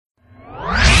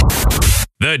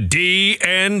The D.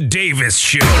 and Davis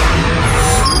Show.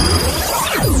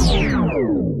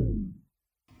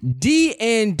 D.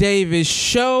 and Davis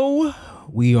Show.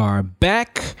 We are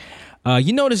back.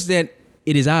 You notice that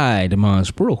it is I, Damon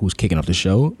Spruill, who's kicking off the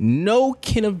show. No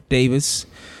Kenneth Davis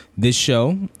this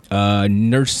show.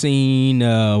 Nursing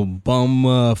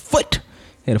bum foot.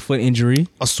 Had a foot injury.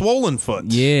 A swollen foot.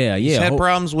 Yeah. He's had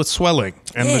problems with swelling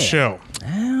in the show.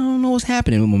 I don't know what's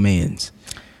happening with my mans.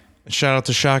 Shout out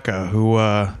to Shaka, who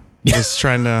is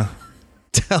trying to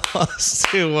tell us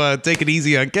to take it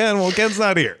easy on Ken. Well, Ken's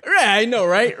not here. Right, I know,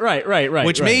 right.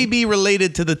 Which may be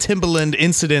related to the Timbaland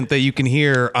incident that you can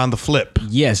hear on The Flip.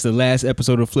 Yes, the last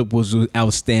episode of Flip was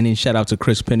outstanding. Shout out to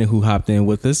Chris Pennant, who hopped in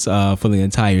with us for the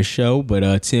entire show. But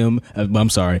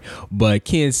but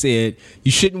Ken said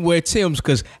you shouldn't wear Timbs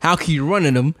because how can you run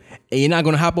in them and you're not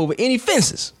going to hop over any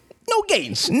fences? No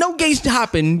gates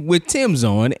hopping with Timbs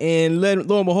on. And lo and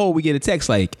behold, we get a text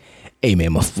like, hey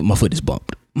man, my foot is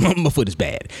bumped. My foot is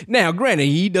bad. Now, granted,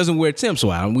 he doesn't wear Timbs, so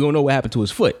we don't know what happened to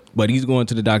his foot. But he's going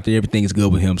to the doctor. Everything is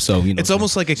good with him. So it's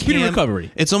almost like a speedy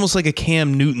recovery. It's almost like a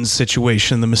Cam Newton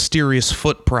situation, the mysterious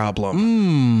foot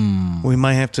problem. We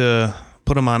might have to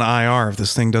put him on IR if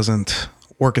this thing doesn't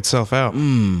work itself out. Well,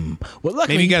 luckily,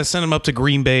 maybe you got to send him up to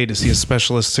Green Bay to see a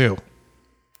specialist too.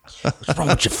 What's wrong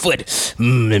with your foot?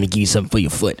 Let me give you something for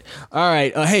your foot. All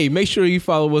right. Hey, make sure you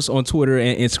follow us on Twitter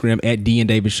and Instagram at D and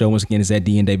Davis Show. Once again, it's at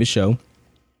D and Davis Show.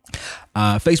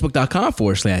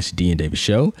 Facebook.com/D and Davis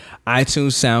Show.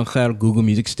 iTunes, SoundCloud, Google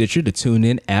Music, Stitcher, the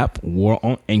TuneIn app, or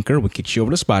on Anchor. We'll get you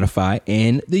over to Spotify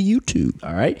and the YouTube.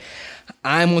 All right.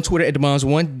 I'm on Twitter at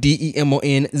Demons1,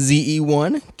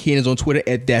 DEMONZE1. Ken is on Twitter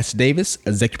at That's Davis,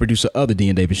 executive producer of the D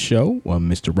and Davis Show.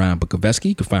 Mr. Ryan Bukoveski.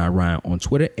 You can find Ryan on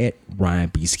Twitter at Ryan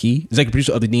B. Ski, executive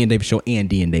producer of the D and Davis Show and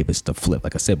D and Davis The Flip.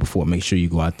 Like I said before, make sure you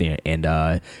go out there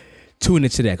and tune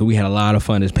into that because we had a lot of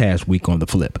fun this past week on The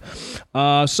Flip.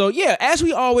 So yeah, as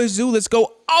we always do, let's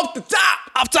go off the top.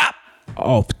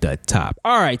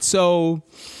 All right, so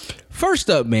first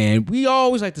up, man, we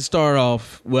always like to start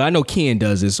off. Well, I know Ken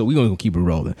does this, so we're gonna keep it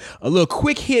rolling. A little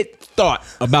quick hit thought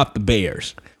about the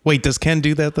Bears. Wait, does Ken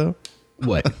do that though?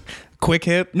 What? Quick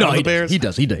hit? No, the Bears? He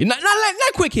does. Not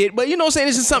quick hit, but you know what I'm saying?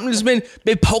 This is something that's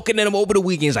been poking at him over the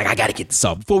weekend. It's like, I got to get this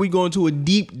off. Before we go into a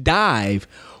deep dive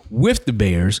with the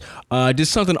Bears,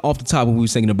 just something off the top of what we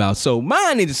was thinking about. So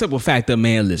mine is the simple fact that,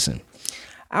 man, listen,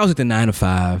 I was at the 9 to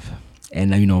 5,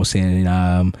 and you know what I'm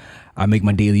saying, I make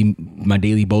my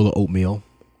daily bowl of oatmeal.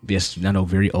 Yes, I know,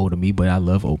 very old of me, but I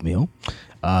love oatmeal.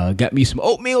 Got me some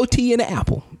oatmeal tea and an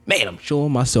apple. Man, I'm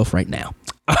showing myself right now.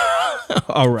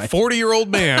 All right. 40-year-old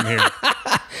man here.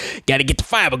 Got to get the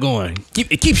fiber going.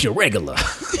 It keeps you regular.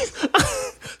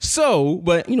 So,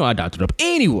 but, you know, I doctored up.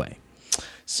 Anyway,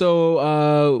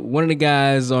 so one of the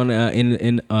guys on at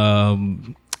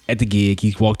the gig,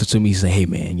 he walked up to me and said, hey,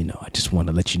 man, you know, I just want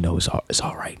to let you know it's all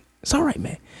right. It's all right,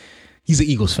 man. He's an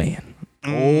Eagles fan. Oh,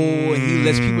 he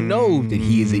lets people know that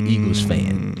he is an Eagles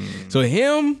fan. So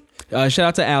him, shout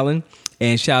out to Alan.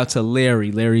 And shout out to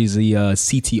Larry. Larry's the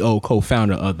CTO,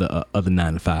 co-founder of the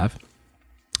 9 to 5.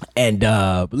 And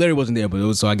Larry wasn't there,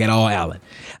 so I got all Alan.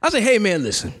 I said, hey, man,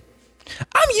 listen.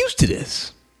 I'm used to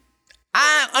this.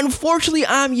 Unfortunately,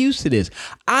 I'm used to this.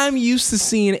 I'm used to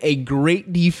seeing a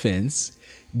great defense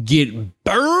get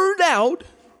burned out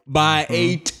by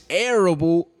a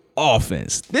terrible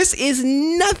offense. This is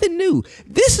nothing new.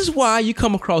 This is why you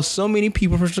come across so many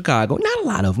people from Chicago, not a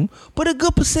lot of them, but a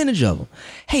good percentage of them.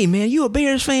 Hey, man, you a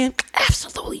Bears fan?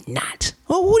 Absolutely not.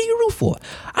 Well, who do you root for?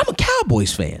 I'm a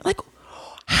Cowboys fan. Like,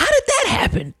 how did that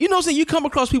happen? You know what I'm saying? You come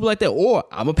across people like that, or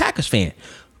I'm a Packers fan.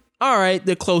 All right,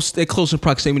 they're close in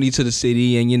proximity to the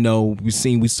city, and you know, we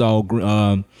saw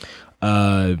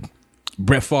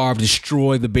Brett Favre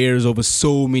destroyed the Bears over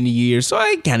so many years. So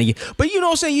I kind of get, but you know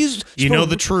what I'm saying? You know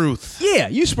the truth. Yeah,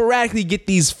 you sporadically get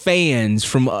these fans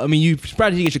from, you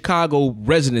sporadically get Chicago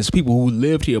residents, people who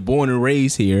lived here, born and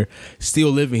raised here,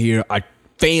 still living here, are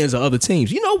fans of other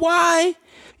teams. You know why?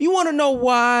 You want to know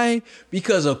why?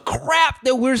 Because of crap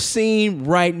that we're seeing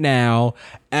right now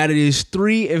out of this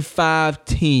 3-5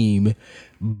 team,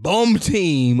 bum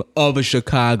team of a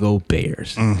Chicago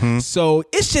Bears. Mm-hmm. So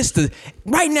it's just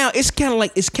right now it's kind of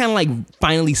like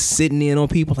finally sitting in on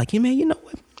people like, hey man, you know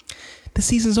what? The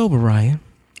season's over, Ryan.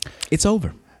 It's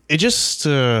over. It just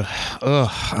I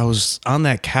was on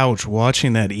that couch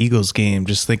watching that Eagles game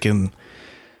just thinking,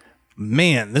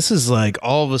 man, this is like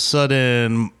all of a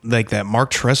sudden like that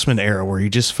Mark Trestman era where you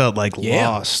just felt like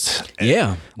lost.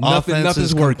 Yeah. Offense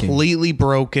nothing's is working. Completely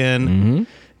broken. Mm-hmm.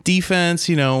 Defense,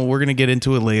 we're going to get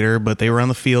into it later, but they were on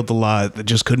the field a lot. They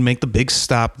just couldn't make the big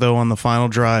stop, though, on the final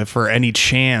drive for any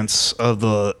chance of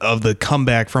the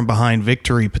comeback from behind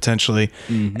victory, potentially.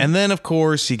 And then, of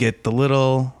course, you get the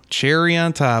little cherry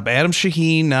on top. Adam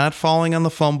Shaheen not falling on the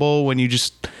fumble when you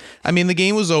just... the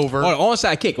game was over.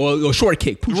 Onside kick or short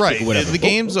kick, push right. kick or whatever. The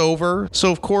game's over.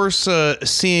 So, of course,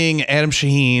 seeing Adam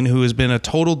Shaheen, who has been a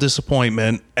total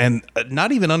disappointment and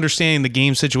not even understanding the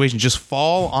game situation, just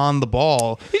fall on the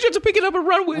ball. He tried to pick it up and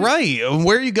run with it. Right.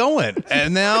 Where are you going?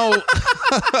 And now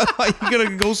are you going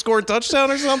to go score a touchdown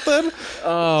or something?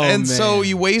 Oh, and man. so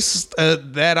you waste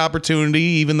that opportunity,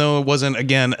 even though it wasn't,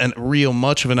 again, a real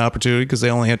much of an opportunity because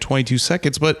they only had 22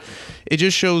 seconds. But it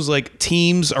just shows like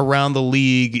teams around the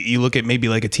league. You look at maybe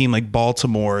like a team like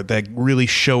Baltimore that really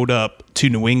showed up to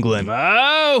New England.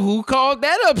 Oh, who called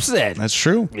that upset? That's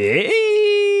true.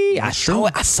 Hey, I saw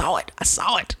it.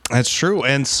 That's true.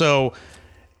 And so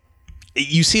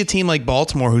you see a team like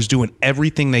Baltimore who's doing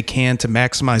everything they can to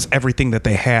maximize everything that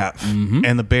they have.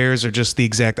 And the Bears are just the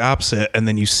exact opposite. And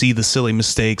then you see the silly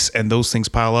mistakes and those things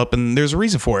pile up. And there's a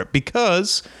reason for it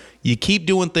because you keep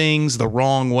doing things the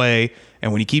wrong way.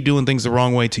 And when you keep doing things the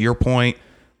wrong way, to your point,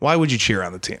 why would you cheer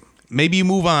on the team? Maybe you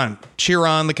move on, cheer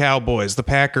on the Cowboys, the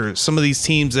Packers, some of these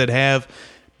teams that have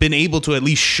been able to at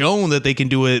least shown that they can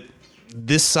do it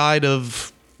this side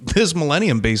of this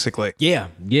millennium, basically. Yeah.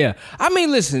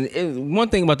 Listen, one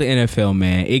thing about the NFL,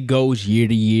 man, it goes year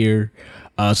to year.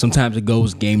 Sometimes it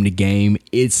goes game to game.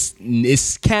 It's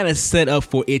kind of set up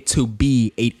for it to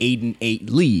be an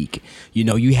 8-8 league.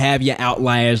 You have your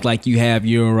outliers like you have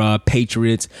your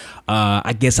Patriots.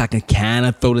 I guess I can kind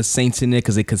of throw the Saints in there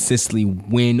because they consistently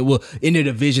win. Well, in the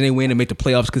division they win and make the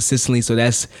playoffs consistently. So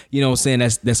that's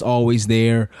that's always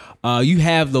there. You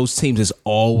have those teams that's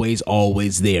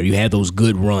always there. You have those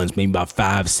good runs, maybe about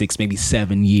 5, 6, maybe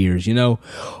 7 years.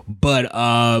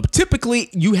 But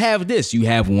typically you have this. You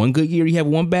have one good year. You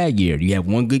have one bad year. You have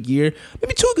one good year,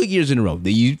 maybe 2 good years in a row.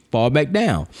 Then you fall back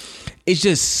down. It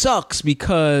just sucks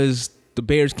because the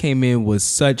Bears came in with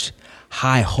such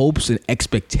high hopes and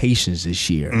expectations this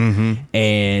year,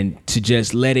 and to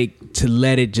let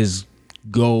it just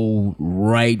go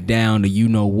right down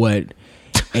to what,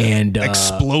 and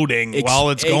exploding while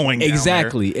it's going down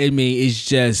exactly. there.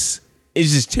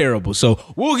 It's just terrible. So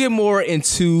we'll get more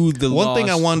into the one thing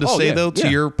I wanted to say though, to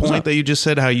your point that you just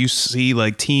said, how you see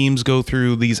like teams go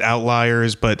through these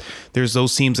outliers, but there's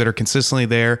those teams that are consistently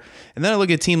there. And then I look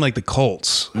at a team like the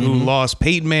Colts, who lost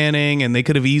Peyton Manning, and they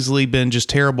could have easily been just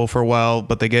terrible for a while,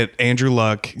 but they get Andrew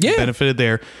Luck, benefited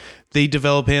there. They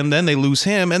develop him, then they lose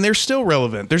him, and they're still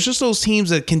relevant. There's just those teams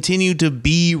that continue to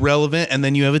be relevant, and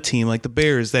then you have a team like the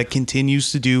Bears that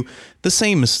continues to do the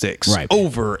same mistakes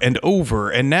over and over.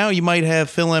 And now you might have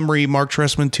Phil Emery, Mark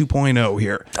Trestman 2.0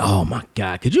 here. Oh, my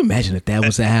God. Could you imagine if that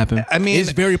was to happen? I mean,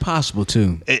 it's very possible,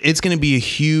 too. It's going to be a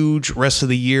huge rest of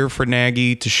the year for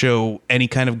Nagy to show any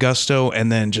kind of gusto,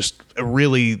 and then just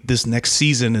really this next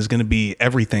season is going to be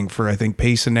everything for, I think,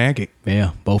 Pace and Nagy.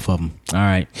 Yeah, both of them. All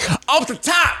right. Off the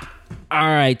top! All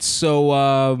right,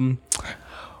 so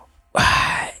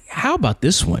how about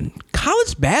this one?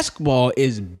 College basketball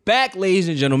is back, ladies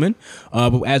and gentlemen.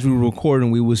 But as we were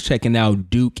recording, we was checking out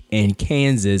Duke and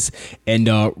Kansas, and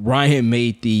Ryan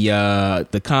made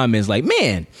the comments like,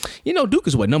 "Man, Duke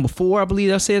is what, number 4? I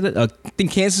believe I said that. I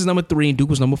think Kansas is number 3 and Duke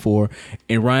was number 4."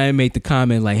 And Ryan made the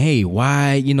comment like, "Hey,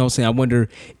 why? I wonder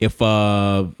if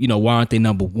why aren't they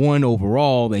number 1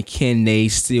 overall? And can they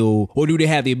still, or do they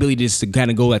have the ability just to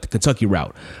kind of go like the Kentucky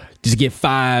route?" Just get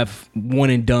 5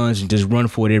 one-and-dones and just run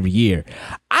for it every year.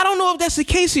 I don't know if that's the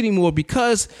case anymore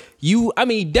because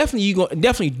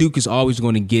definitely Duke is always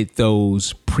going to get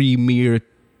those premier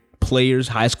players,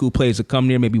 high school players that come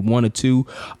there, maybe 1 or 2,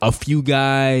 a few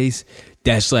guys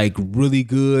that's like really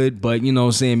good, but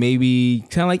maybe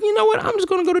kind of like, I'm just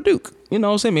going to go to Duke.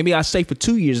 Maybe I stay for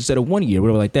 2 years instead of 1 year,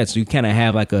 whatever like that. So you kind of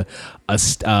have like a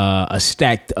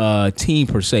stacked team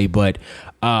per se, but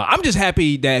I'm just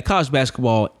happy that college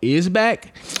basketball is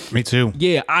back. Me too.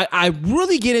 Yeah, I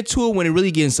really get into it when it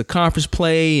really gets into conference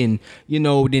play, and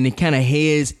then it kind of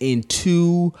heads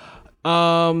into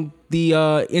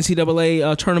the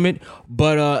NCAA tournament.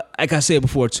 But like I said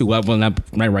before too, well, not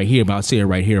right here, but I'll say it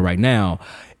right here, right now.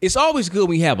 It's always good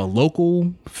when you have a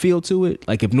local feel to it.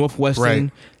 Like if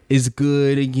Northwestern is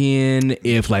good again,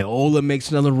 if like Ola makes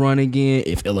another run again,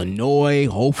 if Illinois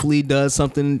hopefully does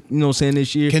something,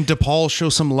 this year. Can DePaul show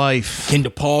some life? Can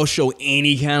DePaul show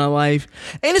any kind of life?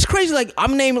 And it's crazy. Like I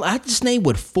just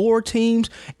named 4 teams,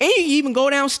 and you can even go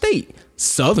downstate.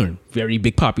 Southern, very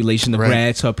big population of Right.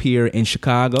 grads up here in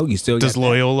Chicago. You still Does got that.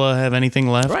 Loyola have anything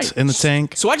left in the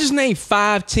tank? So I just named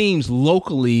 5 teams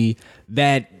locally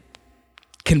that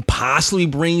can possibly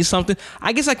bring something.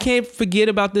 I guess I can't forget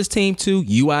about this team too.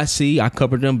 UIC, I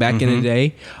covered them back in the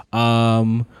day.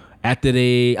 After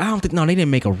they didn't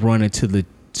make a run into the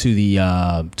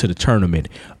tournament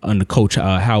under Coach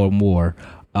Howard Moore.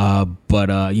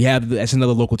 But you have that's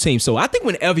another local team. So I think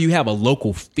whenever you have a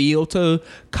local feel to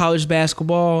college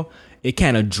basketball, it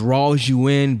kind of draws you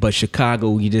in. But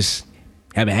Chicago, you just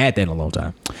haven't had that in a long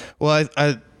time. Well,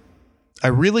 I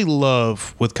really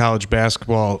love with college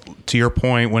basketball, to your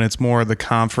point, when it's more the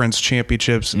conference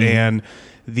championships and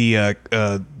the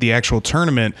actual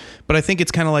tournament. But I think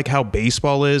it's kind of like how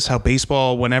baseball is. How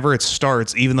baseball, whenever it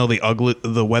starts, even though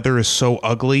the weather is so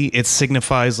ugly, it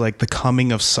signifies like the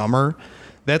coming of summer.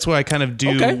 That's what I kind of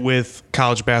do with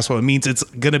college basketball. It means it's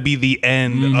going to be the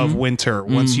end of winter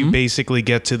once you basically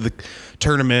get to the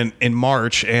tournament in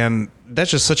March. And that's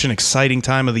just such an exciting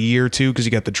time of the year, too, because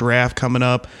you got the draft coming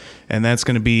up. And that's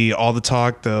going to be all the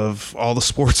talk of all the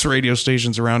sports radio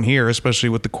stations around here, especially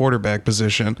with the quarterback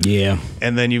position. Yeah.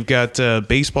 And then you've got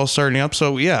baseball starting up.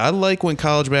 So, yeah, I like when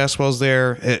college basketball's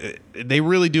there. They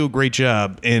really do a great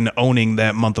job in owning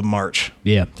that month of March.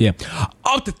 Yeah.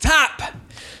 Off the top.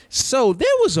 So there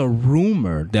was a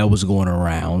rumor that was going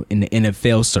around in the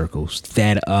NFL circles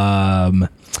that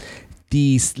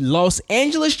the Los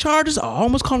Angeles Chargers, I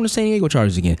almost call them the San Diego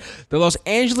Chargers again. The Los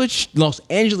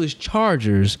Angeles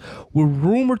Chargers were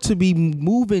rumored to be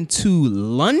moving to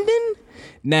London.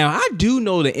 Now, I do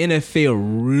know the NFL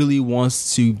really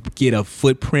wants to get a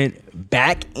footprint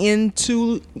back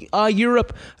into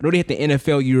Europe. I know they had the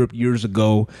NFL Europe years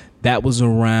ago. That was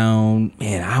around,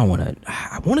 man, I want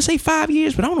to say 5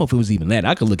 years, but I don't know if it was even that.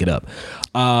 I could look it up.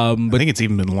 I think it's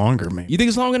even been longer, maybe. You think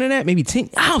it's longer than that? Maybe 10.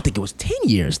 I don't think it was 10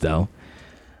 years though.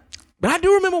 But I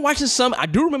do remember watching some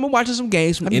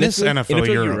games from NFL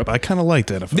Europe. I kind of liked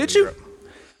NFL Did you? Europe.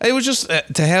 It was just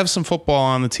to have some football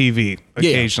on the TV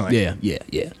occasionally. Yeah.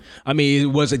 I mean, it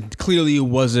wasn't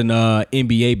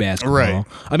NBA basketball. Right.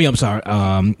 I mean, I'm sorry,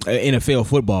 NFL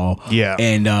football. Yeah.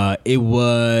 And it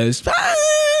was.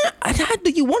 Do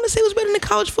you want to say it was better than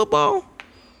college football?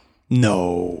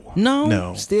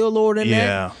 No. Still lower than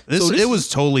that. Yeah. It was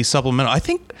totally supplemental. I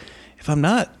think, if I'm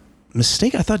not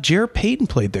mistaken, I thought Jarrett Payton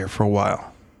played there for a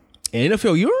while. In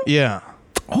NFL Europe? Yeah.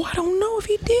 Oh, I don't know if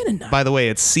he did or not. By the way,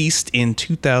 it ceased in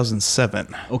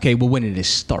 2007. Okay, well, when did it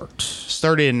start?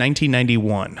 Started in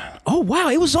 1991. Oh, wow.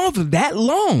 It was on for that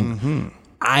long. Mm-hmm.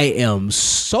 I am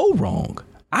so wrong.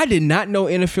 I did not know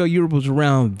NFL Europe was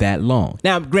around that long.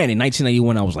 Now, granted,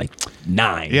 1991, I was like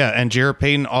 9. Yeah, and Jarrett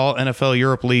Payton, all NFL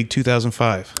Europe League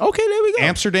 2005. Okay, there we go.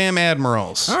 Amsterdam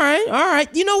Admirals. All right.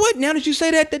 You know what? Now that you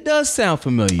say that does sound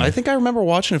familiar. I think I remember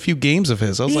watching a few games of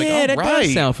his. I was like, all that right.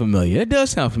 does sound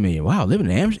familiar. Wow, living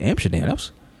in Amsterdam,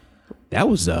 that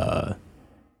was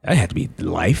that had to be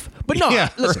life. But no,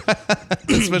 listen.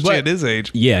 Especially at his age.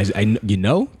 Yeah,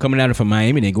 coming out from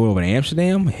Miami and then going over to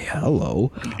Amsterdam.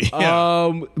 Hello.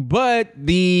 Yeah. But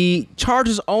the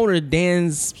Chargers owner, Dan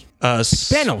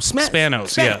Spanos.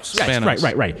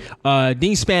 Right.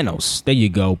 Dean Spanos. There you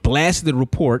go. Blasted the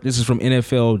report. This is from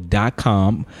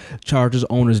NFL.com. Chargers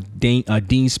owners Dean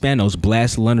Spanos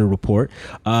blasted the London report.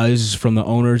 This is from the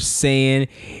owner saying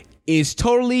it's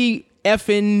totally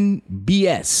effing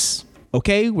BS.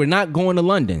 Okay, we're not going to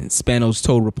London, Spanos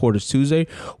told reporters Tuesday.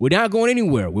 We're not going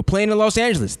anywhere. We're playing in Los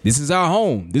Angeles. This is our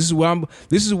home. This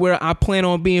is where I plan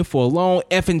on being for a long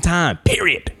effing time.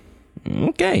 Period.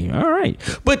 Okay, all right.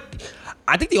 But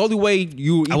I think the only way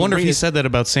I wonder if he said that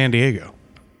about San Diego.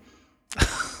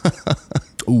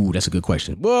 Ooh, that's a good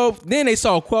question. Well, then they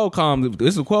saw Qualcomm.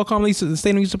 This is Qualcomm the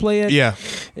stadium used to play at? Yeah.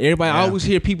 Everybody, I always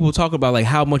hear people talk about like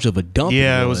how much of a dump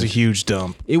it was a huge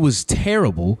dump. It was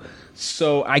terrible.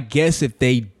 So I guess if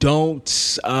they don't,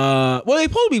 they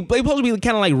supposed to be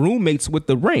kind of like roommates with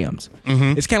the Rams.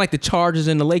 Mm-hmm. It's kind of like the Chargers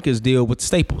and the Lakers deal with the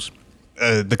Staples.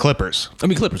 The Clippers.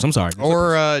 Clippers. I'm sorry.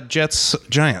 Or Jets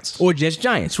Giants. Or Jets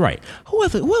Giants. Right.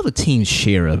 Whoever teams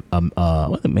share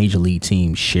what major league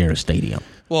teams share a stadium.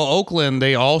 Well, Oakland,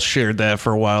 they all shared that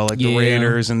for a while, like the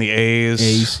Raiders and the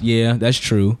A's. Yeah, that's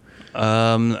true.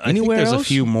 I think there's a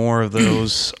few more of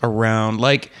those around.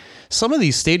 Like some of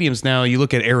these stadiums now, you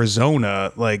look at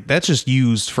Arizona, like that's just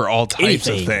used for all types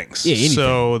of things. Yeah, anything.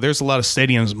 So there's a lot of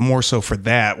stadiums more so for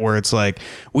that, where it's like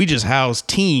we just house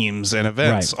teams and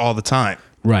events all the time.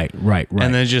 Right.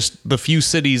 And then just the few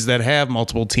cities that have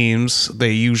multiple teams,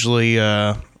 they usually,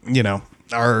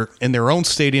 are in their own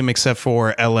stadium, except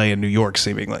for LA and New York,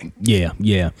 seemingly.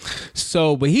 Yeah.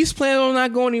 So, but he's planning on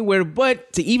not going anywhere.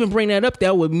 But to even bring that up,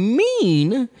 that would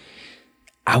mean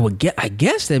I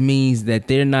guess that means that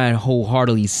they're not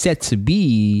wholeheartedly set to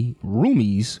be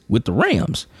roomies with the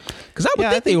Rams. Because I would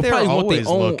think they would probably want their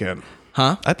own. Looking.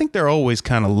 Huh? I think they're always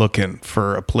kind of looking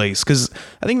for a place because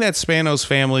I think that Spanos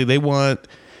family, they want,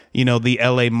 the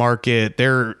LA market.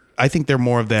 I think they're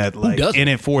more of that, like in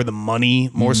it for the money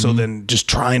more so than just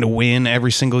trying to win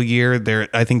every single year.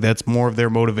 I think that's more of their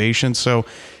motivation. So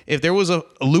if there was a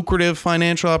lucrative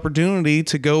financial opportunity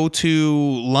to go to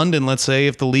London, let's say,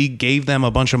 if the league gave them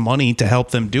a bunch of money to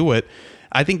help them do it,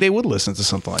 I think they would listen to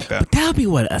something like that. That would be a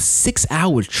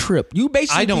 6-hour trip. You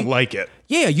basically I don't like it.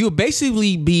 Yeah, you'll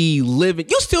basically be living.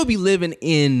 You'll still be living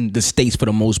in the States for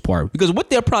the most part because what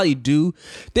they'll probably do,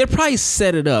 they'll probably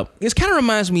set it up. This kind of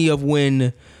reminds me of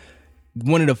when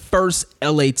one of the first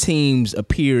LA teams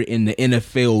appeared in the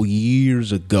NFL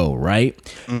years ago, right?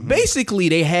 Mm-hmm. Basically,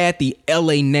 they had the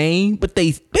LA name, but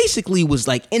they basically was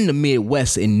like in the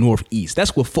Midwest and Northeast.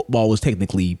 That's where football was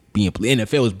technically being played.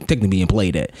 NFL was technically being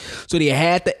played at. So they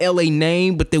had the LA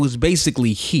name, but they was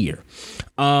basically here.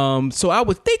 So I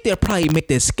would think they'll probably make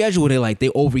their schedule. They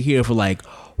over here for like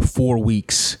 4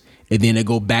 weeks, and then they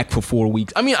go back for 4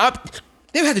 weeks. I mean,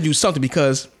 they'll have to do something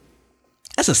because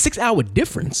that's a 6-hour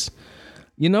difference.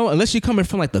 Unless you're coming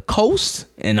from like the coast,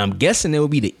 and I'm guessing it would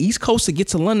be the East Coast to get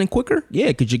to London quicker. Yeah,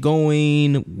 because you're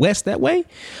going west that way.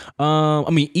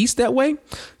 East that way.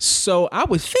 So I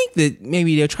would think that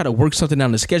maybe they'll try to work something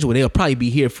down the schedule. They'll probably be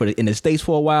here in the States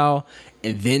for a while,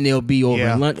 and then they'll be over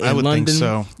in London. I would think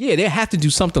so. Yeah, they'll have to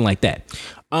do something like that.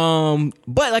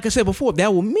 But like I said before,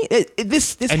 that will mean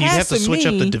this. And you have to switch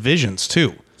up the divisions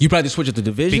too. You probably switch up the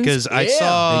divisions because I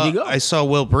saw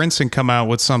Will Brinson come out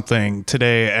with something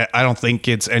today. I don't think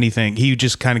it's anything. He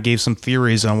just kind of gave some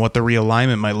theories on what the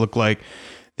realignment might look like.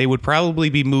 They would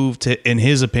probably be moved in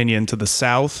his opinion, to the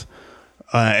south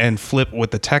and flip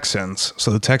with the Texans. So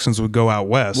the Texans would go out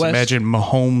west. Imagine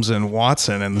Mahomes and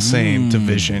Watson in the same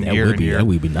division year and year. That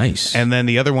would be nice. And then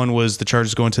the other one was the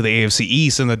Chargers going to the AFC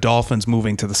East and the Dolphins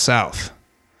moving to the south.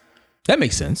 That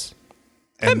makes sense.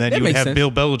 And then you would have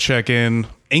Bill Belichick in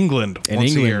England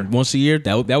once a year.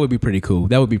 That would be pretty cool.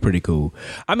 That would be pretty cool.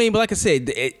 I mean, but like I said,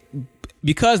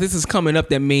 because this is coming up,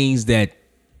 that means that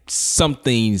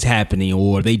something's happening,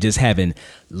 or they just haven't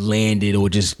landed or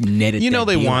just netted.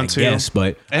 They want to. Yes,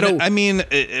 but I mean,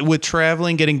 with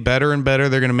traveling getting better and better,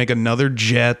 they're going to make another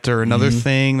jet or another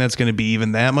thing that's going to be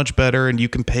even that much better, and you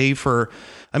can pay for.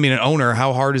 I mean, an owner,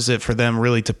 how hard is it for them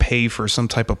really to pay for some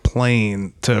type of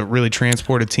plane to really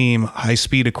transport a team high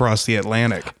speed across the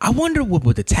Atlantic? I wonder what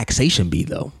would the taxation be,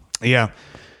 though. Yeah.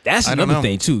 That's another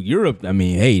thing, too. Europe, I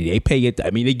mean, hey, they pay it.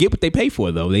 I mean, they get what they pay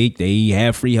for, though. They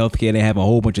have free healthcare. They have a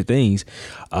whole bunch of things,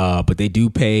 but they do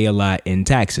pay a lot in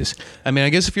taxes. I mean, I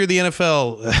guess if you're the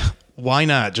NFL, why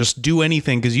not just do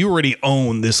anything? Because you already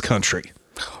own this country.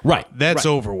 Right. That's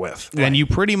over with. Right. And you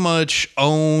pretty much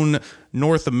own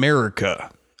North America.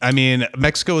 I mean,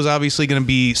 Mexico is obviously going to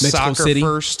be Mexico soccer City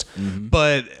first,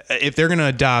 but if they're going to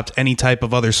adopt any type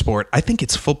of other sport, I think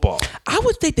it's football. I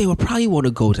would think they would probably want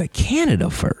to go to Canada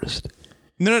first.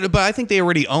 No, but I think they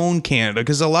already own Canada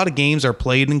because a lot of games are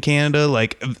played in Canada.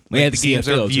 Like the games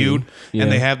are viewed,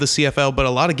 and they have the CFL, but a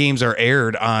lot of games are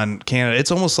aired on Canada. It's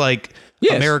almost like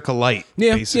America Light,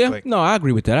 basically. Yeah. No, I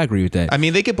agree with that. I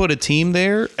mean, they could put a team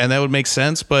there, and that would make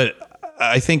sense, but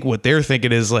I think what they're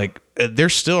thinking is like they're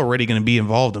still already going to be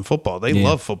involved in football. They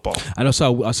love football. I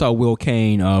saw Will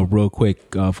Kane real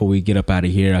quick before we get up out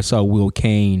of here. I saw Will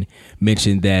Kane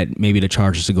mention that maybe the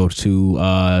Chargers to go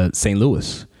to St.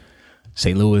 Louis.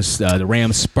 St. Louis, the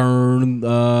Rams spurned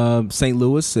St.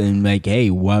 Louis and like, hey,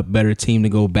 what better team to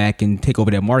go back and take over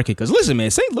that market? Because listen,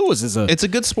 man, St. Louis is it's a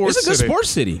good sports city. It's a good sports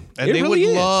city. And they really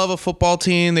would love a football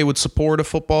team. They would support a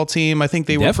football team. I think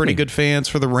they were pretty good fans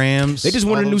for the Rams. They just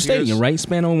wanted a new stadium, right?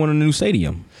 Spano wanted a new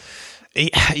stadium.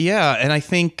 Yeah, and I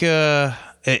think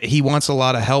he wants a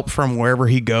lot of help from wherever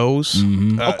he goes.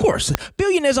 Of course.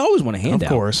 Billionaires always want a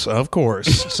handout. Of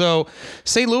course. So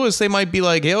St. Louis, they might be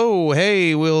like, oh,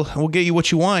 hey, we'll get you what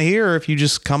you want here if you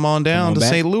just come on down to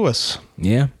St. Louis.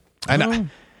 Yeah. And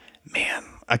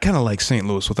I kind of like St.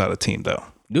 Louis without a team, though.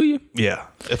 Do you? Yeah,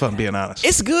 if I'm being honest.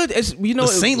 It's good. The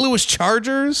St. Louis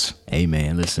Chargers? Hey,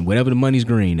 man, listen, whatever the money's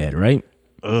green at, right?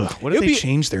 What if they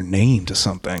change their name to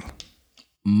something?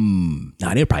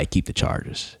 Nah, they'll probably keep the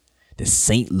Chargers. The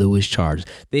St. Louis Chargers.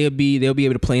 They'll be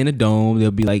able to play in the dome.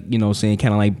 They'll be like, saying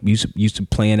kind of like used to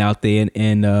playing out there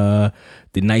in the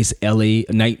nice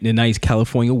the nice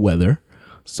California weather.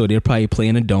 So they'll probably play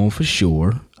in a dome for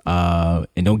sure. And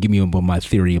don't give me about my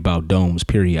theory about domes,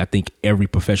 period. I think every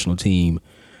professional team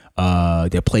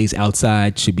that plays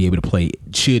outside should play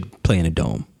in a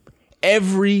dome.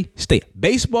 Every state,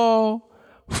 baseball,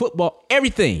 football,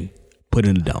 everything put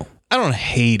in the dome. I don't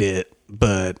hate it,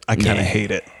 but I kind of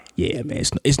hate it. Yeah, man.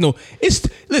 Listen, it's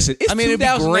I mean, it'd be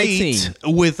 2019.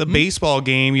 great with a baseball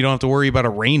game. You don't have to worry about a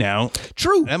rain out.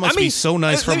 True. That must be so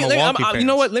nice for Milwaukee fans. You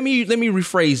know what? Let me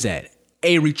rephrase that.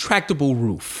 A retractable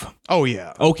roof. Oh,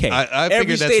 yeah. Okay. I Every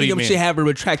figured that's what you stadium mean. should have a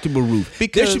retractable roof. There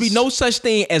Because- should be no such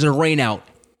thing as a rain out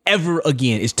ever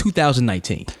again. It's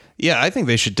 2019. Yeah, I think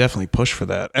they should definitely push for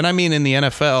that. And I mean, in the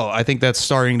NFL, I think that's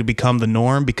starting to become the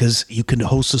norm because you can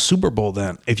host a Super Bowl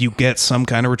then if you get some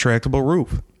kind of retractable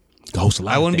roof. You can host a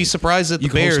lot I of wouldn't be things. surprised at the You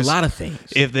can host Bears a lot of things.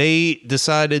 if they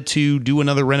decided to do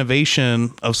another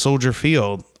renovation of Soldier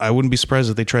Field. I wouldn't be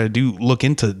surprised if they try to look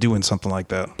into doing something like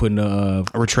that. Putting A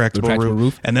retractable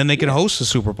roof. And then they can host a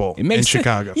Super Bowl It makes in sense.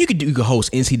 Chicago. You could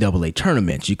host NCAA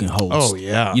tournaments. You can host. Oh,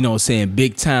 yeah. You know what I'm saying?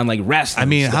 Big time like wrestling. I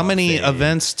mean, how stuff many and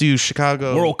events do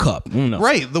Chicago World Cup. No.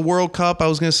 Right, the World Cup. I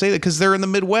was going to say that because they're in the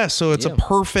Midwest, so it's a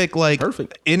perfect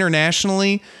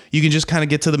internationally. You can just kind of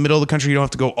get to the middle of the country. You don't have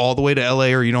to go all the way to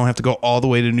LA, or you don't have to go all the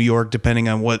way to New York, depending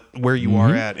on where you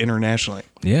are at internationally.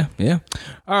 Yeah.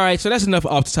 All right, so that's enough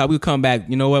off the top. We'll come back.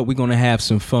 You know what? We're gonna have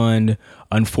some fun.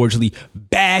 Unfortunately,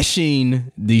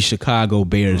 bashing the Chicago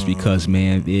Bears because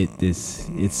man,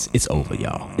 it's over,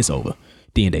 y'all. It's over.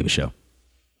 D and Davis Show.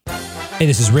 Hey,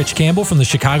 this is Rich Campbell from the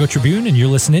Chicago Tribune, and you're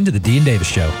listening to the D and Davis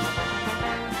Show.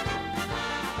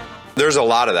 There's a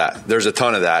lot of that. There's a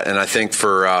ton of that, and I think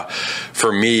for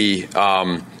me,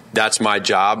 that's my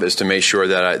job, is to make sure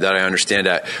that I understand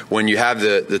that when you have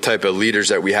the type of leaders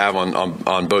that we have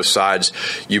on both sides,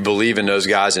 you believe in those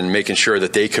guys and making sure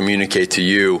that they communicate to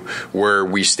you where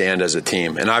we stand as a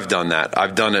team. And I've done that.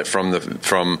 I've done it from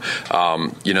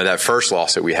that first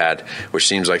loss that we had, which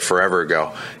seems like forever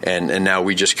ago, and now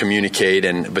we just communicate.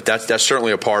 But that's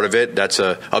certainly a part of it. That's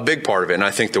a big part of it. And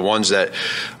I think the ones that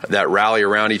rally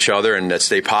around each other and that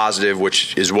stay positive,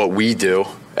 which is what we do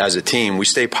as a team, we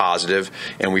stay positive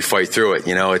and we fight through it.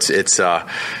 You know, it's going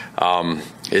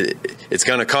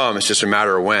to come. It's just a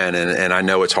matter of when. And I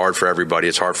know it's hard for everybody.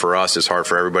 It's hard for us. It's hard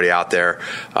for everybody out there.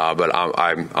 But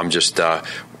I'm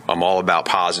all about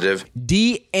positive.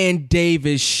 D and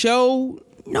Davis Show.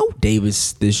 No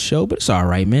Davis this show, but it's all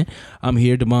right, man. I'm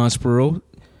here, Damon Spurl,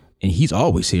 and he's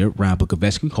always here. Ryan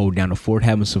Bukovetsky, holding down the fort,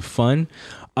 having some fun.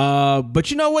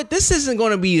 But you know what? This isn't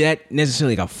going to be that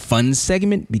necessarily like a fun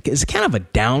segment because it's kind of a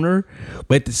downer.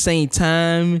 But at the same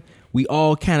time, we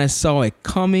all kind of saw it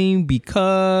coming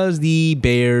because the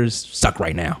Bears suck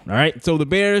right now. All right. So the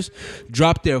Bears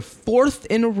dropped their fourth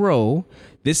in a row,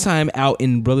 this time out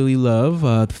in brotherly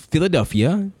love,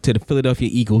 Philadelphia, to the Philadelphia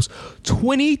Eagles,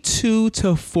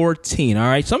 22-14. All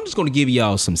right. So I'm just going to give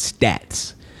y'all some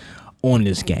stats on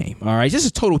this game. All right, this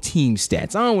is total team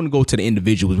stats. I don't want to go to the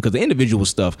individuals because the individual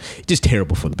stuff is just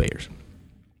terrible for the Bears.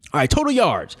 All right, total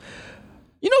yards.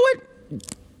 You know what?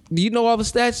 Do you know all the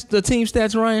stats, the team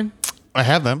stats, Ryan? I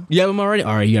have them. You have them already?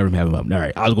 All right, you have them up. All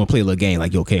right, I was going to play a little game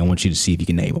like, okay, I want you to see if you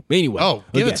can name them. Anyway. Oh,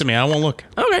 give it to me. I won't look.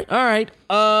 Okay, all right.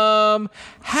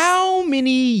 How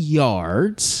many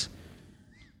yards?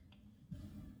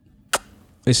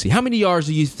 Let's see. How many yards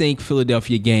do you think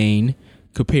Philadelphia gained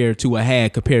compared to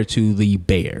the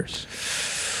Bears?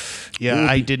 Yeah,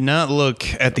 I did not look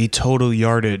at the total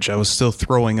yardage. I was still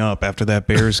throwing up after that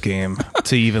Bears game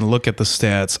to even look at the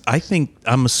stats.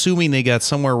 I'm assuming they got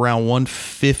somewhere around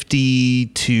 150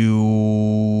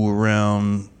 to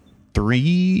around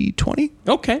 320.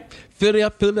 Okay.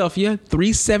 Philadelphia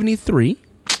 373.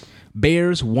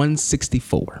 Bears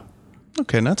 164.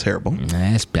 Okay, not terrible.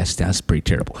 That's pretty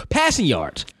terrible. Passing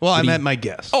yards. Well, I'm at my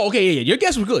guess. Oh, okay, yeah. Your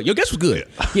guess was good.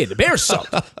 Yeah, the Bears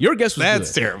sucked. Your guess was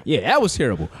That's good. terrible. Yeah, that was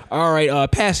terrible. All right,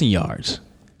 passing yards.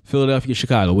 Philadelphia,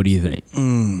 Chicago. What do you think?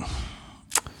 I'm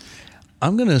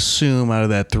going to assume out of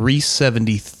that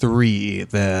 373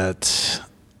 that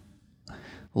a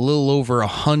little over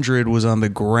 100 was on the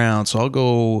ground. So I'll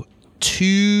go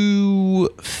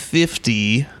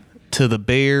 250 to the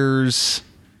Bears.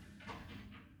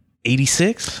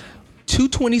 86?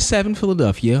 227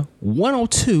 Philadelphia,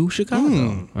 102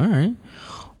 Chicago. All right.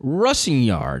 Rushing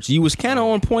yards. You was kind of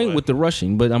on point with the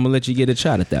rushing, but I'm going to let you get a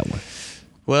shot at that one.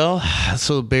 Well,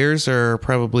 so the Bears are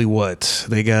probably what?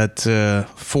 They got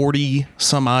 40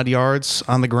 some odd yards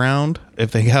on the ground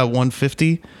if they got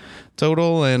 150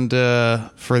 total. And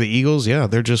for the Eagles, yeah,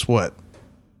 they're just what?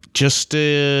 Just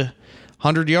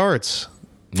 100 yards.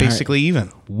 Basically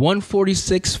even.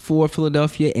 146 for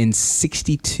Philadelphia and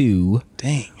 62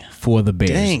 Dang. for the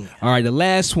Bears. Dang. All right, the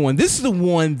last one. This is the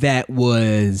one that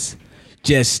was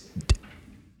just,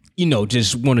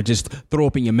 just want to just throw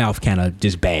up in your mouth kind of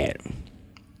just bad.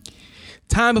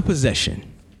 Time of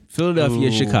possession. Philadelphia,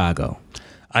 Chicago.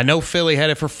 I know Philly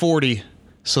had it for 40,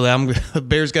 so the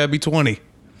Bears got to be 20.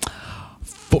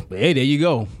 Hey, there you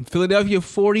go. Philadelphia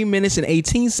 40 minutes and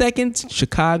 18 seconds.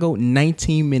 Chicago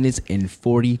 19 minutes and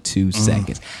 42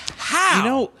 seconds. How? You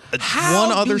know, How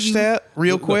one other do you- stat,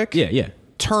 real quick. Yeah.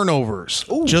 Turnovers.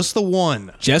 Just the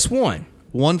one. Just one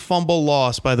One fumble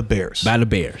lost by the Bears. by the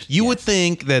Bears. You would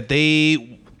think that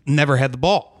they never had the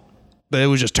ball. That it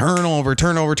was just turnover.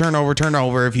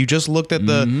 If you just looked at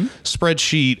the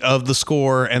spreadsheet of the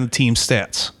score and the team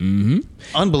stats.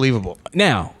 Unbelievable.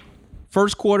 Now,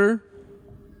 first quarter,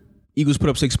 Eagles put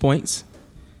up 6 points.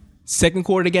 Second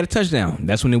quarter, they got a touchdown.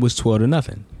 That's when it was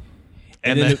 12-0.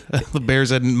 And then then the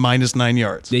Bears had -9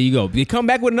 yards. There you go. They come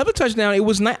back with another touchdown. It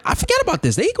was I forgot about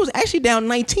this. The Eagles actually down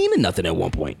 19-0 at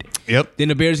one point. Yep. Then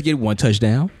the Bears get one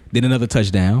touchdown, then another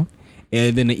touchdown,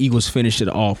 and then the Eagles finish it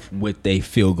off with a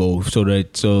field goal. So the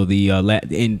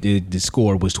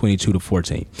score was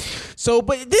 22-14. So,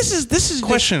 but this is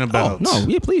Question about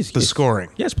please. the scoring.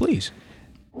 Yes, please.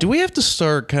 Do we have to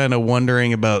start kind of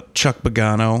wondering about Chuck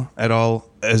Pagano at all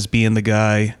as being the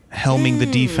guy helming the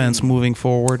defense moving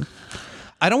forward?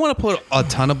 I don't want to put a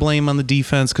ton of blame on the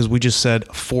defense because we just said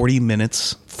 40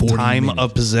 minutes 40 time minutes.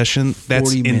 of possession. That's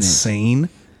 40 minutes. insane.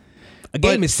 A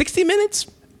game is 60 minutes,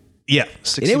 Yeah, and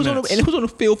 60 it was minutes. and it was on the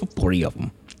field for 40 of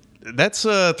them. That's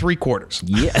 3 quarters.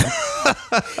 Yeah.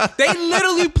 They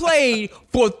literally played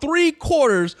for 3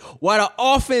 quarters while the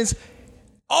offense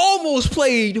almost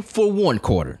played for 1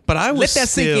 quarter. But I was Let that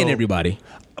sink in, still- everybody.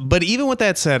 But even with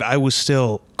that said, I was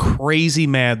still crazy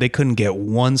mad they couldn't get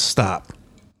one stop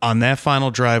on that final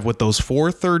drive with those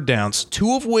 4 third downs,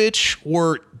 2 of which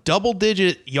were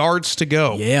double-digit yards to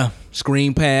go. Yeah.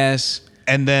 Screen pass.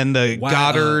 And then the Wow.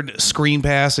 Goddard screen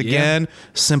pass again,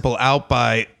 simple out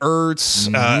by Ertz,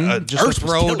 just Ertz a was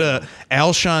throw killing to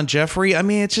Alshon Jeffrey. I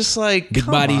mean, it's just like Big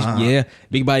come body, on. yeah.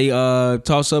 Big body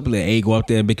toss up. Like, hey, go up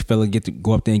there, big fella,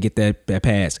 go up there and get that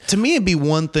pass. To me, it'd be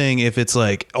one thing if it's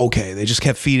like, okay, they just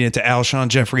kept feeding it to Alshon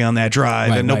Jeffrey on that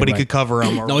drive, Right, and nobody right. could cover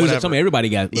him or No, it was whatever. something everybody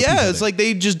got. a piece Yeah, of it's it. like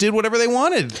they just did whatever they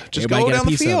wanted. Just Everybody go got a down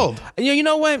the piece of field. it. You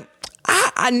know what?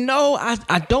 I know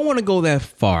I don't want to go that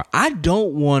far. I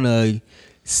don't want to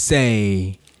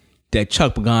say that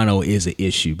Chuck Pagano is an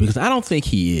issue because I don't think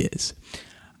he is.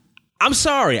 I'm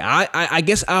sorry. I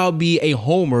guess I'll be a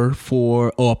homer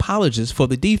or apologist for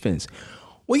the defense.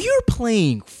 When you're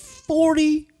playing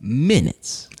 40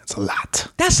 minutes, That's a lot.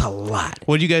 that's a lot.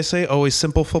 What do you guys say? Always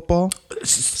simple football?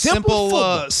 Simple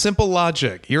football. Simple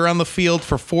logic. You're on the field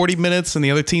for 40 minutes and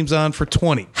the other team's on for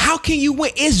 20. How can you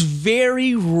win? It's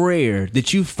very rare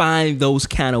that you find those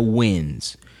kind of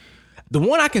wins. The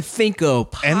one I can think of,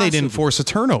 And they didn't possibly- force a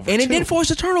turnover. and it too. didn't force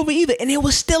a turnover either, and it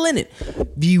was still in it.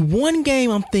 The one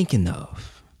game I'm thinking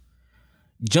of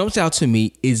jumps out to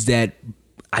me is that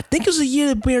I think it was the year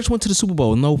the Bears went to the Super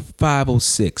Bowl,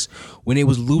 05-06, when they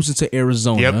was losing to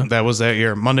Arizona. Yep, that was that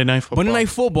year. Monday Night Football. Monday Night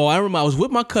Football. I remember I was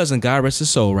with my cousin, God rest his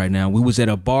soul, right now. We was at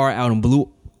a bar out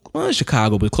in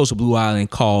Chicago, but close to Blue Island,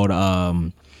 called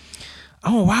I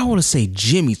want to say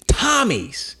Jimmy's,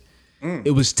 Tommy's.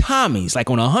 It was Tommy's, like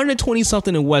on 120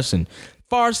 something in Weston,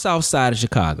 far south side of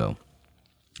Chicago.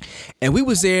 And we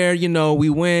was there, we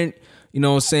went, what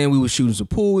I'm saying, we were shooting some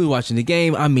pool, we were watching the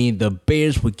game. I mean, the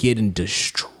Bears were getting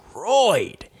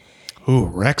destroyed. Ooh,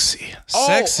 Rexy.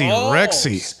 Sexy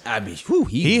Rexy. I mean, whew,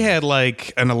 He had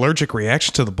like an allergic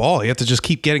reaction to the ball. He had to just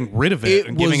keep getting rid of it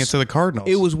and giving it to the Cardinals.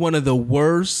 It was one of the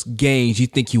worst games you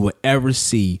think you would ever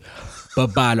see.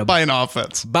 But by an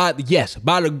offense. by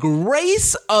the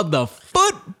grace of the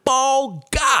football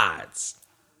gods,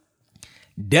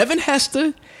 Devin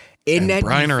Hester in that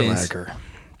Brian defense, Urlacher.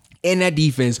 in that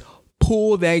defense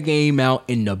pulled that game out,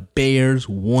 and the Bears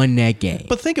won that game.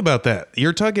 But think about that.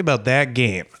 You're talking about that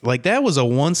game. Like that was a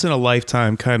once in a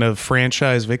lifetime kind of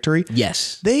franchise victory.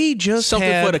 Yes, They just something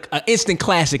had, for the instant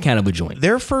classic kind of a joint.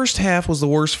 their first half was the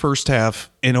worst first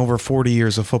half in over 40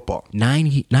 years of football.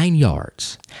 9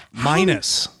 yards.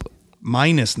 Minus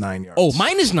 9 yards. Oh,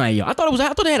 minus 9 yards. I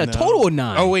thought they had a total of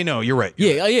 9. Oh wait, no, you're right.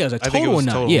 Yeah, it was a I think it total was of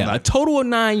 9. total Yeah, of 9. a total of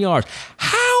 9 yards.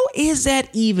 How is that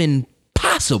even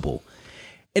possible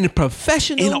in a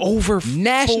professional In over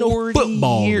national 40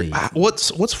 football years. league?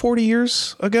 What's 40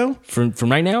 years ago? From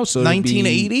right now, so it'd be-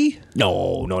 1980?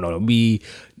 No. It'd be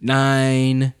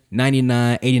 9,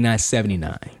 99, 89,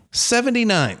 79.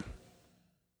 79.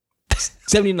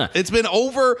 79. It's been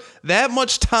over that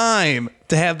much time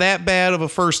to have that bad of a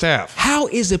first half. How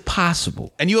is it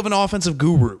possible? And you have an offensive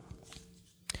guru.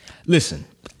 Listen,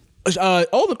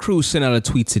 Olin Cruz sent out a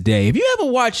tweet today. If you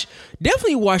ever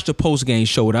definitely watch the post game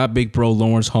show with our big bro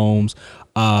Lawrence Holmes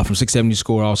from 670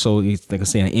 Score. Also, like I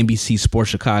said, on NBC Sports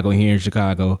Chicago here in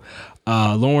Chicago.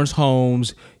 Lawrence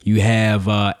Holmes. You have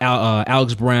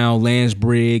Alex Brown, Lance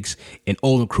Briggs, and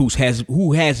Olin Cruz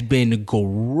who has been a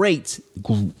great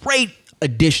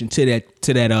addition to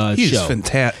that He's show.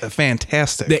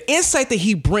 Fantastic. The insight that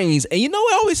he brings, and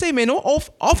I always say, man,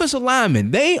 offensive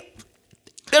linemen, they're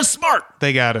smart.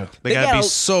 They gotta be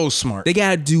so smart. They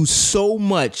gotta do so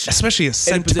much, especially a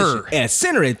center. And a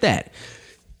center at that.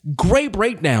 Great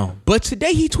breakdown. But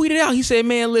today he tweeted out, he said,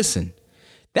 man, listen,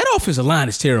 that offensive line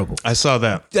is terrible. I saw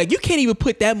that. Like, you can't even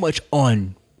put that much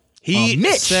on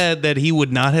Mitch. Said that he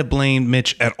would not have blamed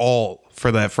Mitch at all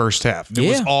for that first half. It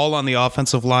was all on the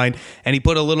offensive line, and he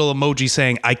put a little emoji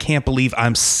saying, I can't believe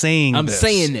I'm saying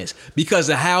this because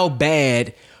of how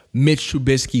bad Mitch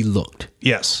Trubisky looked.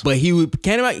 Yes. But he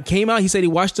came out, he said he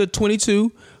watched the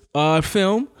 22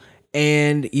 film,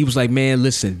 and he was like, man,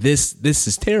 listen, this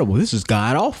is terrible. This is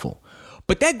god-awful.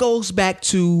 But that goes back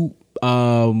to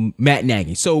Matt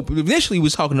Nagy. So initially he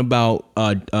was talking about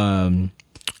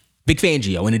Vic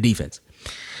Fangio in the defense.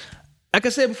 Like I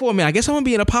said before, man, I guess I'm going to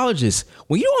be an apologist.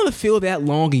 When you're on the field that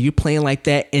long and you're playing like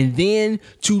that, and then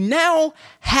to now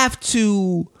have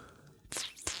to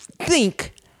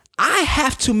think, I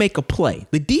have to make a play.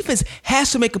 The defense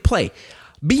has to make a play.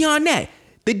 Beyond that,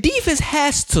 the defense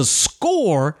has to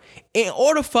score in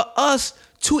order for us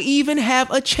to even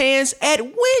have a chance at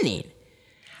winning.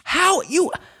 How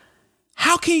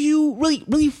can you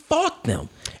really fault them?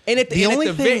 And at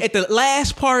the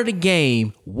last part of the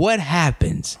game, what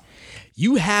happens?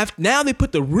 Now they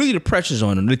put the pressures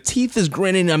on them. The teeth is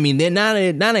grinning. I mean, they're not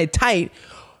that tight.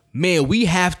 Man, we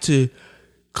have to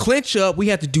clinch up. We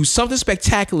have to do something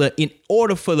spectacular in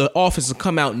order for the offense to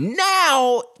come out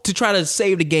now to try to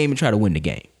save the game and try to win the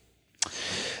game.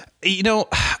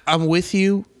 I'm with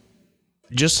you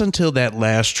just until that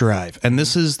last drive. And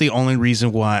this is the only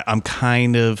reason why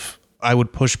I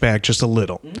would push back just a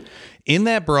little. Mm-hmm. In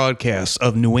that broadcast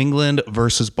of New England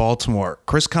versus Baltimore,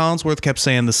 Chris Collinsworth kept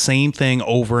saying the same thing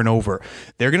over and over.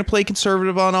 They're going to play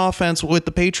conservative on offense with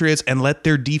the Patriots and let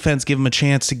their defense give them a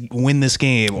chance to win this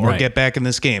game or get back in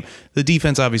this game. The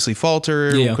defense obviously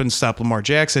faltered, couldn't stop Lamar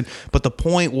Jackson. But the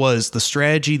point was, the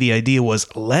strategy, the idea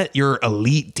was, let your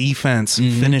elite defense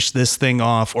finish this thing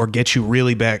off or get you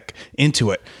really back into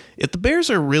it. If the Bears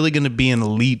are really going to be an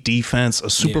elite defense, a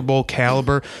Super Bowl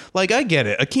caliber, like, I get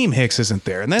it. Akeem Hicks isn't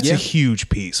there, and that's a huge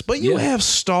piece. But you have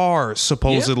stars,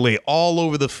 supposedly, all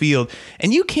over the field,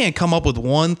 and you can't come up with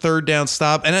one third down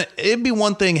stop. And it'd be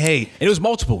one thing, hey. It was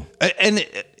multiple. And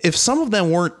if some of them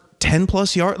weren't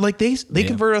 10-plus yards, like they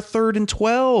convert a 3rd and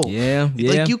 12.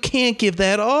 Like, you can't give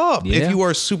that up. If you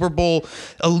are a Super Bowl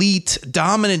elite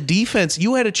dominant defense,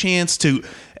 you had a chance to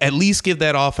at least give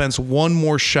that offense one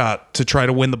more shot to try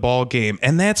to win the ball game.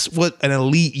 And that's what an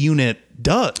elite unit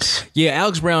does. Yeah,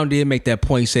 Alex Brown did make that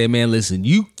point. He said, man, listen,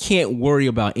 you can't worry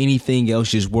about anything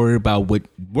else. Just worry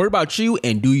about you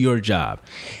and do your job.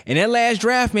 And that last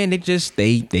draft, man, they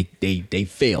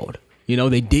failed.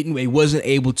 They wasn't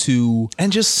able to.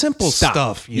 And just simple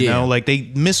stuff, like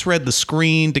they misread the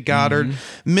screen to Goddard,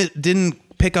 didn't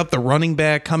pick up the running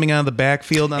back coming out of the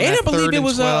backfield on that 3rd and 12. And I believe it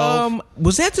was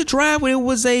was that the drive where it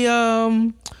was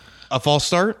a false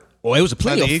start? Or it was a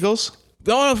play by the Eagles?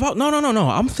 No.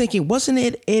 I'm thinking, wasn't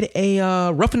it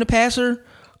a roughing the passer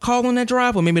call on that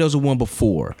drive, or maybe there was the one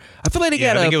before? I feel like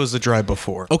I think it was the drive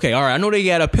before. Okay, all right. I know they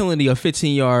got a penalty, a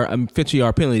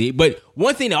 15-yard penalty. But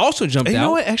one thing that also jumped out. You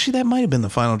know what? Actually, that might have been the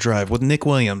final drive with Nick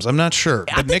Williams. I'm not sure.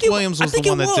 But Nick Williams was the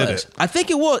one that did it. I think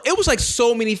it was. It was like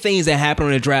so many things that happened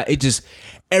on the drive. It just,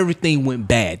 everything went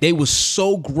bad. They was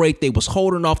so great. They was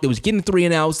holding off. They was getting 3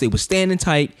 and outs. They was standing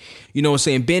tight. You know what I'm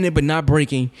saying? Bending but not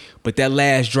breaking. But that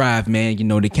last drive, man,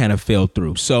 they kind of fell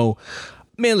through. So,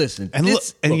 man, listen. And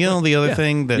the other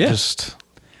thing that just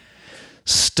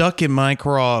stuck in my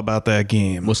craw about that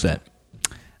game. What's that?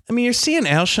 I mean, you're seeing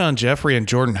Alshon Jeffrey and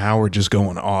Jordan Howard just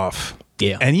going off.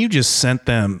 Yeah. And you just sent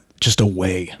them just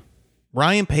away.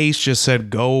 Ryan Pace just said,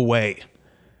 go away.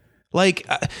 Like,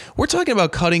 we're talking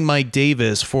about cutting Mike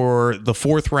Davis for the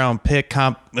 4th round pick,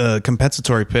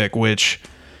 compensatory pick, which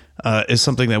is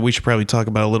something that we should probably talk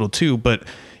about a little too. But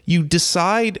you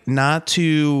decide not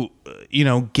to,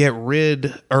 get rid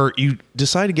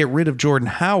of Jordan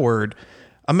Howard.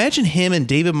 Imagine him and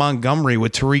David Montgomery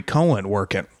with Tariq Cohen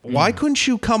working. Why couldn't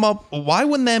you come up? Why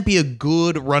wouldn't that be a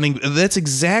good running? That's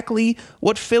exactly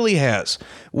what Philly has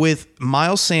with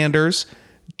Miles Sanders,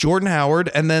 Jordan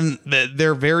Howard, and then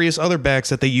there are various other backs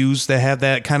that they use that have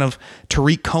that kind of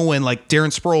Tariq Cohen, like Darren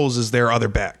Sproles is their other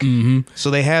back. Mm-hmm. So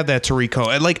they have that Tariq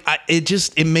Cohen. Like,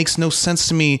 it makes no sense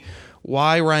to me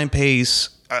why Ryan Pace,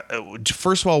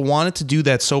 first of all, wanted to do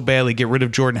that so badly, get rid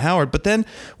of Jordan Howard. But then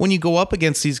when you go up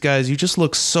against these guys, you just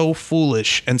look so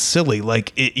foolish and silly.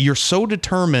 Like, you're so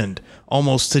determined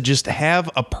almost to just have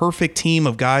a perfect team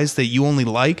of guys that you only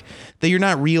like that you're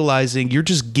not realizing you're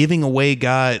just giving away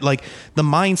guys. Like, the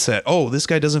mindset, oh, this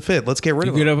guy doesn't fit, let's get rid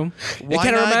of him.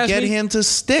 Why not get him to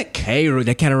stick? Hey,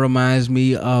 that kind of reminds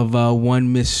me of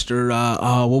one Mr.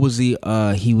 What was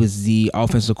he was the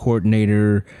offensive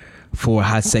coordinator for a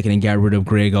hot second and got rid of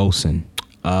Greg Olsen.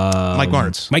 Mike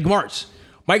Martz. Mike Martz.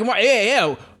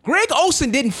 Yeah. Greg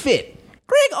Olsen didn't fit.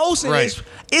 Greg Olsen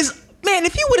is man,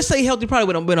 if he would have stayed healthy, probably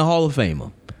would have been a Hall of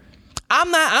Famer. I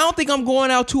don't think I'm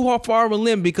going out too far of a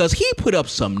limb because he put up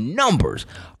some numbers.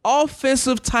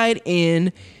 Offensive tight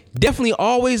end, definitely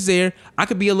always there. I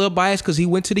could be a little biased because he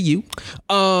went to the U.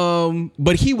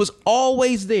 But he was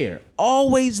always there.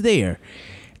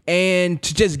 And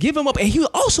to just give him up, and he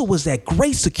also was that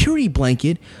great security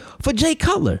blanket for Jay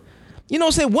Cutler. You know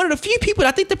what I'm saying? One of the few people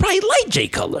I think that probably like Jay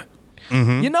Cutler,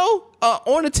 on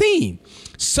the team.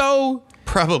 So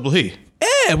probably.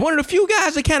 Yeah, one of the few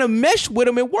guys that kind of meshed with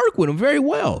him and worked with him very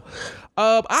well.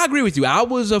 I agree with you. I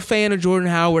was a fan of Jordan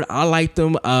Howard. I liked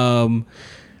him.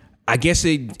 I guess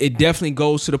it definitely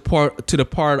goes to the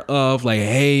part of like,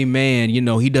 hey man,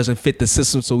 he doesn't fit the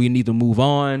system, so we need to move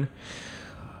on.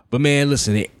 But man,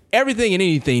 listen, everything and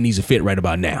anything needs to fit right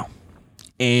about now.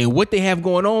 And what they have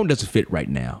going on doesn't fit right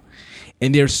now.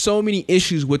 And there's so many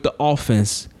issues with the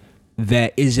offense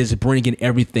that is just bringing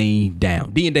everything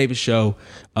down. D and Davis Show,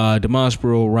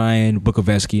 Demonspro, Ryan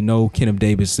Bukoveski, no Kenneth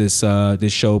Davis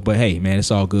this show, but hey man,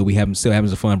 it's all good. We still having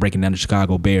some fun breaking down the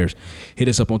Chicago Bears. Hit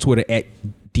us up on Twitter at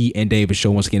D and Davis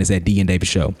Show. Once again, it's at D and Davis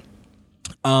Show.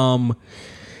 But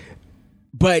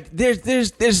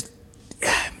there's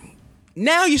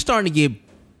now you're starting to get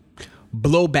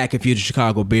blowback if you're the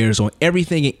Chicago Bears on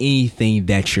everything and anything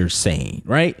that you're saying,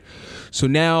 right? So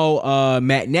now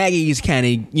Matt Nagy is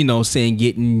kind of, saying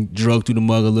getting drugged through the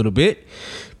mug a little bit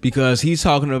because he's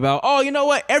talking about, oh, you know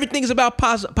what? Everything is about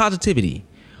positivity.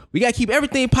 We got to keep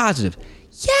everything positive.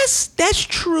 Yes, that's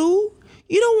true.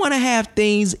 You don't want to have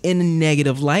things in a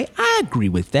negative light. I agree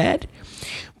with that.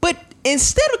 But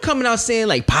instead of coming out saying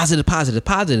like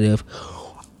positive,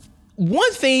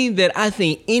 one thing that I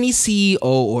think any CEO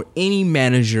or any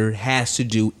manager has to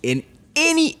do in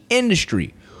any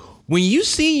industry, when you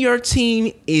see your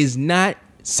team is not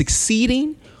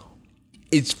succeeding,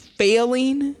 it's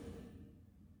failing,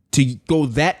 to go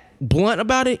that blunt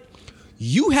about it,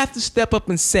 you have to step up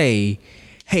and say,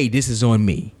 hey, this is on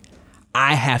me.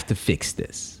 I have to fix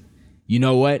this. You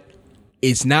know what?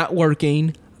 It's not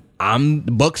working.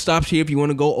 The buck stops here if you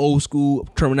want to go old school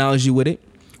terminology with it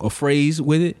or phrase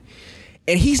with it.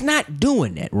 And he's not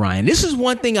doing that, Ryan. This is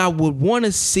one thing I would want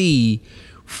to see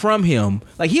from him.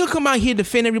 Like, he'll come out here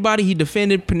defend everybody. He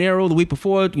defended Pinheiro the week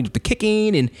before, the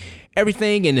kicking and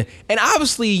everything. And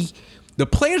obviously the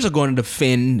players are going to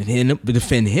defend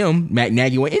him, Matt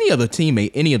Nagy, or any other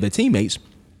teammates,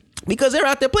 because they're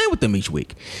out there playing with them each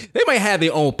week. They might have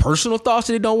their own personal thoughts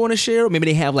that they don't want to share. Or maybe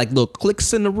they have like little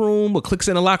cliques in the room or cliques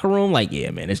in the locker room. Like,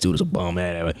 yeah, man, this dude is a bum,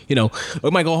 man. Or they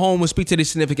might go home and speak to their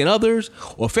significant others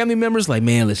or family members. Like,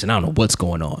 man, listen, I don't know what's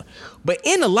going on. But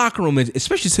in the locker room,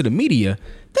 especially to the media,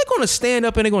 they're going to stand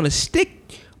up and they're going to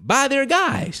stick by their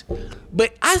guys.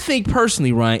 But I think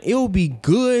personally, Ryan, it will be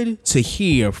good to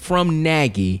hear from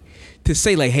Nagy to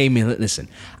say like, hey, man, listen,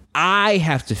 I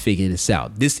have to figure this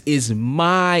out. This is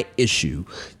my issue.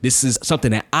 This is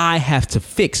something that I have to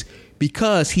fix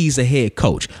because he's a head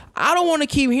coach. I don't want to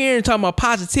keep hearing talking about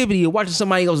positivity or watching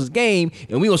somebody else's game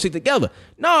and we gonna stick together.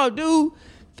 No, dude,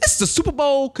 this is a Super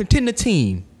Bowl contender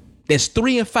team that's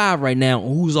 3-5 right now,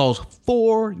 who's lost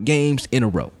 4 games in a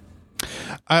row.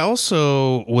 I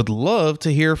also would love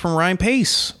to hear from Ryan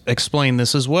Pace explain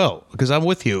this as well, because I'm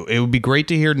with you. It would be great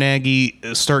to hear Nagy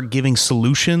start giving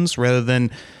solutions rather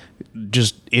than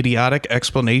just idiotic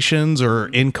explanations or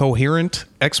incoherent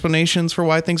explanations for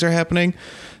why things are happening.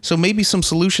 So maybe some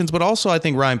solutions, but also I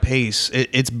think Ryan Pace,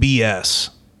 it's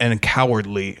BS and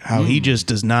cowardly how he just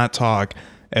does not talk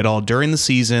at all during the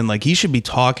season. Like, he should be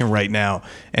talking right now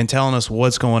and telling us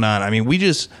what's going on. I mean, we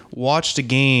just watched a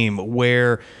game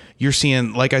where you're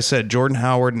seeing, like I said, Jordan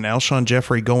Howard and Alshon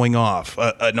Jeffrey going off,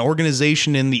 an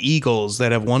organization in the Eagles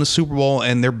that have won a Super Bowl,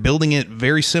 and they're building it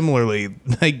very similarly.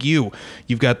 Like you've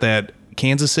got that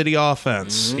Kansas City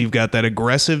offense, you've got that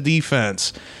aggressive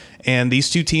defense, and these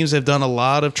two teams have done a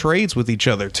lot of trades with each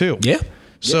other too. Yeah.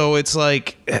 So it's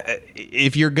like,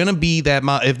 if you're gonna be that,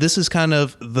 if this is kind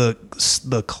of the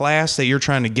class that you're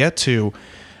trying to get to,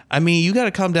 I mean, you got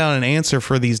to come down and answer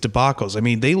for these debacles. I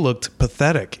mean, they looked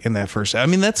pathetic in that first. I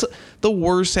mean, that's the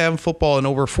worst having football in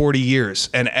over 40 years.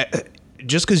 And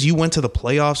just because you went to the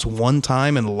playoffs one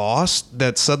time and lost,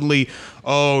 that suddenly,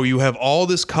 oh, you have all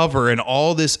this cover and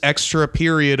all this extra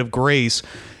period of grace.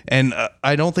 And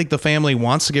I don't think the family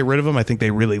wants to get rid of him. I think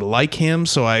they really like him.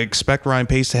 So I expect Ryan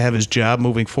Pace to have his job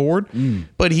moving forward.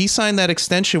 But he signed that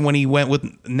extension when he went with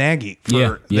Nagy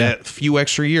for that few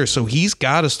extra years. So he's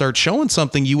got to start showing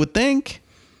something, you would think.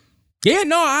 Yeah,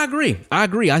 no, I agree.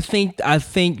 I think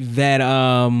that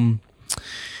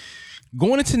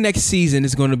going into next season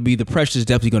is going to be, the pressure is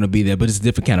definitely going to be there, but it's a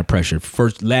different kind of pressure.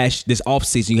 This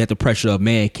offseason, you had the pressure of,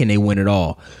 man, can they win it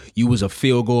all? You was a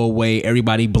field goal away.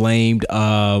 Everybody blamed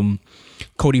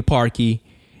Cody Parkey,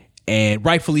 and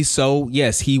rightfully so.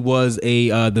 Yes, he was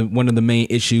one of the main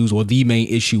issues, or the main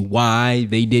issue why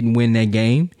they didn't win that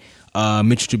game.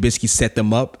 Mitchell Trubisky set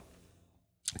them up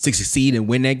to succeed and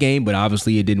win that game, but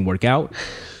obviously it didn't work out.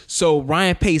 So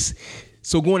Ryan Pace...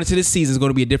 So going into this season is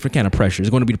going to be a different kind of pressure. It's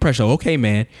going to be the pressure of, okay,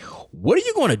 man, what are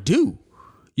you going to do?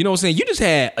 You know what I'm saying? You just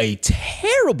had a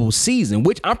terrible season,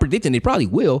 which I'm predicting they probably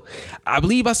will. I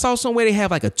believe I saw somewhere they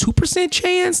have like a 2%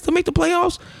 chance to make the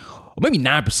playoffs, or maybe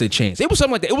 9% chance. It was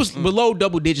something like that. It was below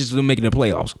double digits to making the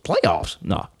playoffs. Playoffs?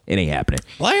 No, it ain't happening.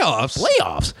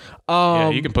 Playoffs. Yeah,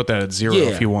 you can put that at 0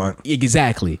 if you want.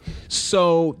 Exactly.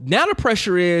 So now the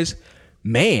pressure is,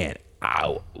 man,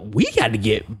 we got to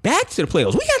get back to the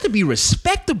playoffs. We got to be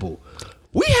respectable.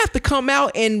 We have to come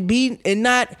out and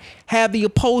not have the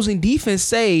opposing defense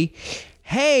say,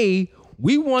 hey,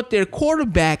 we want their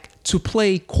quarterback to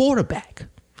play quarterback.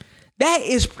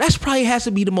 That's probably has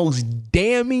to be the most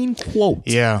damning quote.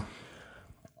 Yeah.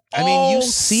 I mean, you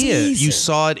see season. it. You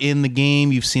saw it in the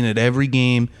game. You've seen it every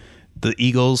game. The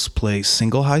Eagles play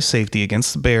single high safety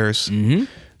against the Bears. Mm-hmm.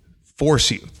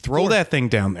 Force you. Throw that thing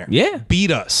down there. Yeah.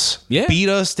 Beat us. Yeah. Beat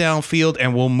us downfield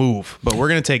and we'll move. But we're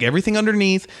going to take everything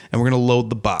underneath and we're going to load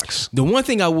the box. The one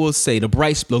thing I will say, the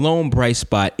lone bright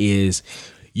spot is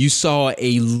you saw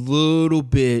a little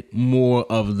bit more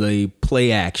of the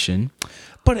play action.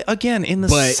 But again, in the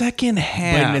second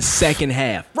half. But in the second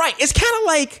half. Right. It's kind of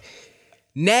like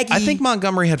Nagy. I think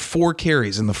Montgomery had 4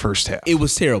 carries in the first half. It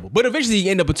was terrible. But eventually he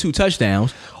ended up with 2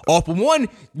 touchdowns. Off of one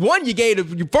you gave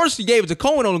it to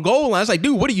Cohen on the goal line. It's like,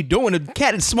 dude, what are you doing? The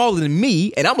cat is smaller than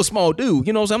me, and I'm a small dude.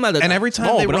 You know, so I'm not and every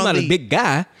time I'm not a big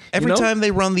guy. Every time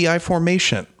they run the I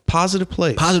formation, positive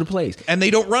plays. And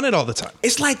they don't run it all the time.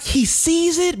 It's like he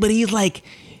sees it, but he's like,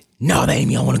 no, that ain't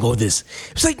me. I want to go with this.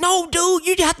 It's like, no, dude,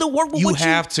 you have to work with You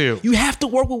have to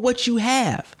work with what you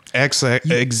have.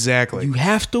 Exactly. You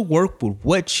have to work with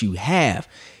what you have.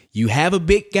 You have a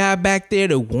big guy back there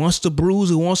that wants to bruise,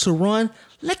 who wants to run.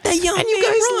 Let that young man run. And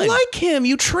you guys like him.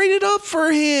 You traded up for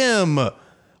him.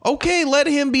 Okay, let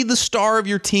him be the star of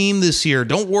your team this year.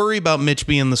 Don't worry about Mitch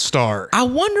being the star. I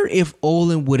wonder if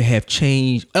Olin would have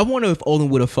changed. I wonder if Olin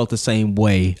would have felt the same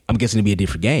way. I'm guessing it'd be a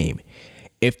different game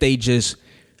if they just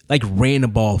like ran the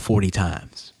ball 40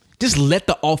 times. Just let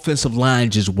the offensive line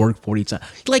just work 40 times.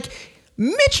 Like,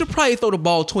 Mitch should probably throw the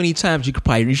ball 20 times. You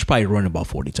should probably run the ball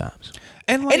 40 times.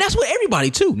 And that's with everybody,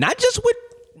 too. Not just with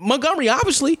Montgomery,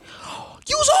 obviously.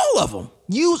 Use all of them.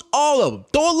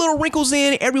 Throw little wrinkles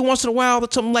in every once in a while.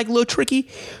 That's something like a little tricky.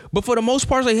 But for the most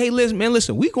part, it's like, hey,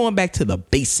 listen, we going back to the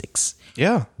basics.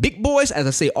 Yeah. Big boys, as I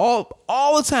say all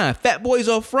the time, fat boys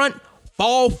up front,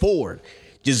 fall forward.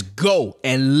 Just go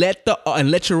and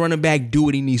let your running back do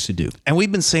what he needs to do. And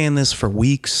we've been saying this for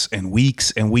weeks and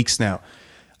weeks and weeks now.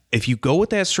 If you go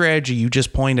with that strategy you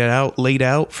just laid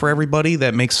out for everybody,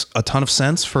 that makes a ton of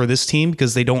sense for this team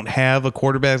because they don't have a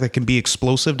quarterback that can be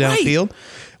explosive downfield. Right.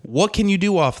 What can you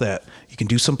do off that? You can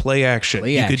do some play action.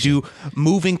 Could do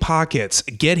moving pockets,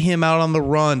 get him out on the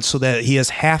run so that he has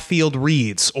half-field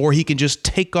reads, or he can just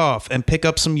take off and pick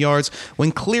up some yards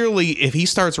when clearly if he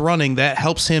starts running, that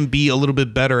helps him be a little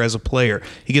bit better as a player.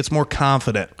 He gets more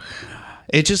confident.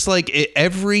 It's just like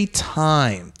every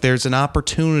time there's an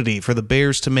opportunity for the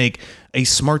Bears to make a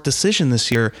smart decision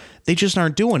this year, they just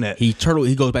aren't doing it. He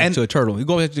goes back to a turtle. He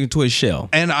goes back into his shell.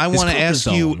 And I want to ask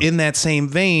you, in that same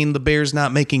vein, the Bears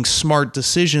not making smart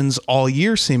decisions all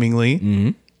year, seemingly. Mm-hmm.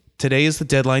 Today is the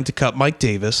deadline to cut Mike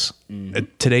Davis. Mm-hmm.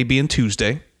 Today being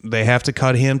Tuesday, they have to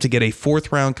cut him to get a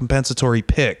 4th-round compensatory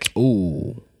pick.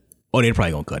 Ooh. Oh, they're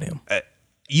probably going to cut him.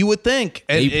 You would think.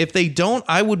 And if they don't,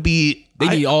 I would be... They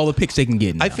need all the picks they can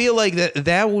get now. I feel like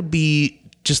that would be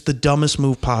just the dumbest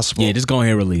move possible. Yeah, just go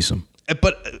ahead and release him.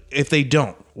 But if they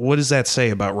don't, what does that say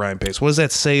about Ryan Pace? What does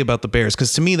that say about the Bears?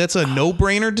 Because to me, that's a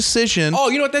no-brainer decision. Oh,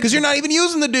 you know what? Because you're not even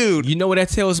using the dude. You know what that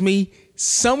tells me?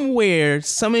 Somewhere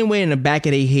in the back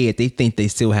of their head, they think they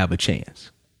still have a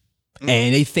chance.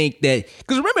 And they think that,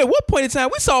 because remember, at what point in time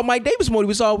we saw Mike Davis more than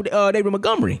we saw David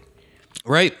Montgomery.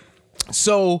 Right.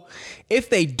 So if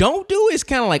they don't do it, it's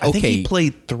kind of like, I think okay. he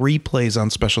played 3 plays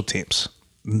on special teams.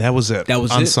 And that was it. That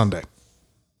was on it? Sunday.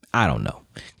 I don't know.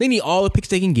 They need all the picks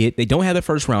they can get. They don't have the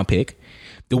first round pick.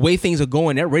 The way things are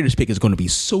going, that Raiders pick is going to be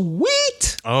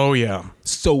sweet. Oh, yeah.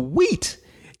 Sweet.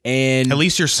 And at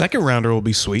least your second rounder will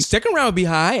be sweet. Second round will be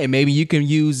high, and maybe you can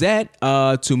use that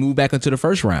to move back into the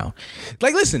first round.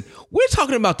 Like, listen, we're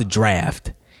talking about the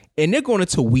draft, and they're going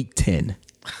into week 10.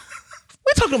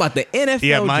 We're talking about the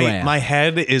NFL draft. My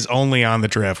head is only on the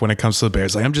draft when it comes to the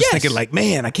Bears. Like, I'm just thinking, like,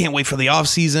 man, I can't wait for the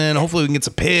offseason. Hopefully we can get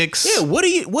some picks. Yeah, what do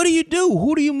you do?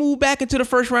 Who do you move back into the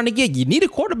first round to get? You need a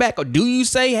quarterback, or do you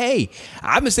say, hey,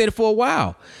 I've been saying it for a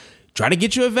while. Try to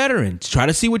get you a veteran. Try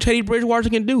to see what Teddy Bridgewater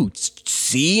can do.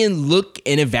 See and look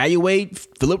and evaluate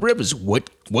Phillip Rivers. What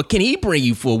can he bring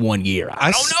you for 1 year?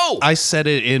 I don't know. I said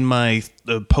it in my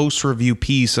post-review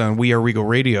piece on We Are Regal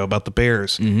Radio about the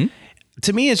Bears. Mm-hmm.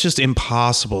 To me, it's just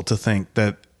impossible to think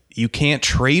that you can't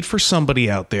trade for somebody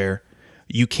out there,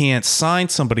 you can't sign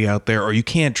somebody out there, or you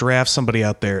can't draft somebody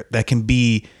out there that can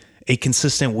be a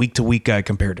consistent week-to-week guy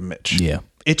compared to Mitch. Yeah.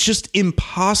 It's just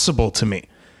impossible to me.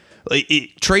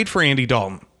 Trade for Andy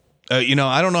Dalton. I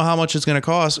don't know how much it's going to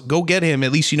cost. Go get him.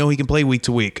 At least you know he can play week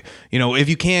to week. If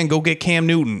you can, go get Cam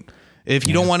Newton. If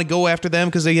you don't want to go after them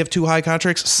because they have 2 high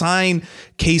contracts, sign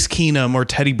Case Keenum or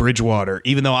Teddy Bridgewater.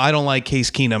 Even though I don't like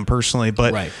Case Keenum personally,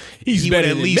 but he would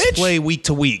at least play week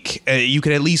to week. You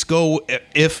could at least go,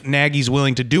 if Nagy's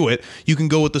willing to do it, you can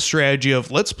go with the strategy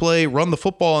of let's run the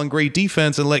football on great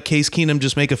defense and let Case Keenum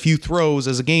just make a few throws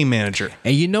as a game manager.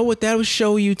 And you know what that will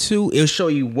show you too? It'll show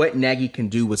you what Nagy can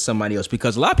do with somebody else,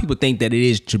 because a lot of people think that it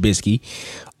is Trubisky.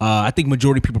 I think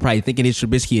majority of people probably thinking it's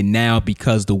Trubisky, and now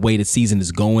because the way the season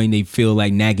is going, they feel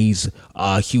like Nagy's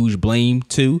huge blame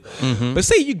too. Mm-hmm. But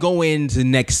say you go into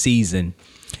next season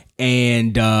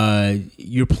and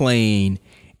you're playing,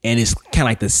 and it's kind of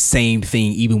like the same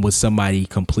thing, even with somebody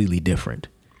completely different.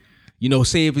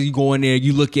 Say if you go in there,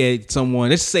 you look at someone.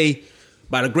 Let's say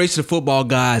by the grace of the football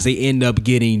gods, they end up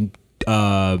getting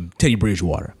Teddy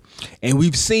Bridgewater. And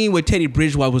we've seen what Teddy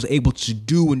Bridgewater was able to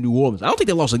do in New Orleans. I don't think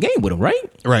they lost a game with him, right?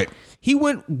 Right. He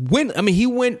won every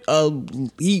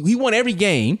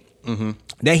game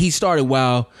that he started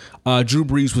while Drew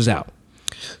Brees was out.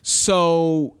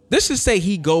 So let's just say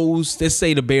let's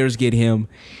say the Bears get him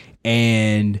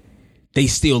and they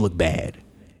still look bad.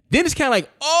 Then it's kind of like,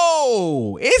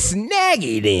 oh, it's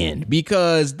Nagy then,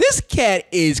 because this cat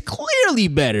is clearly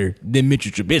better than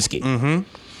Mitchell Trubisky. Mm-hmm.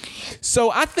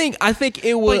 So I think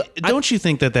it would. But don't you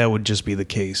think that would just be the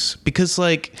case? Because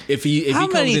if he how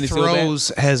comes many in throws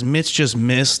has Mitch just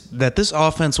missed that this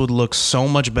offense would look so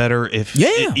much better if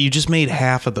you just made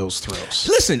half of those throws?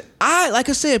 Listen, like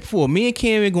I said before, me and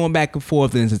Cam been going back and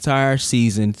forth this entire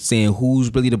season, saying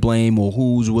who's really to blame or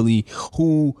who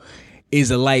is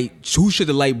the light? Who should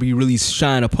the light be really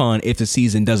shine upon if the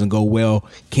season doesn't go well?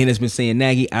 Ken has been saying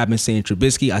Nagy. I've been saying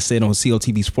Trubisky. I said on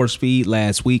CLTV Sports Feed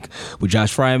last week with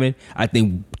Josh Fryman. I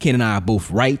think Ken and I are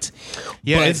both right.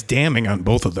 Yeah, but it's damning on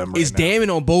both of them. It's damning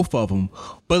on both of them.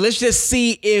 But let's just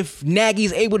see if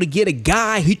Nagy's able to get a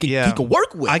guy he can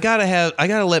work with. I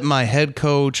gotta let my head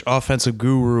coach, offensive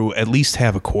guru, at least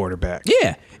have a quarterback.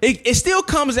 Yeah. It still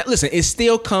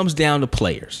comes down to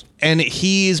players. And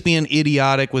he is being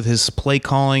idiotic with his play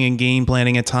calling and game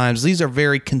planning at times. These are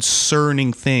very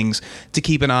concerning things to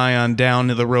keep an eye on down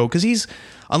the road, because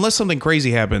unless something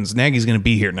crazy happens, Nagy's going to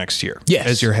be here next year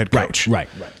as your head coach. Right.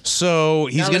 So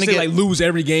he's going to lose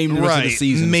every game the rest of the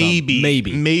season.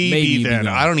 Maybe then.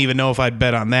 I don't even know if I'd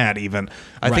bet on that even.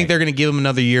 I think they're going to give him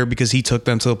another year because he took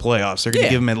them to the playoffs. They're going to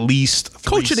give him at least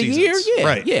 3 Coach of the seasons. year,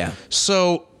 Right. Yeah.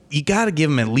 So you got to give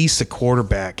him at least a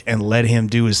quarterback and let him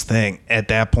do his thing at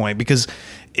that point, because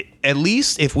at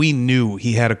least if we knew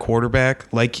he had a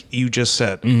quarterback, like you just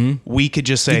said, we could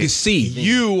just say,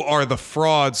 you are the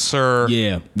fraud, sir.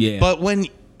 Yeah. But when,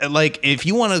 if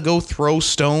you want to go throw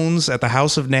stones at the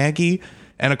house of Nagy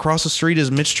and across the street is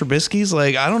Mitch Trubisky's,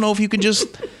 I don't know if you can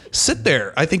just sit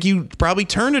there. I think you probably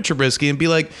turn to Trubisky and be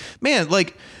like, man,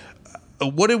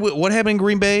 what happened in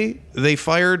Green Bay? They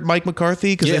fired Mike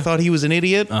McCarthy because they thought he was an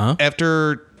idiot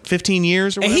after 15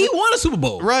 years or And whatever. he won a Super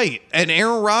Bowl. Right. And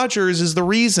Aaron Rodgers is the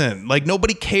reason. Like,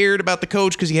 nobody cared about the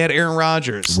coach because he had Aaron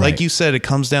Rodgers. Right. Like you said, it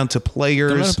comes down to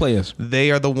players. Come down to players.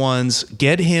 They are the ones.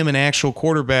 Get him an actual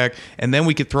quarterback, and then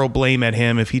we could throw blame at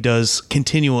him if he does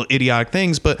continual idiotic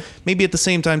things. But maybe at the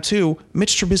same time, too,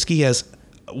 Mitch Trubisky has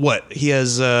what? He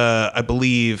has, I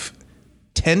believe,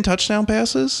 10 touchdown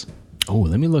passes? Oh,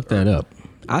 let me look that up.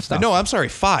 No, I'm sorry,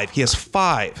 5. He has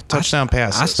 5 touchdown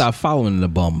passes. I stopped following the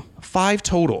bum. 5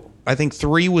 total. I think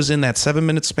 3 was in that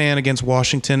 7-minute span against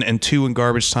Washington and 2 in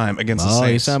garbage time against the Oh,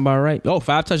 you Saints. sound about right. Oh,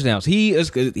 5 touchdowns. He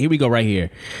is. Here we go right here.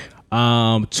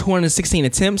 216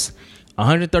 attempts,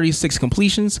 136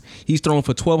 completions. He's thrown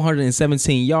for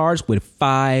 1,217 yards with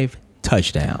 5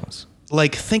 touchdowns.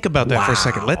 Like, think about that for a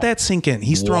second. Let that sink in.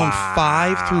 He's thrown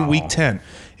 5 through week 10.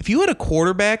 If you had a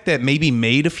quarterback that maybe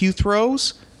made a few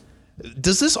throws,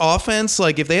 does this offense,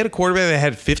 like, if they had a quarterback that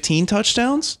had 15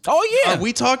 touchdowns? Oh, yeah. Are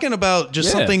we talking about just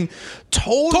Yeah. something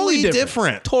totally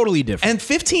different? Totally different. And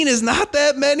 15 is not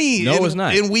that many It's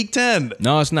not. in week 10.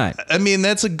 No, it's not. I mean,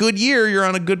 that's a good year. You're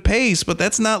on a good pace, but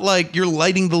that's not like you're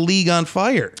lighting the league on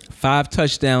fire. 5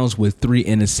 touchdowns with 3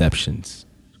 interceptions.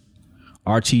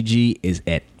 RTG is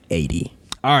at 80.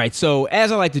 All right, so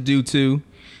as I like to do too,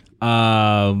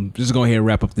 just go ahead and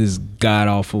wrap up this god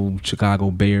awful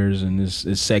Chicago Bears and this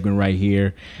segment right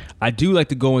here. I do like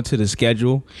to go into the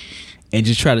schedule and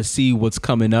just try to see what's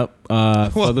coming up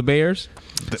for the Bears.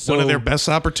 One of their best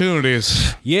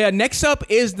opportunities. Yeah, next up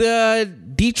is the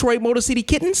Detroit Motor City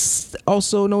Kittens,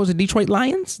 also known as the Detroit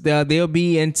Lions. They'll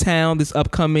be in town this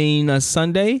upcoming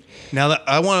Sunday. Now,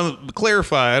 I want to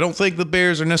clarify. I don't think the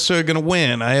Bears are necessarily going to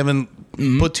win. I haven't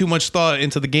put too much thought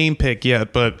into the game pick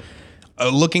yet, but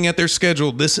looking at their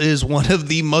schedule, this is one of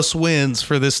the must-wins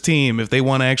for this team if they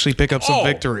want to actually pick up some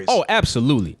victories. Oh,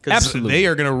 absolutely. 'Cause Absolutely. they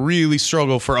are going to really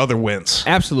struggle for other wins.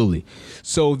 Absolutely.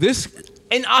 So this,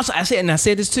 and also I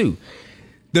said this too.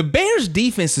 The Bears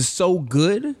defense is so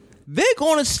good, they're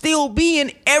going to still be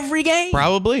in every game.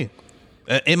 Probably.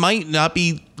 It might not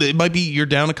be. It might be you're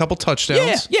down a couple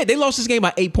touchdowns. Yeah, they lost this game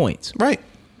by 8 points. Right.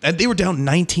 And they were down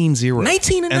 19-0.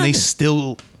 19 and they 0.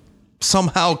 still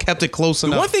somehow kept it close The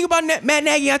enough. one thing about Matt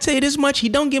Nagy, I tell you this much, he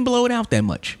don't get blown out that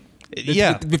much.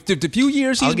 Yeah. The few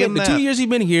years I'll he's give been, him the 2 that. years he's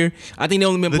been here, I think they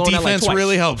only been The blown out like defense twice.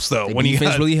 really helps, though. The when you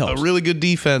defense got really helps. a really good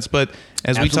defense, but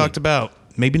as we Absolutely. talked about,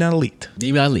 maybe not elite.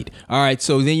 Maybe not lead. All right,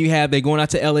 so then they're going out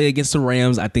to LA against the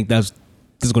Rams. I think this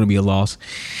is going to be a loss.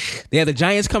 They have the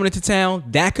Giants coming into town.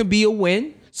 That could be a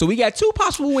win. So we got 2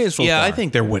 possible wins so far. I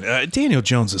think they're winning. Daniel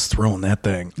Jones is throwing that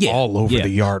thing all over the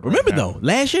yard. Remember right now. though,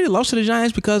 last year they lost to the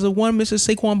Giants because of one Mrs.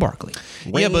 Saquon Barkley.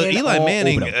 Yeah, but Ran Eli all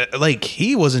Manning, over them. like,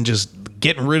 he wasn't just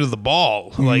getting rid of the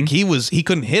ball. Like, he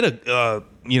couldn't hit a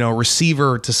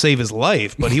receiver to save his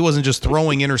life, but he wasn't just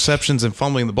throwing interceptions and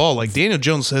fumbling the ball. Like, Daniel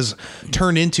Jones has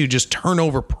turned into just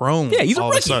turnover prone. Yeah, he's a all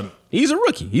of a rookie. sudden. He's a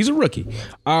rookie.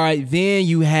 All right, then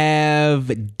you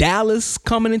have Dallas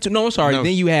coming into. No, I'm sorry. No.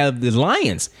 Then you have the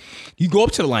Lions. You go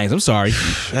up to the Lions. I'm sorry.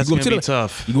 That's You go up gonna be the-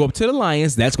 tough. You go up to the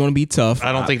Lions. That's going to be tough.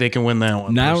 I don't think they can win that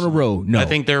one. Not on the personally. road. No. I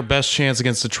think their best chance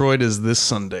against Detroit is this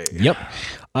Sunday. Yep.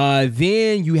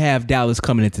 Then you have Dallas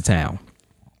coming into town.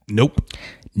 Nope.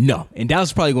 No, and Dallas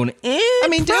is probably going to. I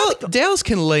mean, Dallas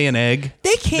can lay an egg.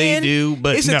 They can. They do,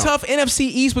 but it's no. a tough NFC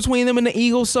East between them and the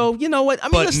Eagles. So you know what? I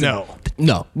mean, But listen.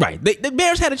 No, right. The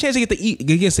Bears had a chance to get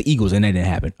against the Eagles, and that didn't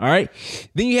happen. All right.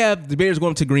 Then you have the Bears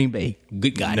going to Green Bay.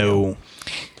 Good guy. No.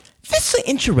 This is an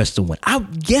interesting one. I'm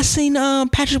guessing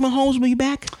Patrick Mahomes will be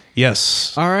back.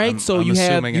 Yes. All right. I'm you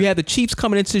assuming it. have the Chiefs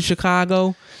coming into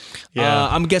Chicago. Yeah.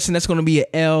 I'm guessing that's going to be an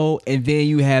L, and then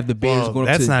you have the Bears Well, going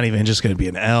that's to. not even just going to be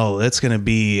an L. That's going to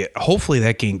be, hopefully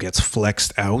that game gets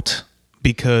flexed out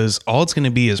because all it's going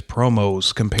to be is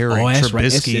promos comparing Oh, that's Trubisky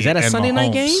right. Is that a and Sunday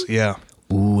night Mahomes. game? Yeah.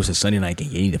 Ooh, it's a Sunday night game.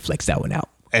 You need to flex that one out.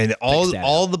 And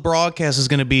all the broadcast is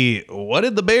going to be, what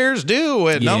did the Bears do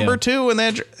at Yeah. number 2 in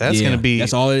that? That's Yeah, going to be.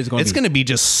 that's all it is gonna It's be. going to be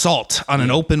just salt on an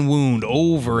open wound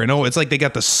over and over. It's like they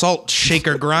got the salt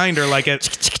shaker grinder, like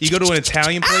you go to an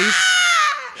Italian place,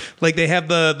 like they have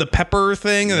the pepper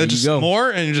thing, and you just go. more,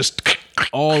 and you just.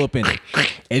 All up in it.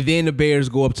 And then the Bears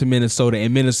go up to Minnesota,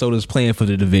 and Minnesota's playing for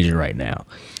the division right now.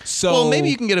 So Well, maybe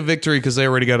you can get a victory because they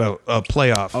already got a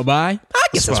playoff. a bye? I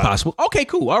guess that's Spot. possible. Okay,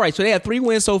 cool. All right, so they have 3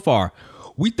 wins so far.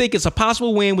 We think it's a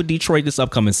possible win with Detroit this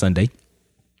upcoming Sunday.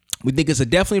 We think it's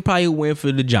definitely probably a win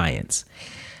for the Giants.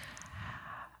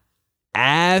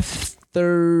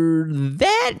 After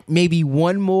that, maybe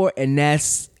one more, and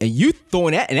you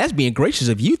throwing that, and that's being gracious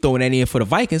of you throwing that in for the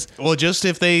Vikings. Well, just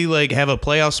if they like have a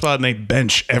playoff spot and they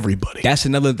bench everybody, That's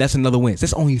another win.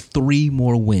 That's only 3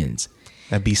 more wins.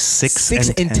 that'd be 6 6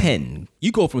 and 10.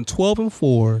 You go from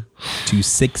 12-4 to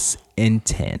 6-10.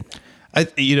 8-10.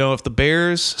 If the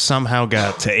Bears somehow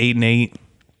got to 8-8,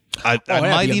 I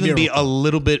might even be a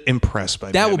little bit impressed by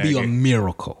that. That would be a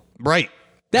miracle. Right.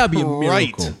 That would be a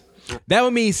miracle. Right. That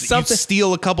would mean something. You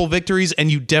steal a couple victories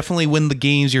and you definitely win the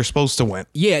games you're supposed to win.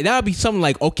 Yeah, that would be something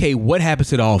like, okay, what happened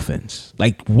to the offense?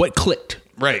 Like, what clicked?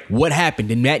 Right. What happened?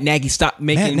 Did Matt Nagy stop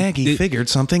making... Matt Nagy figured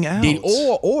something out.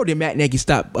 Or did Matt Nagy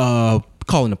stop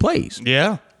calling the plays?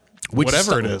 Yeah.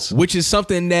 Whatever it is. Which is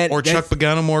something that... Or Chuck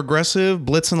Pagano more aggressive,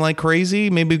 blitzing like crazy.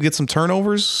 Maybe get some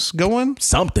turnovers going.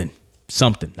 Something.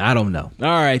 I don't know. All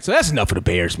right, so that's enough of the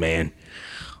Bears, man.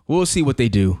 We'll see what they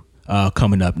do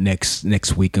coming up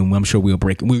next week, and I'm sure we'll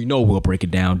break it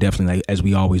down, definitely, like, as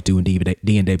we always do in D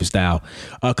and Davis style.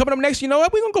 Coming up next, you know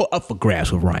what? We're going to go up for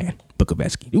grabs with Ryan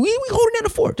Bukoveski. We holding down the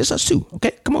fort. Just us two,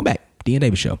 okay? Come on back. D and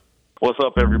Davis Show. What's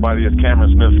up, everybody? It's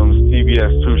Cameron Smith from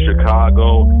CBS 2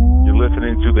 Chicago. You're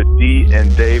listening to the D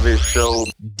and Davis Show.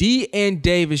 D and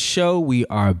Davis Show. We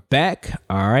are back.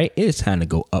 All right, it's time to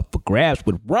go up for grabs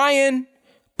with Ryan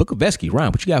Bukoveski.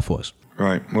 Ryan, what you got for us?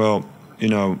 Right. Well,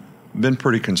 been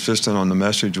pretty consistent on the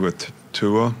message with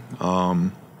Tua.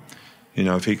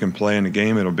 If he can play in the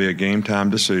game, it'll be a game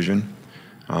time decision.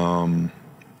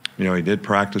 He did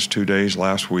practice 2 days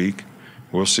last week.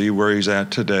 We'll see where he's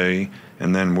at today,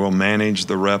 and then we'll manage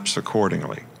the reps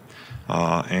accordingly.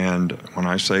 And when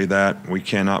I say that, we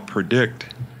cannot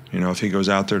predict. If he goes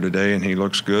out there today and he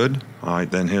looks good,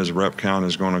 then his rep count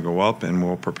is going to go up, and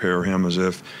we'll prepare him as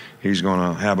if he's going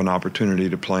to have an opportunity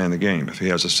to play in the game. If he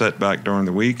has a setback during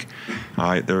the week,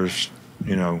 we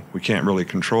can't really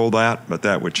control that, but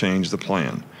that would change the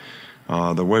plan.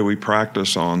 The way we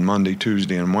practice on Monday,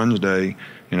 Tuesday, and Wednesday,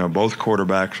 both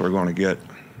quarterbacks are going to get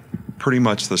pretty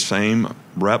much the same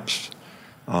reps,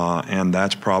 and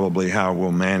that's probably how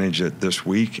we'll manage it this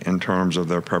week in terms of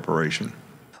their preparation.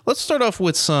 Let's start off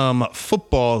with some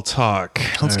football talk.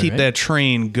 Let's keep that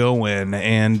train going,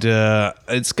 and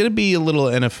it's going to be a little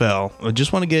NFL. I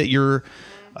just want to get your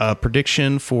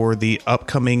prediction for the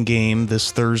upcoming game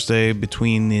this Thursday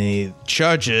between the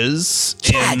Chargers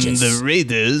and the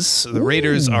Raiders. The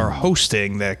Raiders are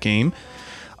hosting that game.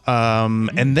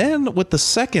 And then with the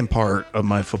second part of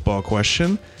my football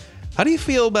question, how do you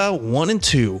feel about 1 and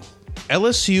 2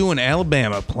 LSU and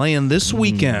Alabama playing this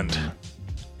weekend?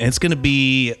 And it's going to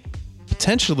be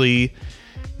potentially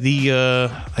the,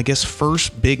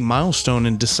 first big milestone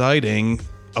in deciding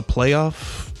a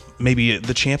playoff, maybe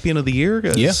the champion of the year.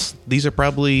 Yes, these are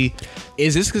probably.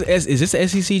 Is this the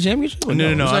SEC championship?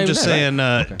 No. I'm just saying,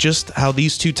 just how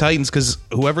these two Titans, because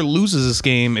whoever loses this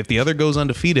game, if the other goes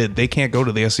undefeated, they can't go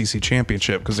to the SEC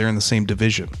championship because they're in the same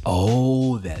division.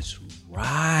 Oh, that's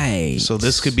right. So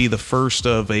this could be the first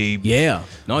of a you're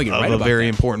right about a very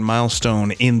that. important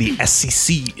milestone in the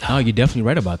SEC. Oh, you're definitely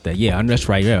right about that. Yeah, that's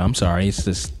right. Yeah, I'm sorry. It's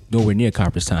just nowhere near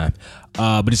conference time.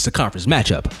 But it's a conference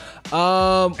matchup.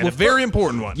 And a very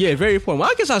important one. Yeah, very important.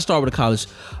 Well, I guess I'll start with the college.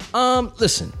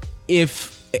 Listen,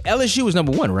 if LSU is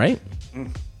number 1, right?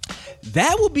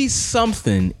 That would be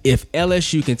something if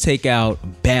LSU can take out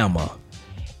Bama.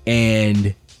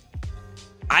 And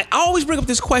I always bring up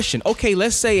this question. Okay,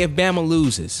 let's say if Bama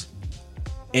loses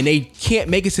and they can't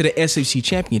make it to the SEC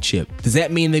championship, does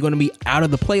that mean they're going to be out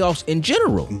of the playoffs in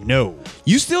general? No.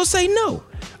 You still say no?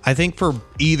 I think for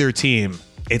either team,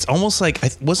 it's almost like,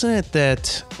 wasn't it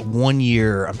that one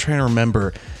year, I'm trying to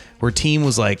remember, where a team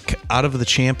was like out of the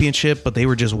championship, but they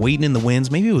were just waiting in the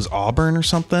wings. Maybe it was Auburn or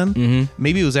something. Mm-hmm.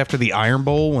 Maybe it was after the Iron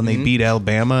Bowl when they beat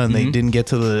Alabama and they didn't get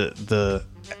to the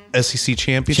SEC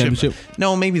championship.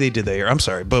 No, maybe they did that year. I'm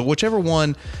sorry. But whichever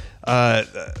one,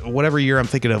 whatever year I'm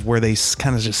thinking of, where they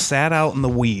kind of just sat out in the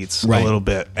weeds a little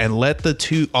bit and let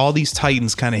all these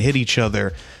Titans kind of hit each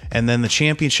other. And then the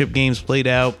championship games played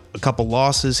out, a couple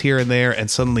losses here and there,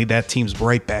 and suddenly that team's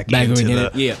right back into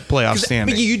the playoff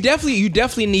standing. You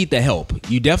definitely need the help.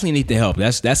 You definitely need the help.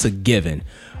 That's a given.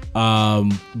 But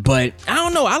I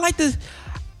don't know.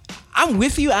 I'm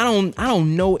with you. I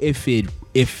don't know if it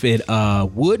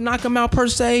would knock them out per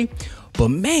se. But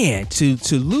man, to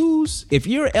lose, if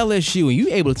you're LSU and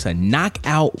you're able to knock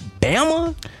out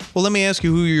Bama. Well, let me ask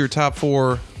you, who are your top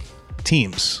 4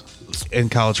 teams in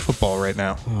college football right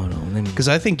now? Because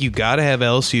I think you got to have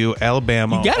LSU,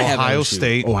 Alabama, Ohio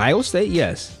State. Ohio State,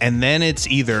 yes. And then it's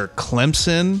either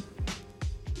Clemson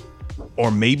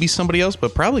or maybe somebody else,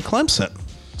 but probably Clemson.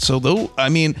 So though, I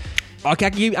mean,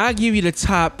 okay, I'll give you the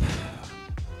top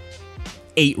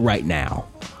 8 right now.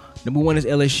 Number 1 is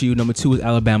LSU. Number 2 is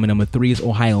Alabama. Number 3 is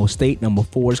Ohio State. Number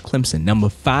 4 is Clemson. Number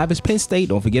 5 is Penn State.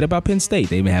 Don't forget about Penn State.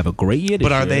 They may have a great year this year.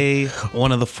 But are they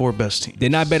one of the 4 best teams? They're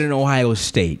not better than Ohio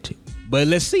State. But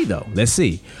let's see though. Let's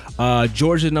see.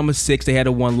 Georgia number 6. They had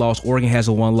a 1 loss. Oregon has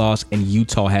a 1 loss, and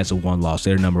Utah has a 1 loss.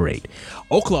 They're number 8.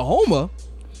 Oklahoma.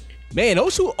 Man,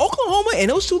 Oklahoma and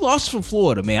those 2 losses from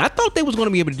Florida, man. I thought they was going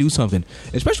to be able to do something,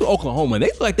 especially Oklahoma. They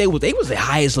looked like they was the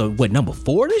highest of number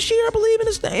 4 this year, I believe, in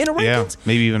the rankings. Yeah,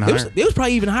 maybe even higher. They was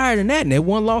probably even higher than that, and that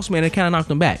 1 loss, man, they kind of knocked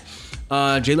them back.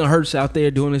 Jalen Hurts out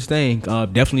there doing his thing.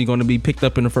 Definitely going to be picked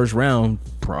up in the first round,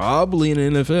 probably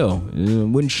in the NFL. It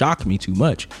wouldn't shock me too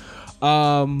much.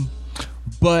 But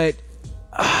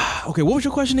okay, what was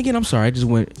your question again? I'm sorry, I just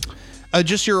went.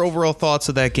 Just your overall thoughts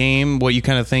of that game, what you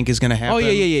kind of think is going to happen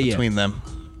between them.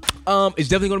 It's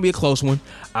definitely going to be a close one.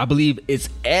 I believe it's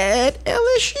at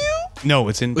LSU. No,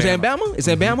 it's in Bama. Is that Bama? Is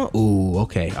that Bama? Ooh,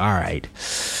 okay, all right.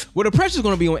 Well, the pressure's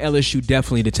going to be on LSU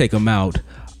definitely to take them out,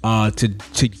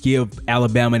 to give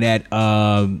Alabama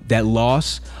that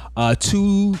loss.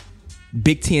 2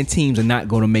 Big Ten teams are not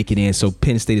going to make it in, so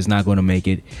Penn State is not going to make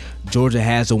it. Georgia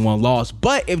has a 1 loss,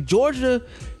 but if Georgia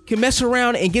can mess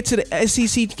around and get to the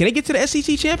SEC, can they get to the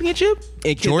SEC championship?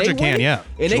 And Georgia can, yeah.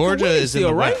 And Georgia is in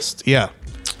the right? West, yeah.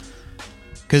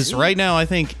 Because right now, I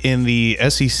think in the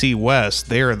SEC West,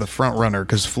 they are the front runner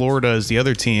because Florida is the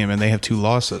other team, and they have 2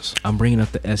 losses. I'm bringing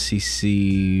up the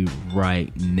SEC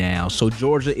right now. So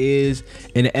Georgia is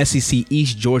in the SEC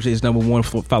East. Georgia is number 1,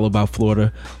 followed by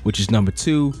Florida, which is number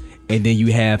 2. And then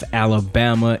you have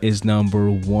Alabama is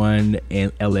number 1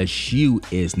 and LSU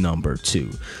is number 2.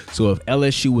 So if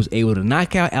LSU was able to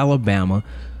knock out Alabama,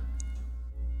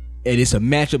 and it's a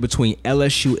matchup between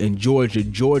LSU and Georgia,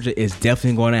 Georgia is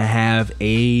definitely going to have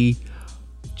a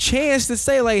chance to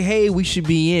say like, hey, we should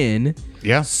be in.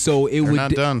 Yeah. So they're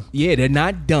not done. Yeah, they're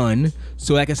not done.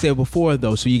 So like I said before,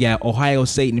 though, so you got Ohio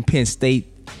State and Penn State.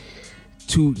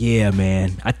 Yeah,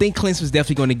 man. I think Clemson's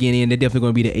definitely going to get in. They're definitely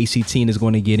going to be the AC team that's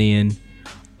going to get in.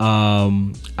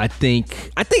 I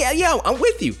think. Yeah, I'm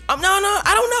with you.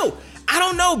 I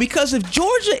don't know because if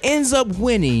Georgia ends up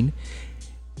winning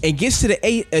and gets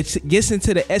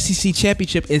into the SEC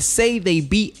championship and say they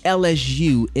beat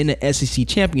LSU in the SEC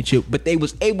championship, but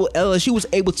LSU was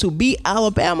able to beat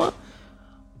Alabama,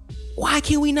 why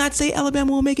can't we not say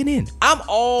Alabama will make it in? I'm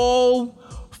all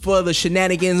for the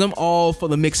shenanigans. I'm all for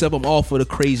the mix-up. I'm all for the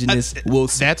craziness. We'll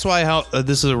see. That's why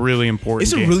this is a really important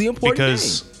game. It's a really important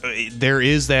because there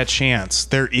is that chance.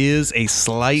 There is a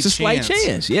slight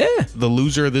chance. Yeah. The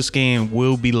loser of this game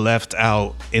will be left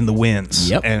out in the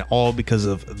wins. Yep. And all because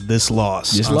of this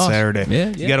loss on Saturday. Yeah.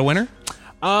 You got a winner?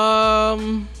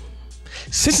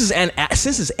 Since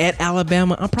it's at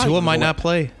Alabama, I'm probably Tua might not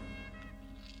play.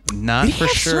 Not for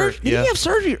sure. Did he have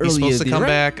surgery earlier? He's supposed to come right?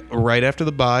 back right after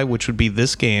the bye, which would be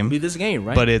this game.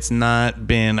 Right? But it's not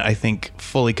been, I think,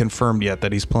 fully confirmed yet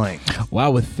that he's playing. Well, I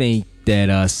would think that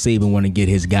Saban want to get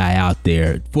his guy out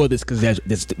there for this because that's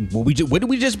what did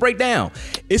we just break down?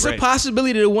 It's a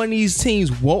possibility that one of these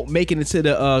teams won't make it into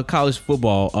the college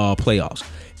football playoffs.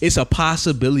 It's a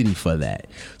possibility for that.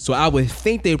 So I would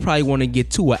think they probably want to get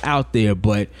Tua out there,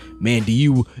 but man,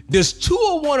 does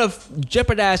Tua want to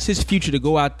jeopardize his future to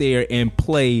go out there and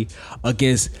play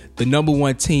against the number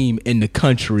 1 team in the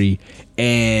country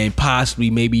and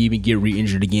possibly maybe even get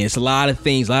re-injured again? It's a lot of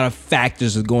things, a lot of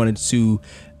factors are going into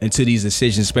these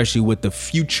decisions, especially with the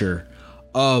future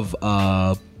of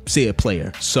say a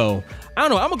player. So I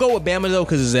don't know. I'm gonna go with Bama though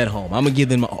because it's at home. I'm gonna give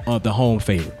them the home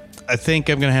favorite. I think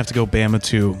I'm going to have to go Bama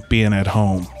too, being at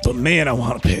home. But man, I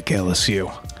want to pick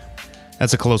LSU.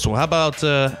 That's a close one. How about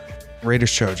Raiders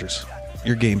Chargers?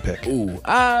 Your game pick. Ooh.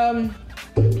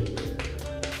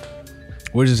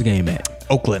 Where's this game at?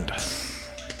 Oakland.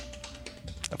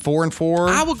 4-4.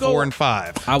 I would go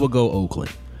 4-5. I would go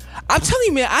Oakland. I'm telling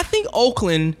you, man, I think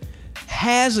Oakland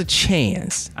has a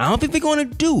chance. I don't think they're going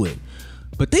to do it,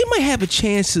 but they might have a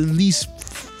chance to at least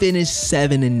finish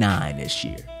 7-9 this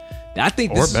year. I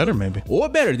think or better, maybe. Or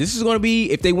better. This is going to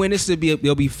be, if they win this, they'll be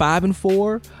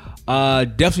 5-4.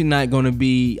 Definitely not going to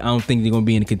be, I don't think they're going to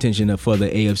be in contention for the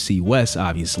AFC West,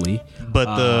 obviously.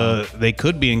 But they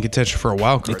could be in contention for a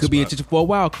wild card spot. They could be in contention for a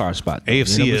wild card spot.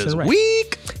 AFC is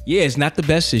weak. Yeah, it's not the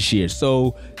best this year.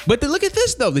 So, but look at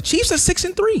this, though. The Chiefs are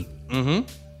 6-3. Mm-hmm.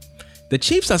 The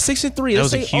Chiefs are 6-3. That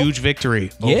was a huge victory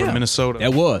over Minnesota.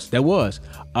 That was.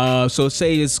 So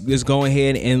say let's go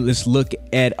ahead and let's look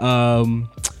at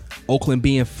Oakland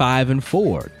being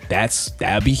 5-4.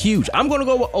 That'd be huge. I'm gonna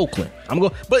go with Oakland.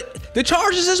 But the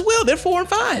Chargers as well. They're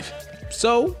 4-5.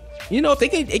 So if they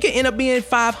can, it can end up being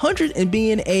 500 and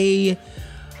being a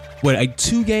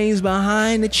 2 games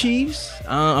behind the Chiefs.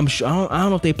 I'm sure. I don't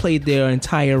know if they played their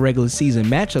entire regular season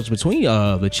matchups between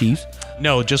the Chiefs.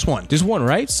 No, just one. Just one,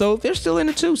 right? So they're still in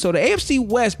it too. So the AFC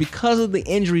West, because of the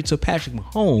injury to Patrick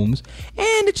Mahomes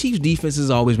and the Chiefs' defense has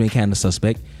always been kind of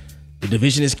suspect. The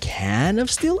division is kind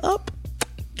of still up.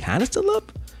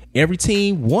 Every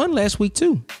team won last week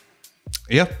too.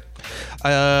 Yep.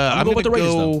 I'm go with the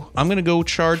Raiders, go. though. I'm gonna go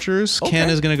Chargers. Okay. Ken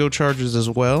is gonna go Chargers as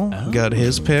well. Got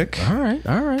his pick. All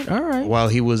right. While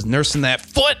he was nursing that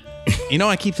foot.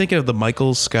 I keep thinking of the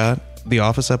Michael Scott The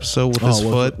Office episode with his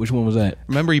foot. Which one was that?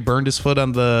 Remember he burned his foot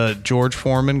on the George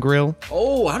Foreman grill?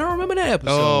 Oh, I don't remember that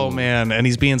episode. Oh man, and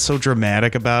he's being so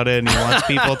dramatic about it, and he wants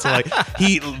people to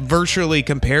he virtually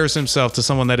compares himself to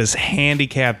someone that is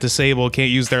handicapped, disabled,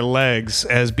 can't use their legs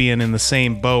as being in the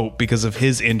same boat because of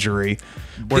his injury,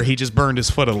 where he just burned his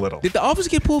foot a little. Did The Office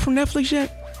get pulled from Netflix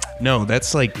yet? No,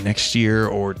 that's like next year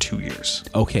or 2 years.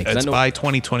 Okay, it's by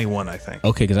 2021, I think.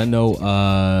 Okay, because I know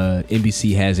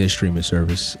NBC has their streaming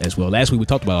service as well. Last week we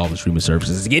talked about all the streaming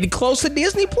services. It's getting close to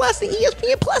Disney Plus and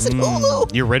ESPN Plus and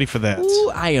Hulu. You're ready for that?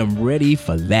 Ooh, I am ready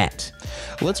for that.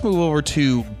 Let's move over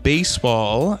to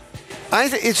baseball. I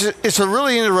think it's a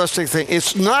really interesting thing.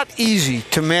 It's not easy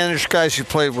to manage guys you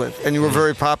played with and you were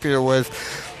very popular with,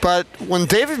 but when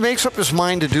David makes up his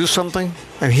mind to do something,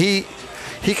 and he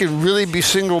can really be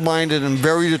single-minded and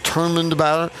very determined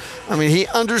about it. I mean, he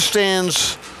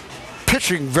understands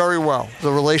pitching very well,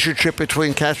 the relationship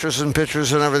between catchers and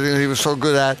pitchers and everything that he was so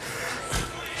good at.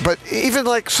 But even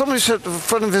like somebody said, a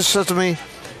friend of his said to me,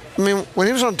 I mean, when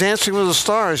he was on Dancing with the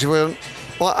Stars, he went,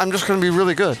 well, I'm just going to be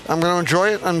really good. I'm going to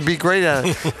enjoy it and be great at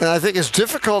it. And I think as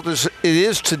difficult as it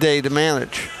is today to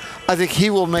manage, I think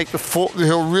he will make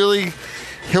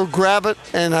he'll grab it,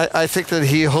 and I think that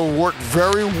he'll work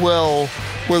very well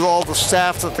with all the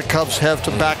staff that the Cubs have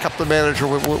to back up the manager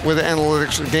with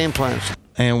analytics and game plans.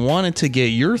 And wanted to get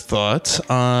your thoughts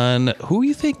on who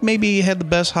you think maybe had the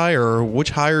best hire, or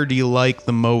which hire do you like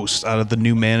the most out of the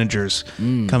new managers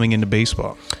coming into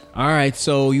baseball? All right,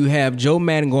 so you have Joe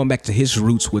Madden going back to his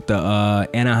roots with the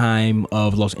Anaheim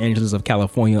of Los Angeles of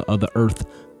California of the Earth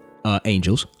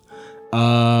Angels.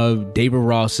 David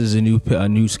Ross is a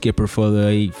new skipper for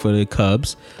the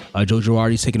Cubs. Joe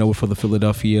Girardi's taking over for the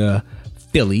Philadelphia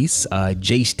Phillies.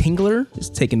 Jace Tingler is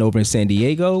taking over in San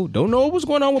Diego. Don't know what's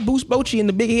going on with Bruce Bochy and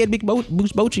the big head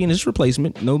Bruce Bochy and his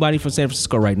replacement. Nobody from San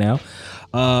Francisco right now.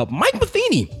 Mike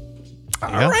Matheny.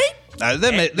 All right.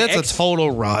 That's a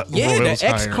total rot. Yeah, the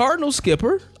ex-Cardinal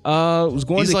skipper was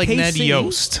going He's to like KC. Ned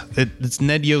Yost. It's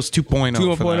Ned Yost 2.0.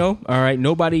 2.0. All right.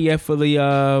 Nobody yet for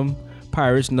the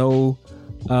Pirates. No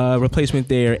replacement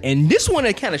there. And this one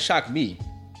that kind of shocked me.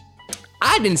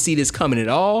 I didn't see this coming at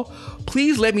all.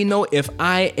 Please let me know if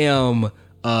I am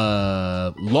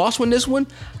lost on this one.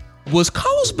 Was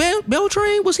Carlos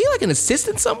Beltran, was he like an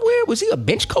assistant somewhere? Was he a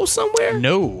bench coach somewhere?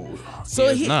 No, he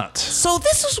is not. So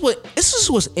this is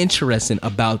what's interesting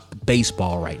about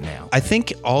baseball right now. I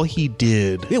think all he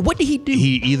did. Yeah, what did he do?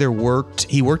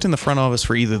 He worked in the front office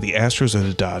for either the Astros or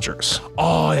the Dodgers.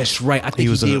 Oh, that's right. I think he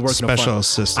was did a work in the special front.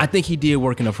 assistant. I think he did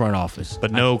work in the front office,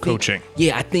 But no coaching.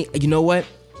 Yeah, I think, you know what?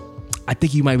 I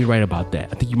think you might be right about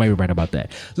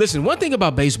that. Listen, one thing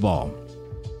about baseball,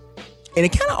 and it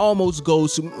kind of almost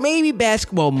goes to maybe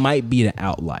basketball might be the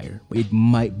outlier. It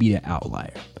might be the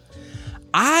outlier.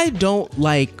 I don't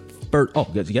like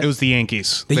It was the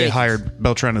Yankees. They hired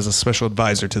Beltran as a special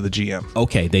advisor to the GM.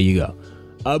 Okay, there you go.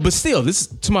 But still, this is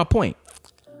to my point.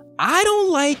 I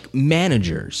don't like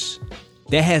managers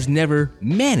that has never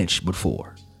managed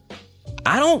before.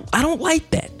 I don't like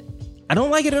that. I don't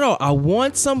like it at all. I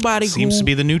want somebody who seems to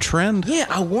be the new trend. Yeah,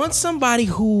 I want somebody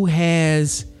who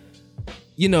has,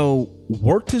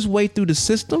 worked his way through the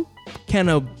system, kind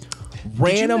of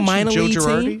ran a minor league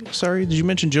team. Sorry, did you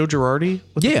mention Joe Girardi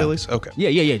with the Phillies? Okay.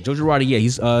 Yeah. Joe Girardi,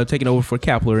 he's taking over for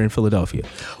Kepler in Philadelphia.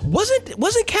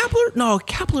 Wasn't Kepler? No,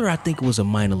 Kepler I think was a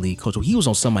minor league coach. He was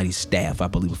on somebody's staff, I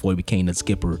believe, before he became the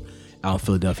skipper out in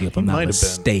Philadelphia, if I'm not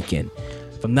mistaken.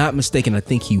 If I'm not mistaken, I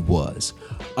think he was.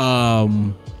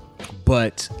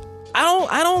 But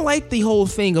I don't like the whole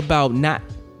thing about not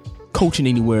coaching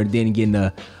anywhere and then getting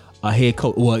a head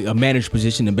coach or a manager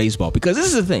position in baseball, because this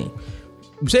is the thing.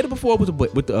 We said it before with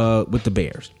the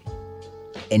Bears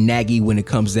and Nagy when it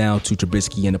comes down to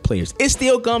Trubisky and the players. It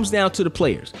still comes down to the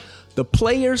players. The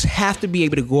players have to be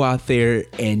able to go out there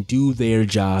and do their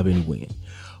job and win.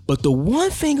 But the one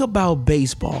thing about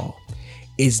baseball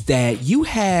is that you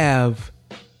have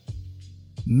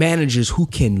managers who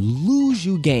can lose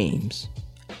you games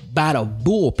by the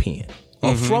bullpen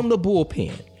or from the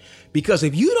bullpen. Because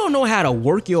if you don't know how to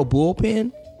work your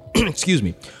bullpen,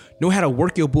 know how to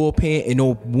work your bullpen and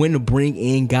know when to bring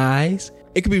in guys,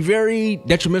 it could be very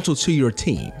detrimental to your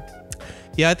team.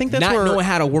 Yeah, I think that's not knowing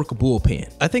how to work a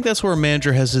bullpen. I think that's where a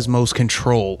manager has his most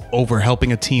control over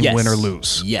helping a team win or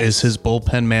lose. Yes. Is his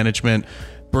bullpen management,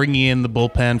 bringing in the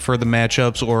bullpen for the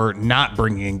matchups or not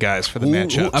bringing in guys for the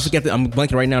matchups. I forget I'm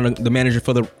blanking right now. The manager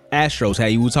for the Astros, how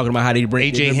you were talking about how they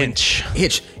bring AJ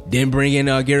Hinch. Didn't bring in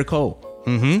Garrett Cole.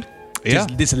 Yeah.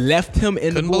 Just left him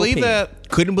in the bullpen. Couldn't believe that.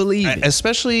 Couldn't believe it.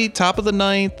 Especially top of the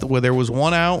ninth where there was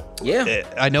one out. Yeah.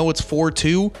 I know it's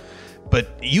 4-2, but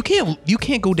you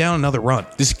can't go down another run.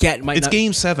 This cat might It's not,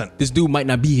 game 7. This dude might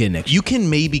not be here next year. You can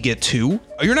maybe get 2.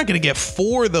 You're not going to get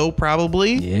 4 though,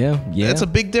 probably. Yeah. That's a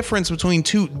big difference between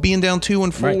being down 2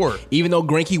 and 4. Right. Even though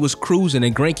Greinke was cruising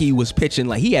and Greinke was pitching,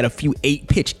 like he had a few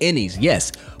 8-pitch innings,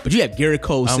 yes. But you have Garrett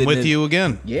Cole I'm sitting with you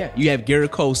again. Yeah. You have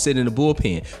Garrett Cole sitting in the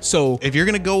bullpen. So If you're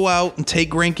going to go out and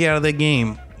take Greinke out of that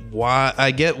game, why?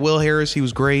 I get Will Harris, he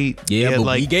was great. yeah, but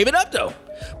like he gave it up though.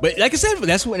 But like I said,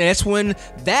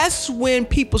 that's when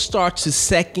people start to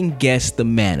second guess the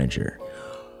manager.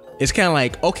 It's kind of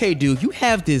like, okay, dude, you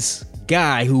have this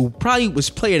guy who probably was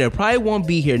player that probably won't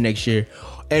be here next year,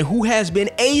 and who has been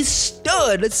a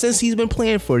stud since he's been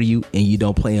playing for you, and you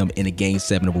don't play him in a Game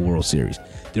 7 of a World Series.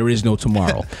 There is no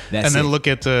tomorrow. That's and then it. look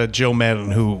at Joe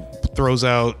Madden, who throws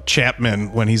out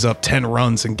Chapman when he's up 10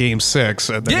 runs in Game 6,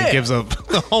 and then he gives up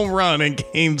the home run in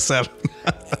Game 7.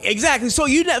 Exactly. So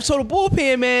the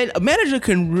bullpen, man, a manager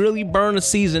can really burn a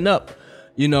season up.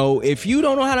 You know, if you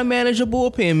don't know how to manage a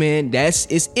bullpen, man, it's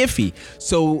iffy.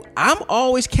 So I'm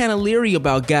always kind of leery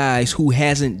about guys who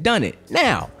hasn't done it.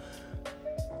 Now,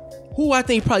 who I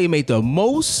think probably made the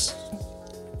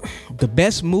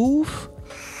best move.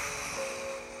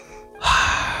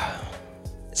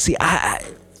 See,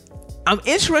 I'm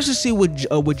interested to see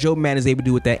what Joe Madden is able to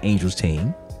do with that Angels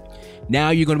team.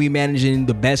 Now you're going to be managing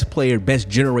the best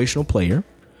generational player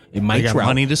in Mike Trout. Trout.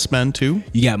 Money to spend too.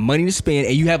 You got money to spend,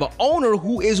 and you have an owner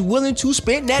who is willing to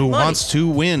spend that money. Who wants to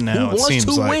win now? Who wants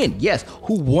to win? Yes,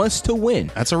 who wants to win?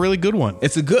 That's a really good one.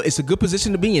 It's a good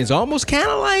position to be in. It's almost kind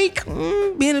of like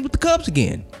being with the Cubs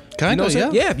again. Kind of,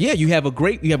 yeah. You have a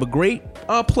great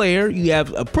player. You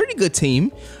have a pretty good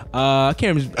team. I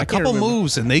can't remember. A couple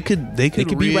moves, and they could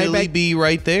really be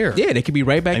right there. Yeah, they could be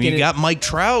right back. And you got Mike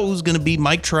Trout, who's going to be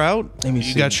Mike Trout.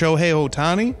 You got Shohei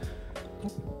Ohtani.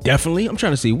 Definitely. I'm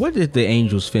trying to see, what did the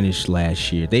Angels finish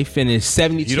last year? They finished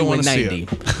 72 and 90.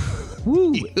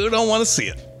 Woo. You don't want to see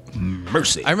it.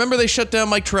 Mercy. I remember they shut down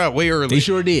Mike Trout way early. They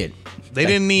sure did. They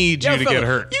didn't need you to get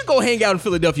hurt. You go hang out in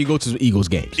Philadelphia, you go to the Eagles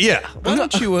games. Yeah. Why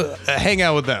don't you hang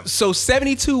out with them? So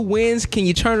 72 wins, can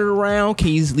you turn it around? Can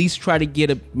you at least try to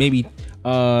get maybe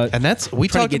and we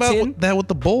talked about 10? that with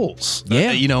the Bulls.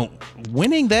 Yeah.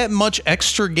 Winning that much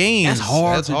extra games.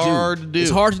 That's hard to do.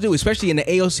 It's hard to do, especially in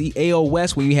the AL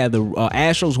West when you have the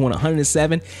Astros won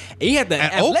 107. And you have the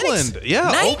Athletics, Oakland.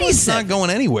 Yeah, Oakland's not going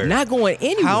anywhere. Not going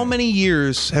anywhere. How many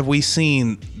years have we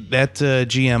seen that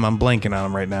GM? I'm blanking on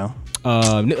him right now.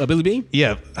 Billy Beane?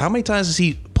 Yeah. How many times has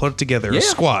he put together a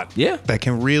squad that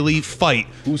can really fight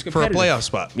for a playoff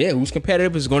spot? Yeah, who's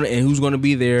competitive who's going to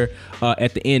be there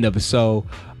at the end of it. So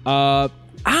I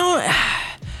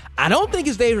don't think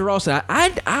it's David Ross.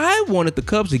 I wanted the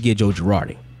Cubs to get Joe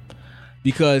Girardi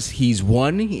because he's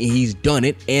won, he's done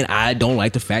it, and I don't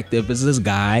like the fact that this is this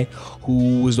guy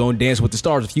who was on Dance with the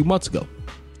Stars a few months ago,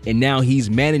 and now he's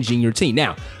managing your team.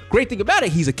 Now, great thing about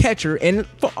it, he's a catcher, and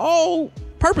for all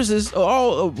purposes,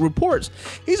 all reports,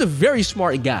 he's a very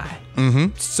smart guy.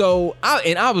 Mm-hmm. So,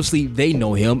 and obviously they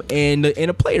know him, and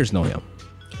the players know him.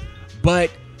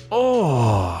 But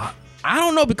I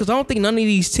don't know, because I don't think none of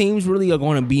these teams really are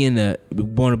going to be in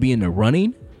the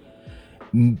running.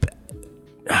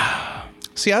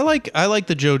 See, I like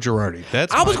the Joe Girardi.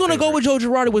 I was going to go with Joe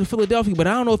Girardi with Philadelphia, but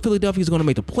I don't know if Philadelphia is going to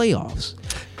make the playoffs.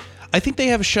 I think they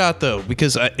have a shot, though,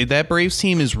 because that Braves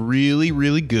team is really,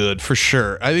 really good for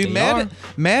sure. I mean, Madden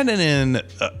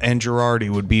and Girardi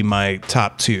would be my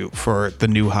top two for the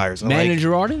new hires. Madden and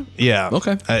Girardi? Yeah.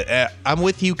 Okay. I'm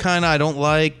with you, kind of. I don't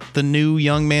like the new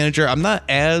young manager. I'm not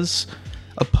as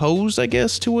opposed, I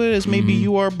guess, to it as maybe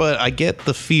you are, but I get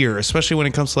the fear, especially when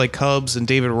it comes to like Cubs and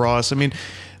David Ross. I mean,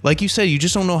 like you said, you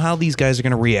just don't know how these guys are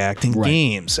going to react in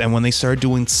games. And when they start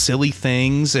doing silly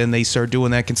things and they start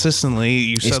doing that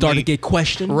consistently, they start to get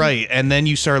questioned. Right. And then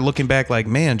you start looking back like,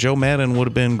 man, Joe Madden would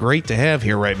have been great to have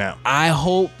here right now. I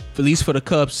hope, at least for the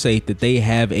Cubs' sake, that they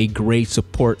have a great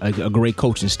support, a great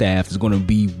coaching staff is going to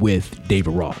be with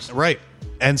David Ross. Right.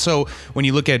 And so when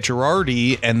you look at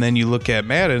Girardi and then you look at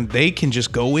Madden, they can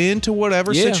just go into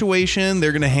whatever situation.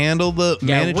 They're going to handle the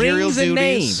managerial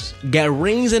duties. Got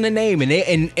rings in the name,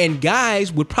 and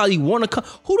guys would probably want to come.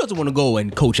 Who doesn't want to go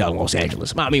and coach out in Los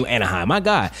Angeles? I mean, Anaheim. My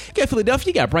God, you got Philadelphia.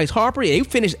 You got Bryce Harper. They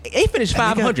finished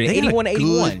 500,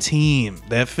 81-81. Good team.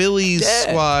 That Phillies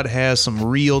squad has some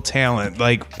real talent.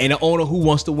 And an owner who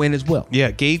wants to win as well.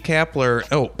 Yeah, Gabe Kapler.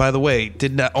 Oh, by the way,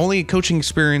 only coaching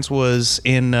experience was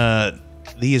in the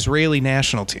Israeli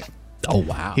national team. Oh,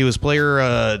 wow. He was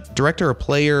director of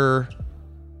player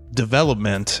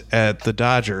development at the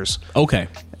Dodgers. Okay.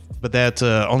 But that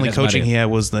only coaching he had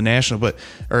was the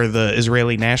the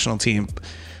Israeli national team.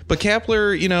 But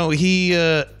Kapler,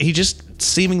 he just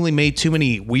seemingly made too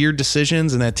many weird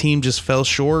decisions, and that team just fell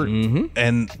short. Mm-hmm.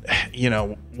 And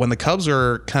when the Cubs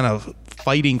are kind of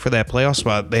fighting for that playoff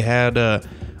spot, they had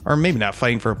or maybe not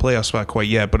fighting for a playoff spot quite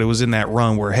yet, but it was in that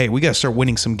run where, hey, we got to start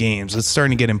winning some games. It's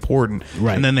starting to get important.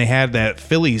 Right. And then they had that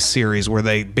Phillies series where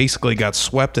they basically got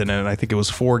swept in it, and I think it was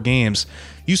 4 games.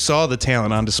 You saw the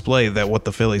talent on display that what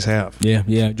the Phillies have. Yeah.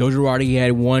 Joe Girardi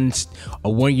had a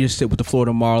 1-year stint with the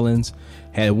Florida Marlins,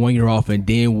 had 1 year off, and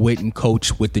then went and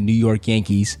coached with the New York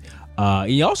Yankees.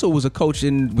 He also was a coach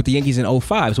with the Yankees in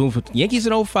 2005. So with the Yankees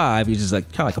in 2005, he was just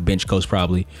kind of like a bench coach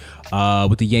probably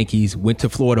with the Yankees. Went to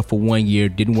Florida for 1 year,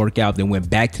 didn't work out, then went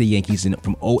back to the Yankees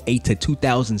from 2008 to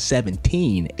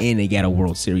 2017, and they got a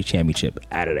World Series championship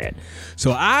out of that.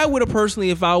 So I would have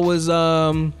personally, if I was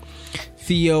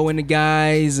Theo and the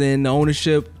guys and the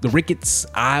ownership, the Ricketts,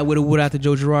 I would have went out to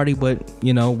Joe Girardi, but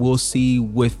we'll see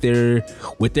with their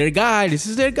guy. This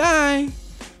is their guy.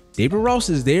 David Ross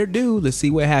is their dude. Let's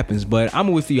see what happens. But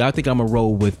I'm with you. I think I'm going to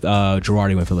roll with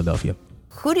Girardi in Philadelphia.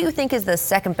 Who do you think is the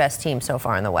second best team so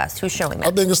far in the West? Who's showing that?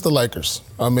 I think it's the Lakers.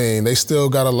 I mean, they still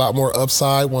got a lot more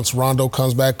upside once Rondo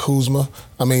comes back, Kuzma.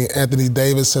 I mean, Anthony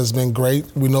Davis has been great.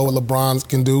 We know what LeBron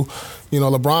can do.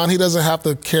 LeBron, he doesn't have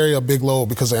to carry a big load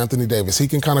because of Anthony Davis. He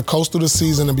can kind of coast through the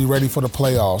season and be ready for the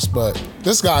playoffs. But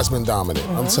this guy's been dominant.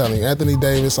 I'm telling you, Anthony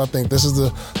Davis, I think this is the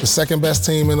second best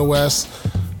team in the West.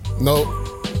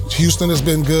 Houston has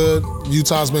been good,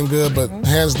 Utah's been good, but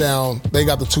hands down, they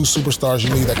got the 2 superstars you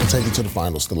need that can take you to the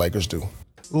finals. The Lakers do.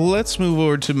 Let's move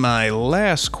over to my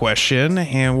last question,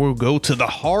 and we'll go to the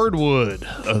hardwood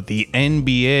of the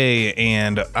NBA.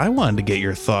 And I wanted to get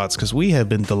your thoughts because we have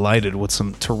been delighted with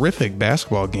some terrific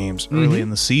basketball games early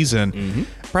in the season. Mm-hmm.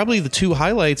 Probably the 2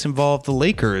 highlights involve the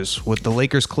Lakers, with the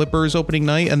Lakers-Clippers opening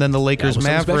night, and then the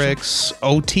Lakers-Mavericks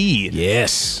OT.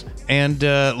 Yes. And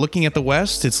looking at the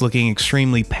West, it's looking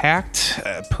extremely packed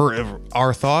per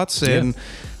our thoughts. And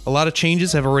a lot of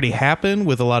changes have already happened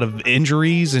with a lot of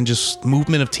injuries and just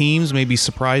movement of teams, maybe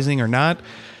surprising or not.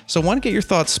 So I want to get your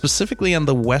thoughts specifically on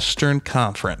the Western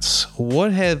Conference.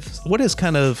 What has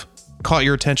kind of caught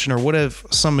your attention, or what have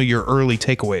some of your early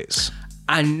takeaways?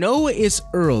 I know it's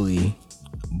early,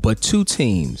 but 2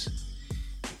 teams.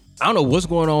 I don't know what's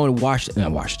going on in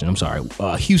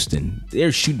Houston.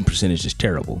 Their shooting percentage is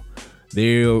terrible.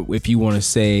 They're, if you want to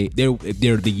say, they're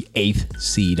the 8th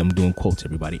seed. I'm doing quotes,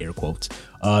 everybody, air quotes.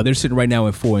 They're sitting right now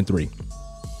at 4-3.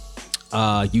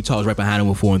 Utah's right behind them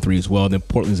with 4-3 as well. Then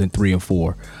Portland's in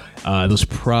 3-4. Those are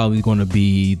probably going to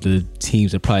be the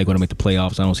teams that are probably going to make the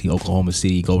playoffs. I don't see Oklahoma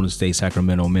City, Golden State,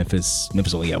 Sacramento, Memphis.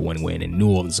 Memphis only got 1 win, and New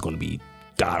Orleans is going to be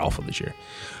god awful this year.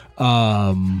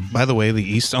 By the way, the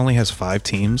East only has 5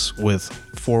 teams with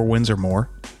 4 wins or more.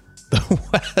 The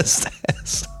West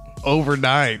has over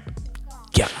 9.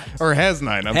 Yeah, or has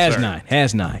 9.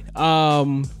 Has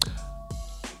 9.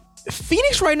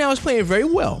 Phoenix right now is playing very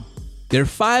well. They're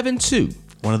 5-2.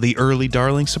 One of the early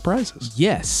darling surprises.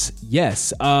 Yes.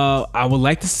 I would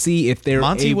like to see if they're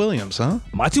Monty Williams, huh?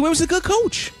 Monty Williams is a good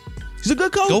coach. He's a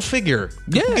good coach. Go figure.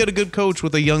 You can get a good coach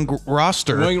with a young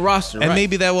roster. And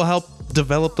maybe that will help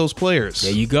develop those players.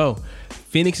 There you go.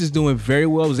 Phoenix is doing very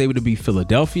well. Was able to beat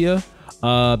Philadelphia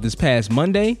this past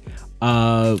Monday.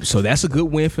 So that's a good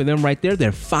win for them right there.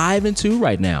 They're 5-2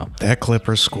 right now. That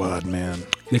Clippers squad, man.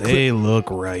 They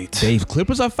look right.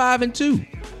 Clippers are 5-2.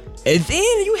 And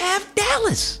then you have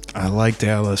Dallas. I like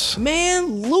Dallas.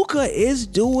 Man, Luka is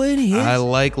doing his I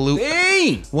like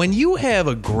Luka. When you have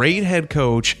a great head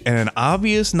coach and an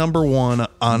obvious number 1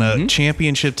 on a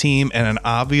championship team and an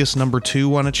obvious number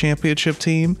 2 on a championship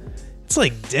team, It's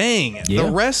like, dang, Yeah.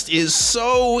 the rest is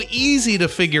so easy to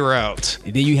figure out.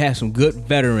 And then you have some good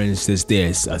veterans that's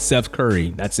there. Seth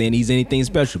Curry. Not saying he's anything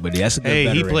special, but that's a good Hey,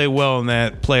 veteran. he played well in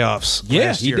that playoffs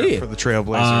last year did for the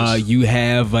Trailblazers. You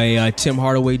have a Tim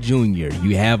Hardaway Jr.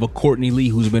 You have a Courtney Lee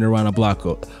who's been around the block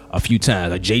a few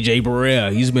times. A J.J.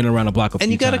 Barrera, he's been around the block a few times.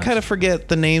 And you got to kind of forget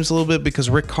the names a little bit because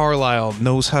Rick Carlisle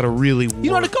knows how to really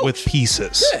know how to work coach. with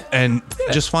pieces Yeah. and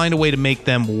just find a way to make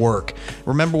them work.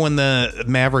 Remember when the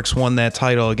Mavericks won that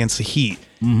title against the Heat?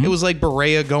 It was like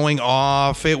Barea going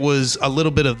off. It was a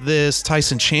little bit of this.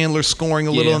 Tyson Chandler scoring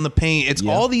a little Yeah. in the paint. It's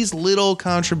all these little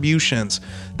contributions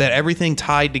that everything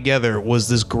tied together was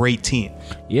this great team.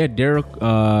 Yeah,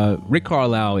 Rick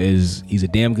Carlisle he's a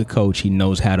damn good coach. He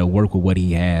knows how to work with what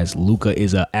he has. Luka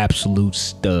is an absolute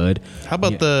stud. How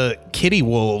about the Kitty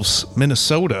Wolves,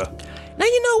 Minnesota? Now,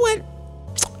 you know what?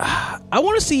 I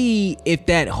want to see if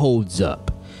that holds up.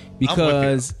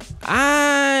 Because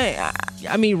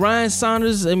I mean Ryan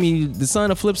Saunders, the son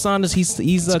of Flip Saunders,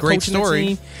 he's a great coaching the story.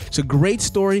 team. It's a great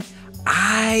story.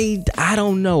 I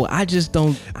don't know. I just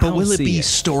don't. But will it be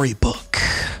storybook?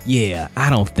 Yeah,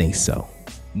 I don't think so.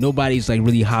 Nobody's like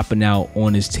really hopping out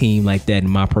on his team like that, in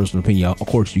my personal opinion. Of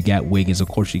course, you got Wiggins. Of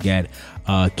course, you got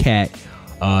Cat.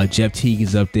 Jeff Teague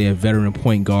is up there, veteran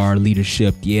point guard,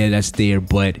 leadership. Yeah, that's there.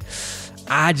 But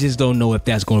I just don't know if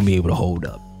that's going to be able to hold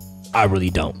up. I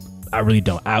really don't.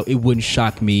 It wouldn't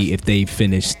shock me if they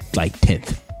finished like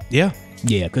 10th. Yeah.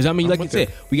 Yeah, because like you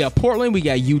said, we got Portland, we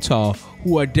got Utah,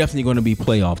 who are definitely going to be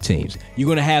playoff teams. You're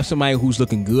going to have somebody who's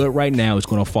looking good right now is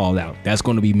going to fall out. That's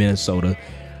going to be Minnesota.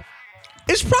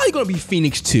 It's probably going to be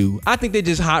Phoenix too. I think they're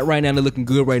just hot right now. They're looking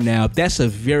good right now. That's a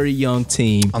very young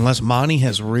team. Unless Monty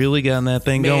has really gotten that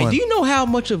thing Man, going. do you know how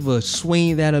much of a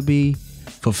swing that'll be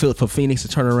for Phoenix to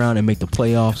turn around and make the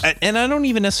playoffs? And I don't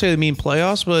even necessarily mean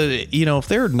playoffs, but if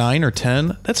they're 9 or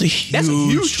 10, that's a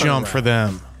huge jump turnaround. for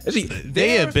them.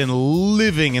 They have been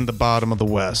living in the bottom of the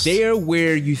West. They're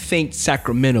where you think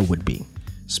Sacramento would be.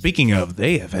 Speaking of,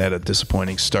 they have had a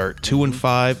disappointing start.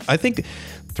 2-5. I think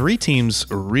 3 teams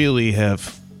really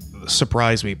have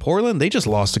surprised me. Portland, they just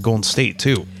lost to Golden State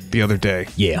too the other day.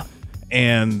 Yeah.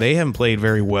 And they haven't played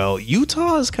very well.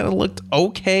 Utah has kind of looked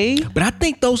okay. But I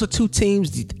think those are 2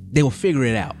 teams, they will figure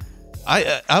it out.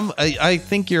 I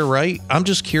think you're right. I'm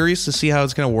just curious to see how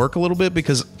it's going to work a little bit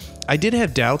because I did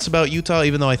have doubts about Utah,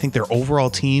 even though I think their overall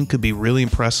team could be really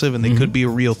impressive and they could be a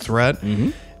real threat.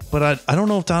 But I don't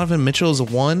know if Donovan Mitchell is a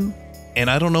 1, and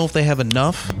I don't know if they have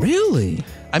enough. Really?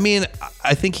 I mean,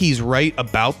 I think he's right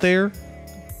about there,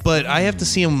 but I have to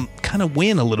see him kind of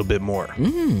win a little bit more.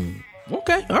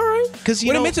 Okay, all right. Because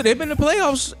they've been in the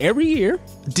playoffs every year.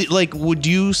 Would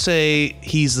you say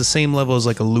he's the same level as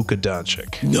like a Luka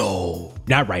Doncic? No,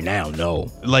 not right now.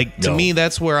 No. To me,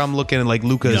 that's where I'm looking at. Like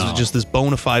Luka is just this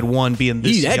bona fide 1, being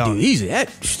this young. Let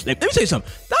me tell you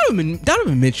something.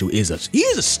 Donovan Mitchell is a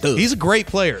stud. He's a great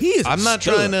player. He is. I'm not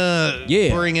trying to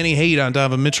bring any hate on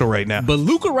Donovan Mitchell right now. But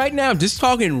Luka right now, I'm just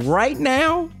talking right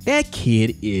now. That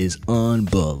kid is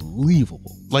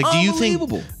unbelievable. Like, do you think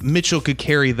Mitchell could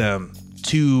carry them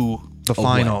to the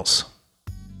finals?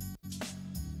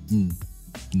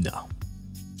 No.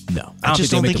 I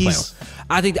just don't think he's.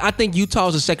 I think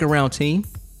Utah's a second round team.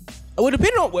 Well,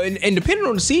 depending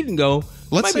on the seeding go,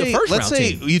 Let's might be a first round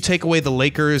say team. you take away the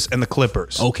Lakers and the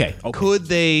Clippers. Okay. Could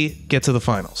they get to the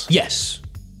finals? Yes.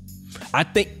 I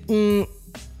think.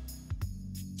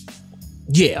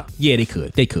 Yeah, they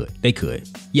could. They could.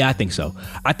 Yeah, I think so.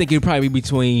 I think it'd probably be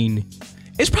between.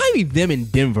 It's probably them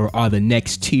and Denver are the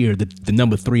next tier, the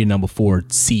number 3 and number 4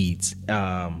 seeds. And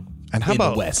how in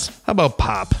about the West? How about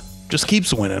Pop? Just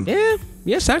keeps winning.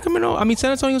 Yeah. Sacramento.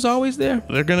 San Antonio's always there.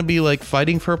 They're going to be like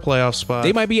fighting for a playoff spot.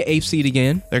 They might be an 8th seed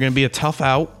again. They're going to be a tough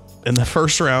out in the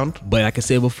first round. But like I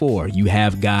said before, you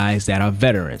have guys that are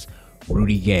veterans.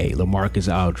 Rudy Gay,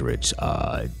 LaMarcus Aldridge,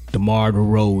 DeMar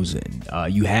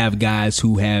DeRozan. You have guys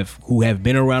who have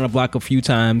been around the block a few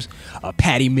times.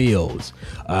 Patty Mills.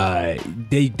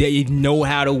 They know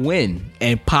how to win,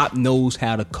 and Pop knows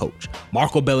how to coach.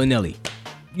 Marco Bellinelli.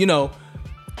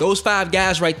 Those 5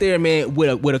 guys right there, man.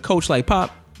 With a coach like Pop,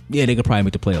 yeah, they could probably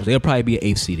make the playoffs. They'll probably be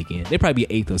an 8th seed again. They'll probably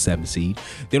be an 8th or 7th seed.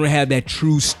 They don't have that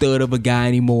true stud of a guy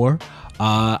anymore.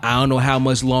 I don't know how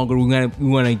much longer we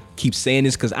want to keep saying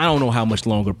this because I don't know how much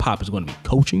longer Pop is going to be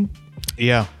coaching.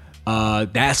 Yeah.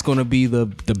 That's going to be the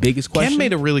biggest question. Ken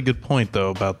made a really good point, though,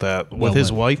 about that. With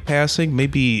his wife passing,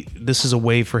 maybe this is a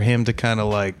way for him to kind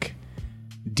of like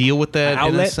deal with that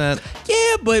in a sense.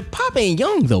 Yeah, but Pop ain't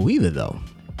young, though, either, though.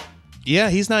 Yeah,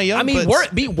 he's not young. I mean,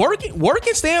 but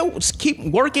keep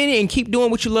working and keep doing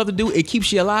what you love to do. It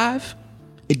keeps you alive.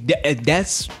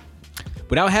 That's.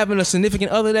 without having a significant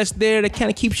other that's there that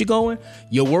kind of keeps you going,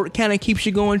 your work kind of keeps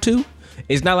you going too.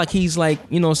 It's not like he's like,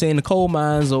 you know what I'm saying, the coal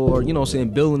mines or, you know what I'm saying,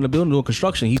 building the building doing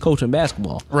construction. He's coaching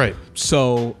basketball. Right.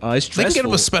 So it's stressful. They can get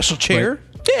him a special chair.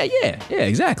 Yeah,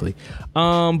 exactly.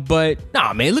 But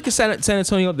nah, man, look at San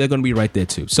Antonio. They're going to be right there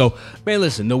too. So, man,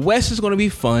 listen, the West is going to be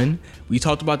fun. We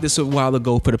talked about this a while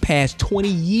ago. For the past 20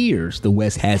 years, the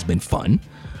West has been fun.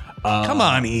 Come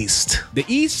on, East. The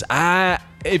East,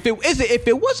 if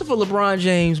it wasn't for LeBron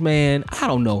James, man, I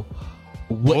don't know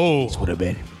what the East would have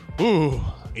been. Ooh,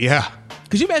 yeah.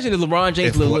 Could you imagine if LeBron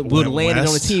James would have landed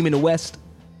on a team in the West?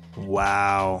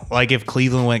 Wow. Like if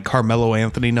Cleveland went Carmelo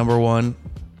Anthony #1.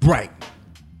 Right.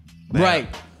 Right.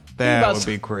 That would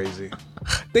be crazy.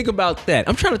 Think about that.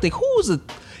 I'm trying to think. Who was it?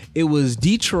 It was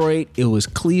Detroit. It was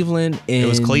Cleveland. And it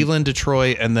was Cleveland,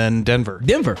 Detroit, and then Denver.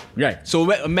 Denver. Right.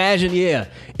 So imagine,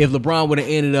 if LeBron would have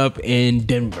ended up in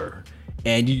Denver.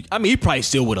 And he probably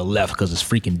still would have left because it's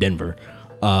freaking Denver.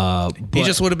 He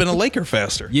just would have been a Laker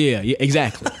faster. Yeah,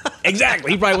 exactly.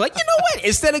 Exactly. He probably was like, you know what?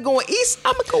 Instead of going east,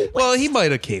 I'm going to go west. Well, he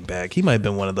might have came back. He might have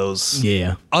been one of those.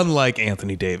 Yeah. Unlike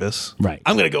Anthony Davis. Right.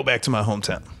 I'm going to go back to my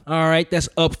hometown. All right. That's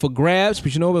up for grabs.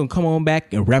 But you know, we're going to come on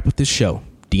back and wrap up this show.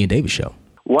 D and Davis Show.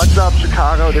 What's up,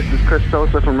 Chicago? This is Chris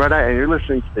Sosa from Red Eye, and you're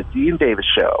listening to the D and Davis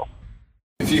Show.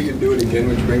 If you can do it again,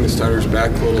 would you bring the starters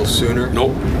back a little sooner?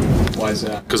 Nope. Why is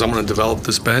that? Because I'm going to develop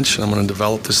this bench and I'm going to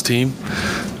develop this team.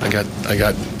 I got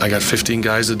 15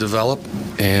 guys to develop,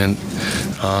 and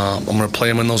I'm going to play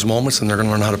them in those moments, and they're going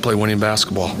to learn how to play winning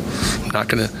basketball.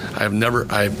 I've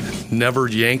never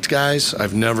yanked guys.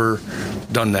 I've never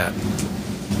done that.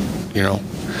 You know,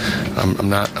 I'm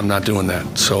not doing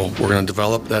that. So we're going to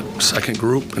develop that second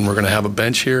group, and we're going to have a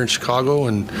bench here in Chicago,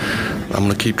 and I'm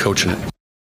going to keep coaching it.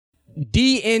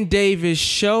 D and Davis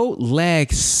Show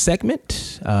lag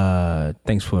segment.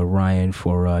 Thanks for Ryan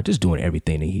for just doing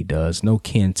everything that he does. No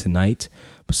Ken tonight,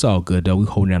 but it's all good though. We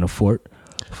holding down the fort.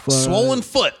 Swollen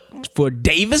foot for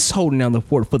Davis, holding down the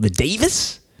fort for the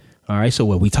Davis. All right. So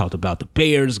we talked about the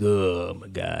Bears. Oh my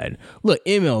God. Look,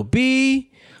 MLB.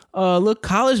 Look,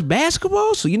 college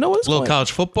basketball. So you know what?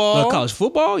 College football. College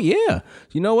football. Yeah.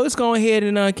 You know what? Let's go ahead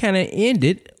and kind of end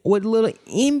it with a little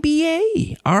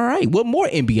NBA. All right. What more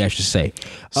NBA I should say?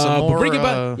 More, bring it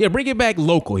back. Bring it back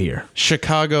local here.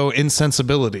 Chicago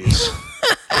insensibilities.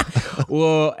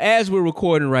 Well, as we're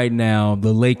recording right now,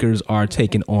 the Lakers are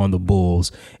taking on the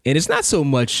Bulls, and it's not so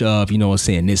much of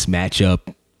this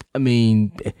matchup. I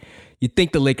mean, you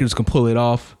think the Lakers can pull it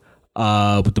off?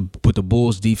 With the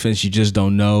Bulls defense, you just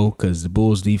don't know because the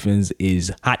Bulls defense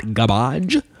is hot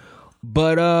garbage.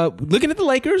 But looking at the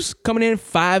Lakers coming in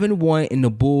 5-1, and the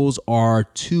Bulls are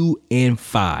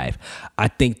 2-5. I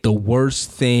think the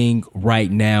worst thing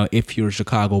right now, if you're a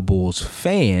Chicago Bulls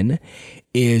fan,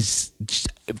 is,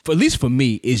 at least for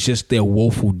me, is just their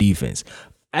woeful defense.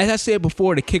 As I said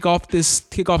before, to kick off the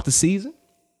season,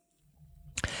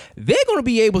 they're going to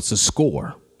be able to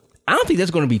score. I don't think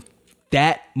that's going to be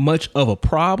that much of a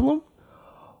problem,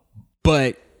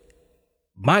 but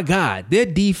my God, their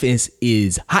defense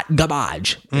is hot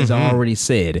garbage, as I already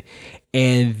said,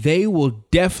 and they will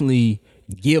definitely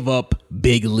give up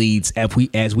big leads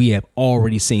as we have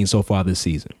already seen so far this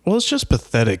season. Well, it's just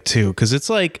pathetic too, because it's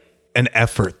like an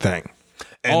effort thing.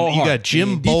 And you got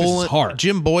Jim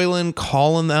Boylan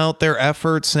calling out their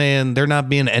efforts, saying they're not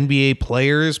being NBA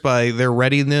players by their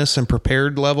readiness and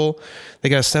prepared level. They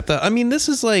got to step that. I mean, this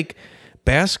is like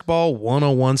basketball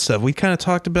 101 stuff. We kind of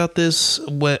talked about this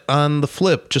on the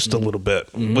flip just a little bit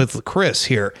with Chris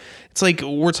here. It's like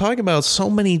we're talking about so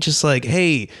many just like,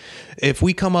 hey, if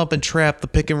we come up and trap the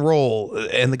pick and roll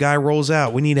and the guy rolls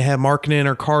out, we need to have Markkanen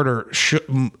or Carter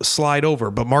slide over,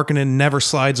 but Markkanen never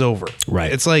slides over.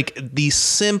 Right. It's like these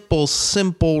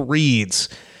simple reads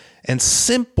and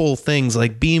simple things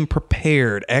like being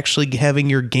prepared, actually having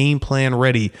your game plan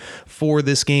ready for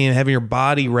this game, having your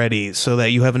body ready so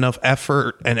that you have enough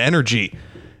effort and energy.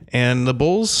 And the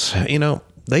Bulls,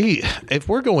 if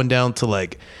we're going down to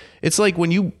like, it's like when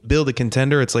you build a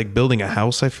contender, it's like building a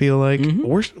house, I feel like.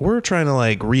 We're trying to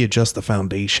like readjust the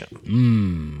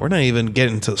foundation. We're not even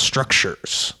getting to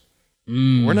structures.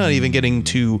 We're not even getting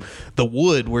to the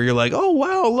wood where you're like, oh,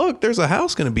 wow, look, there's a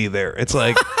house going to be there. It's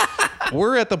like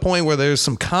we're at the point where there's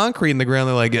some concrete in the ground.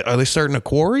 They're like, are they starting a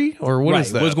quarry or what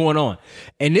is that? What's going on?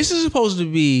 And this is supposed to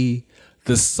be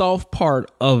the soft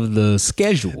part of the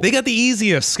schedule. They got the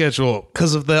easiest schedule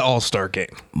because of the All-Star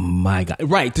game. My God.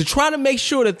 Right. To try to make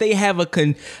sure that they have a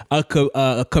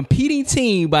competing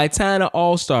team by the time the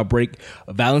All-Star break,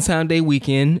 Valentine's Day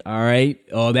weekend, all right?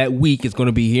 That week is going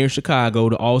to be here in Chicago.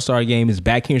 The All-Star game is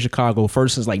back here in Chicago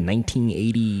first since like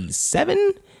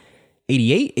 1987.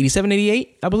 88, 87,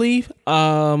 88, I believe.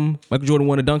 Michael Jordan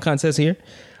won a dunk contest here.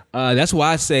 That's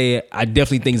why I say I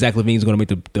definitely think Zach LaVine is going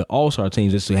to make the All-Star team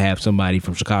just to have somebody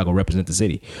from Chicago represent the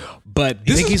city. But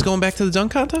you think he's going back to the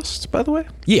dunk contest, by the way?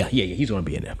 Yeah. He's going to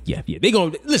be in there. Yeah. They're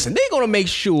going to make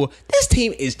sure this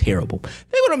team is terrible.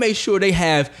 They're going to make sure they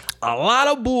have a lot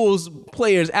of Bulls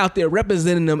players out there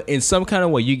representing them in some kind of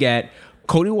way. You got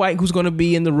Cody White, who's going to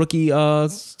be in the rookie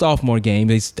sophomore game.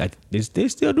 They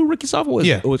still do rookie sophomore.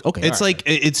 Yeah, okay. It's right.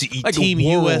 It's Team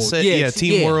USA. Yeah,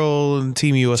 Team World and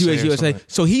Team USA.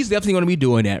 So he's definitely going to be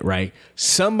doing that, right?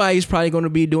 Somebody's probably going to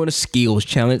be doing a skills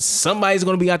challenge. Somebody's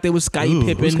going to be out there with Scottie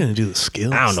Pippen. Who's going to do the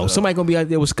skills? I don't know. Somebody's going to be out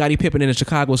there with Scottie Pippen and a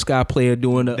Chicago Sky player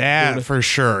doing for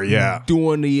sure. Yeah,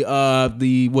 doing the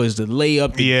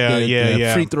layup,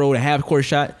 the free throw, the half court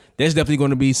shot. That's definitely going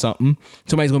to be something.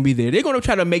 Somebody's going to be there. They're going to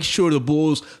try to make sure the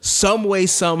Bulls, some way,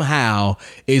 somehow,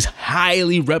 is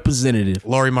highly representative.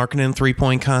 Lauri Markkanen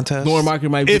 3-point contest. Lauri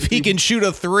Markkanen might if he can shoot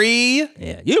a 3.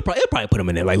 Yeah, you'll probably put him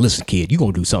in there. Like, listen, kid, you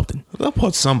going to do something. They'll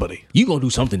put somebody. You going to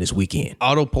do something this weekend.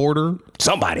 Otto Porter.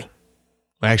 Somebody.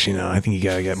 Actually, no. I think you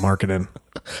got to get Markkanen.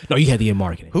 No, you have to get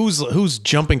Markkanen. Who's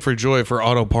jumping for joy for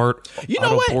Otto Porter? You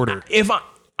know what? Porter.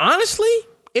 Honestly,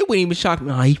 it wouldn't even shock me.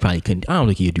 No, he probably couldn't. I don't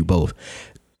think he'd do both.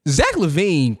 Zach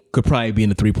LaVine could probably be in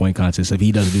the 3-point contest if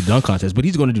he doesn't do dunk contest, but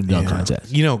he's going to do dunk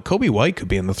contest. You know, Kobe White could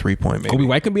be in the 3-point. Maybe Kobe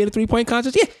White could be in the 3-point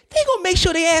contest. Yeah, they gonna make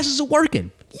sure their asses are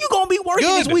working. You gonna be working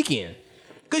this weekend.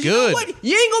 Because you know what?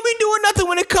 You ain't gonna be doing nothing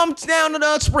when it comes down to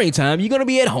the springtime. You're gonna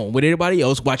be at home with everybody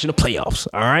else watching the playoffs.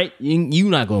 All right, you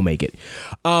not gonna make it.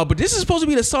 But this is supposed to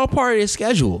be the soft part of their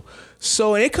schedule.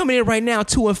 So they're coming in right now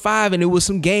 2-5, and it was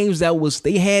some games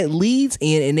they had leads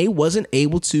in, and they wasn't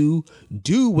able to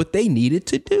do what they needed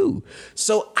to do.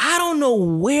 So I don't know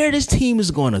where this team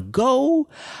is gonna go.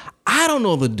 I don't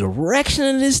know the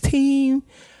direction of this team.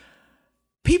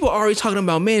 People are already talking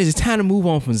about, man, is it time to move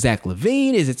on from Zach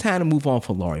LaVine? Is it time to move on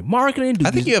from Lauri Markkanen? I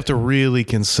think you have to really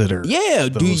consider. Yeah,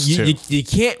 you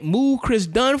can't move Chris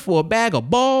Dunn for a bag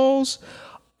of balls.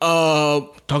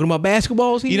 Talking about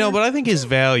basketballs here? You know, but I think his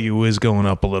value is going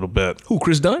up a little bit. Who,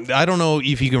 Chris Dunn? I don't know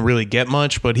if he can really get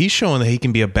much, but he's showing that he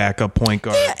can be a backup point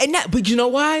guard. Yeah, but you know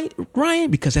why,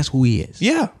 Ryan? Because that's who he is.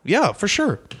 Yeah, for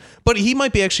sure. But he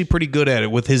might be actually pretty good at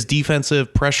it with his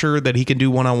defensive pressure that he can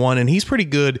do one-on-one, and he's pretty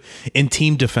good in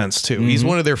team defense too. Mm-hmm. He's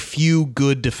one of their few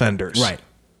good defenders.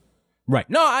 Right.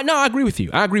 No, I agree with you.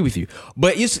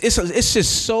 But it's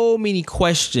just so many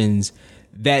questions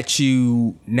that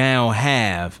you now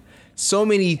have. So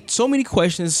many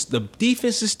questions. The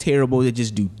defense is terrible. They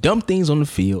just do dumb things on the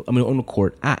field. I mean, on the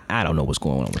court. I don't know what's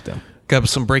going on with them. Got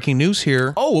some breaking news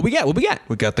here. Oh, what we got?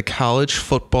 We got the college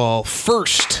football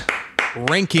first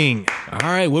ranking. All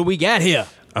right, what do we got here?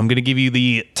 I'm going to give you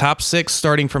the top 6,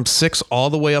 starting from 6 all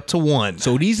the way up to 1.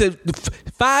 So these are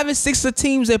 5 and 6 are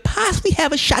teams that possibly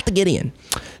have a shot to get in.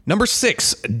 Number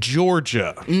 6,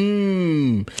 Georgia.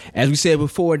 As we said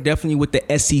before, definitely with the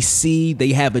SEC,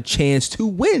 they have a chance to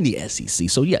win the SEC.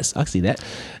 So yes, I see that.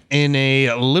 In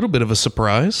a little bit of a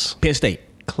surprise, Penn State.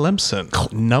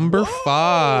 Clemson, number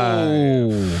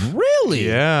 5. Really?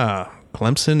 Yeah.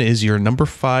 Clemson is your number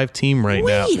 5 team right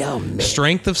now. Wait a minute.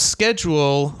 Strength of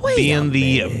schedule being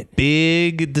the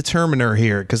big determiner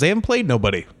here because they haven't played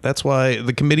nobody. That's why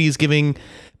the committee is giving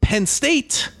Penn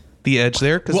State the edge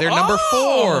there because they're number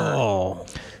 4.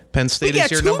 Penn State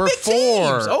is your number 4.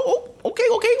 Oh, okay.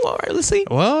 All right, let's see.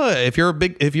 Well, if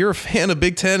you're a fan of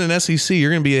Big Ten and SEC,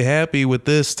 you're going to be happy with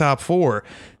this top 4.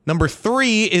 Number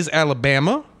 3 is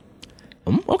Alabama.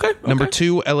 Okay. Number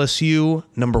 2, LSU.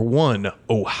 Number 1,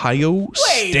 Ohio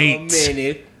State.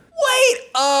 Wait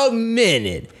a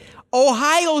minute.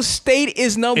 Ohio State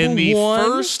is number 1. In the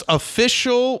first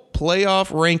official playoff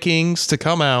rankings to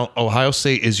come out, Ohio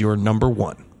State is your number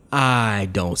 1. I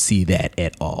don't see that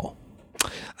at all.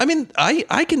 I mean,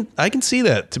 I can see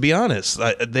that, to be honest.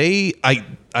 I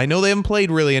know they haven't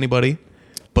played really anybody,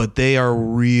 but they are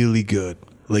really good.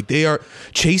 Like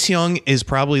Chase Young is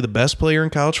probably the best player in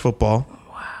college football.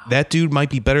 Wow. That dude might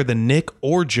be better than Nick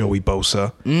or Joey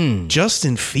Bosa.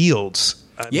 Justin Fields.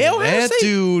 That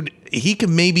dude, he could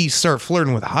maybe start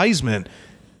flirting with Heisman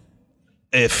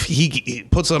if he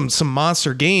puts on some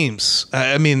monster games.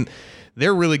 I mean,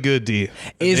 they're really good, D.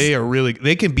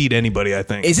 They can beat anybody, I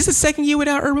think. Is this the second year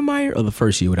without Urban Meyer or the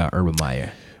first year without Urban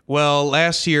Meyer? Well,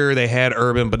 last year they had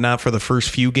Urban, but not for the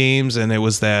first few games, and it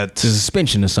was that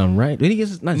suspension or something, right? Did he get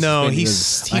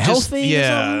health thing?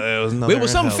 Yeah, it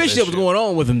was something fishy that was going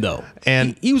on with him, though.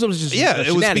 And he was just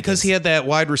it was because he had that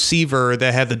wide receiver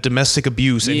that had the domestic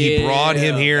abuse, and he brought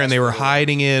him here, and they were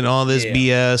hiding it and all this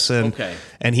BS,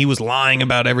 and he was lying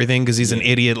about everything because he's an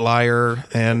idiot liar,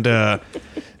 and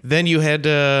then you had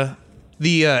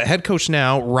The head coach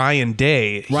now, Ryan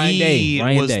Day.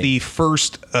 Ryan was the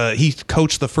first. He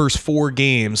coached the first 4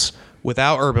 games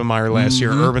without Urban Meyer last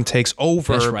year. Urban takes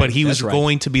over, but he was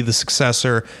going to be the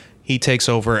successor. He takes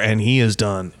over, and he has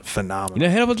done phenomenal.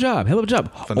 Hell of a job.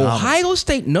 Phenomenal. Ohio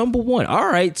State #1. All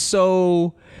right,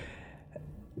 so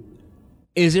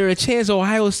is there a chance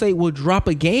Ohio State will drop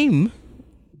a game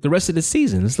the rest of the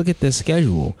season? Let's look at their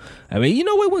schedule. I mean, you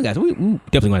know what, guys? We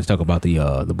definitely want to talk about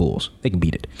the Bulls. They can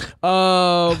beat it.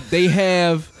 They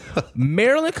have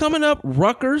Maryland coming up,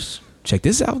 Rutgers. Check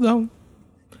this out, though.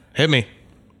 Hit me.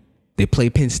 They play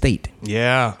Penn State.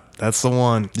 Yeah, that's the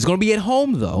one. It's going to be at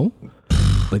home, though.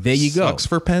 But there you go. Sucks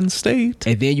for Penn State.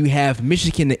 And then you have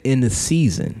Michigan in the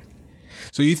season.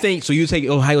 So you take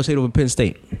Ohio State over Penn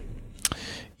State?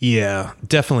 Yeah,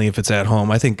 definitely if it's at home.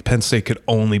 I think Penn State could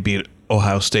only beat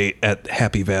Ohio State at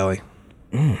Happy Valley.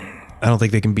 I don't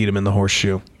think they can beat them in the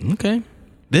Horseshoe. Okay.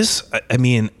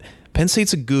 Penn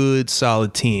State's a good,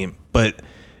 solid team, but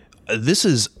this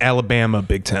is Alabama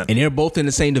Big Ten. And they're both in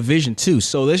the same division, too.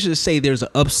 So let's just say there's an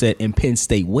upset and Penn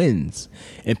State wins.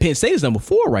 And Penn State is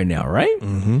 #4 right now, right?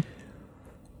 Mm-hmm.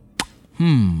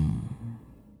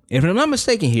 If I'm not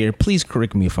mistaken here, please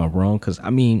correct me if I'm wrong, because,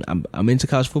 I'm into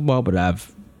college football, but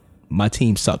my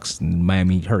team sucks.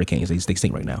 Miami Hurricanes, they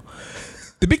stink right now.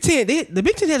 The Big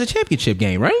Ten has a championship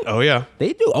game, right? Oh, yeah.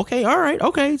 They do. Okay, all right.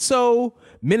 Okay, so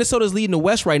Minnesota's leading the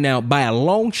West right now by a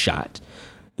long shot.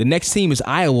 The next team is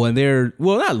Iowa, and they're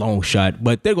not long shot,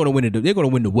 but they're going to win. They're going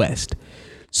to win the West.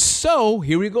 So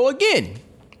here we go again.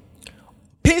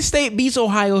 Penn State beats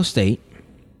Ohio State.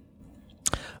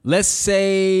 Let's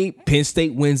say Penn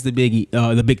State wins the Big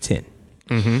Ten.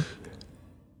 Mm-hmm.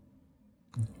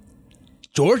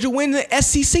 Georgia wins the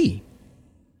SEC.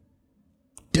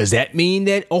 Does that mean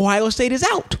that Ohio State is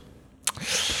out?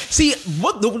 See,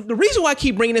 the reason why I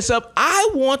keep bringing this up,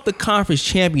 I want the conference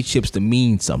championships to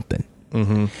mean something.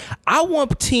 Mm-hmm. I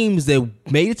want teams that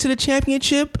made it to the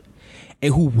championship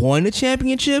and who won the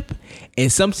championship, and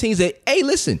some teams that, hey,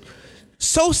 listen,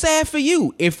 so sad for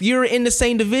you if you're in the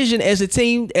same division as the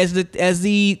team as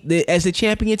the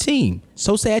champion team.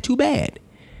 So sad, too bad.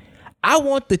 I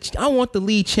want the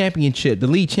league championship, the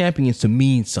league champions to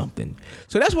mean something.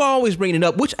 So that's why I always bring it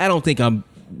up, which I don't think I'm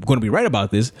going to be right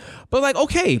about this. But like,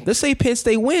 okay, let's say Penn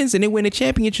State wins and they win the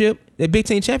championship, the Big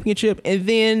Ten championship, and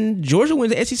then Georgia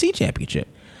wins the SEC championship.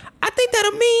 I think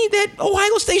that'll mean that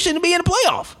Ohio State shouldn't be in the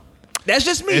playoff. That's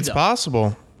just me. It's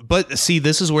possible. But see,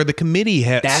 this is where the committee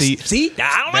has. I don't like these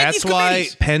That's why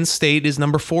committees. Penn State is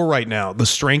 #4 right now. The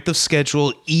strength of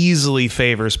schedule easily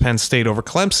favors Penn State over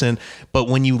Clemson. But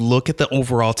when you look at the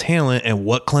overall talent and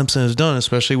what Clemson has done,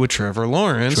 especially with Trevor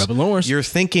Lawrence, you're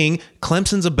thinking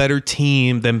Clemson's a better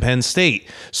team than Penn State.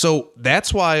 So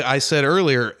that's why I said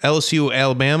earlier, LSU,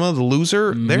 Alabama, the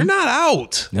loser, they're not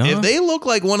out. No. If they look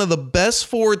like one of the best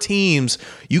 4 teams,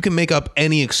 you can make up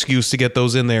any excuse to get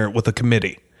those in there with a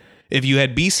committee. If you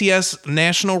had BCS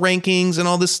national rankings and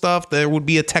all this stuff, there would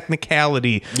be a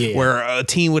technicality where a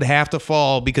team would have to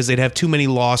fall because they'd have too many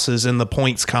losses in the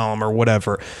points column or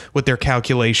whatever with their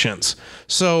calculations.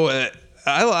 So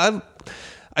I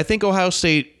think Ohio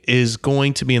State is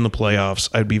going to be in the playoffs.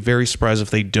 I'd be very surprised if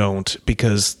they don't,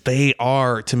 because they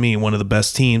are, to me, one of the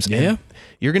best teams. Yeah. And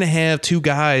you're going to have 2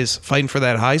 guys fighting for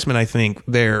that Heisman, I think,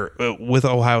 there with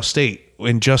Ohio State,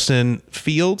 in Justin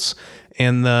Fields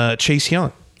and Chase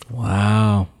Young.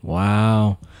 Wow.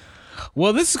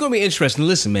 Well, this is going to be interesting.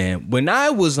 Listen, man, when I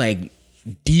was like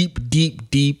deep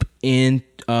in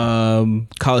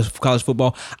college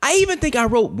football, I even think I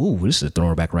wrote, this is a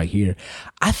throwback right here.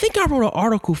 I think I wrote an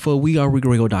article for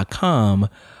weareRigoRigo.com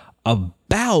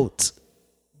about,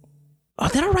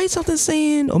 did I write something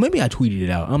saying, or maybe I tweeted it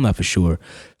out, I'm not for sure,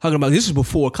 talking about, this is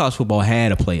before college football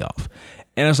had a playoff.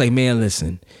 And I was like, man,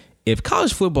 listen, if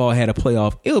college football had a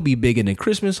playoff, it would be bigger than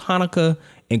Christmas, Hanukkah,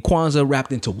 and Kwanzaa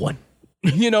wrapped into one.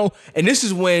 And this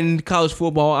is when college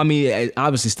football,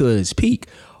 obviously still at its peak,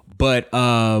 but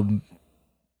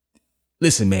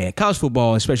listen, man, college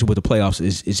football, especially with the playoffs,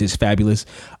 is just fabulous.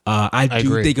 I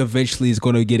do think eventually it's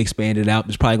going to get expanded out.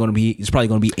 It's probably going to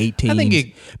be 8 teams. I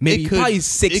think probably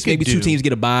 6, maybe 2 teams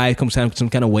get a bye, come some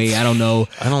kind of way. I don't know.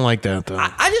 I don't like that though.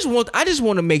 I just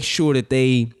want to make sure that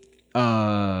they.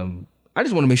 I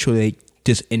just want to make sure they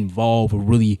just involve or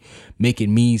really make it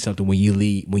mean something when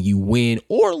you win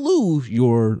or lose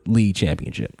your league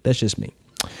championship. That's just me.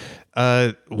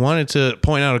 Wanted to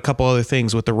point out a couple other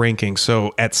things with the rankings.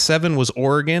 So at 7 was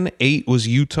Oregon, 8 was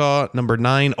Utah, number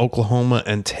 9 Oklahoma,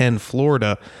 and 10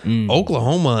 Florida.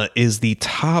 Oklahoma is the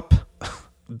top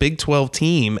Big 12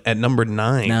 team at number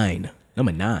 9.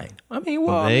 Number 9. I mean,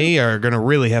 well, They are going to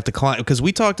really have to climb because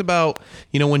we talked about,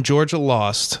 when Georgia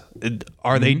lost,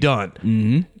 are they done?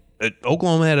 Mm-hmm.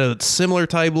 Oklahoma had a similar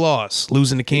type loss,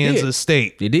 losing to Kansas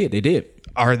State. They did.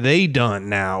 Are they done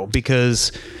now?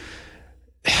 Because,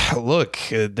 look,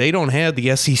 they don't have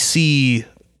the SEC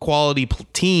quality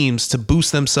teams to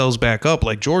boost themselves back up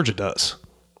like Georgia does.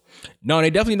 No,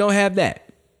 they definitely don't have that.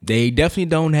 They would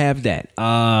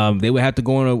have to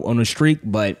go on a streak,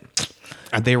 but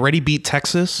they already beat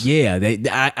Texas. Yeah,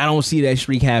 I don't see that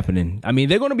streak happening. I mean,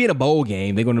 they're going to be in a bowl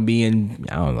game. They're going to be in,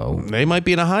 I don't know. They might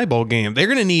be in a high bowl game. They're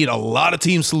going to need a lot of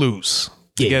teams to lose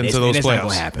to get into those playoffs. That's not going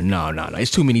to happen. No.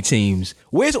 It's too many teams.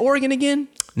 Where's Oregon again?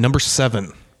 Number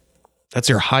 7. That's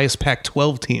your highest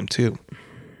Pac-12 team, too.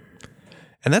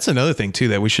 And that's another thing, too,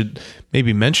 that we should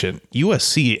maybe mention.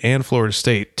 USC and Florida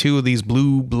State, 2 of these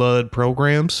blue blood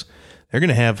programs, they're going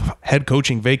to have head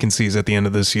coaching vacancies at the end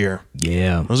of this year.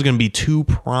 Yeah. Those are going to be 2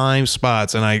 prime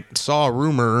spots. And I saw a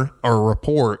rumor or a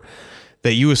report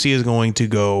that USC is going to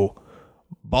go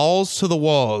balls to the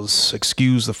walls,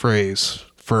 excuse the phrase,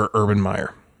 for Urban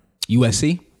Meyer.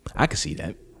 USC? I could see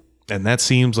that. And that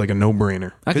seems like a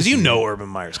no-brainer. Because Urban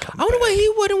Meyer's coming I wonder why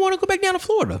he wouldn't want to go back down to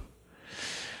Florida.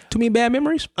 Too many bad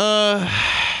memories?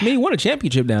 He won a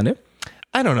championship down there.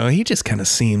 I don't know. He just kind of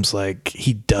seems like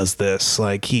he does this.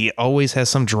 Like he always has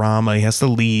some drama. He has to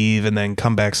leave and then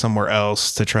come back somewhere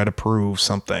else to try to prove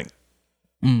something.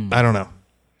 I don't know.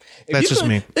 That's just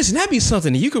me. Listen, that'd be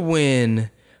something. You could win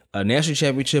a national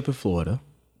championship in Florida.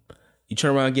 You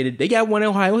turn around and get it. They got one in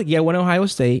Ohio. You got one in Ohio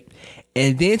State.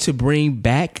 And then to bring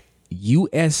back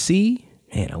USC,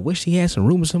 man, I wish he had some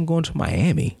rumors of him going to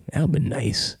Miami. That would be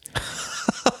nice.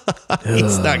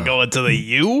 He's not going to the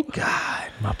U. God,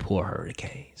 my poor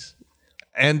Hurricanes.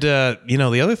 And,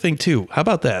 the other thing, too, how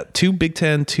about that? 2 Big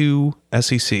Ten, 2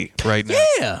 SEC right now.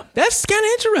 Yeah, that's kind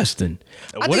of interesting.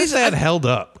 What if that held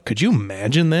up? Could you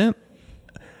imagine that?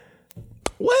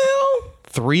 Well,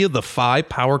 3 of the 5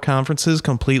 power conferences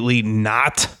completely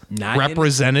not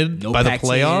represented by the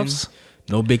playoffs.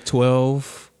 No Big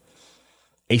 12,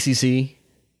 ACC.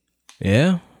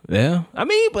 Yeah. I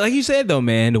mean, but like you said, though,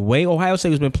 man, the way Ohio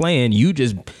State has been playing, you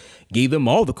just gave them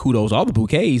all the kudos, all the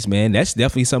bouquets, man. That's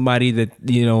definitely somebody that,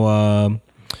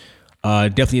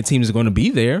 definitely a team is going to be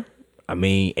there. I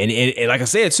mean, and like I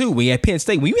said, too, we at Penn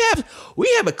State, we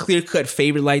have a clear-cut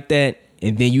favorite like that,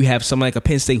 and then you have someone like a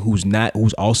Penn State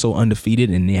who's also undefeated,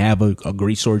 and they have a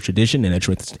great sort of tradition, and their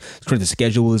strength of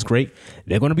schedule is great.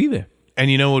 They're going to be there. And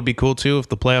you know what would be cool, too, if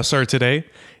the playoffs start today?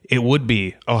 It would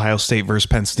be Ohio State versus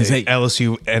Penn State,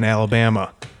 LSU, and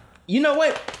Alabama. You know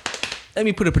what? Let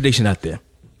me put a prediction out there.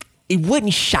 It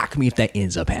wouldn't shock me if that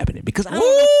ends up happening because I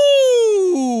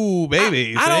don't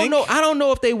baby. I don't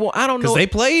know if they will. I don't know because they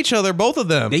play each other, both of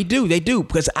them. They do.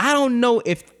 Because I don't know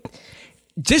if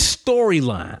just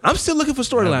storyline. I'm still looking for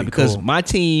storyline because my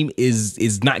team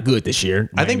is not good this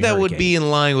year. I think that would be in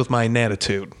line with my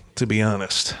attitude, to be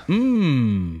honest.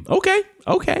 Okay.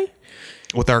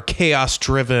 With our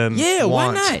chaos-driven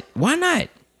want. Why not?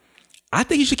 I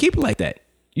think you should keep it like that.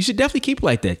 You should definitely keep it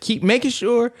like that. Keep making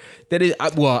sure that I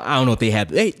don't know if they have.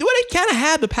 They kind of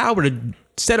have the power to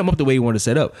set them up the way you want to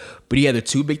set up. But you have the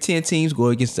 2 Big Ten teams go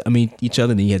against each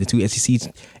other, and then you have the 2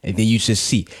 SECs, and then you just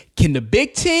see, can the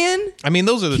Big Ten? I mean,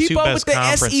 those are the keep 2 up best with the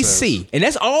conferences. SEC, and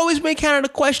that's always been kind of the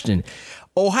question.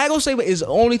 Ohio State is the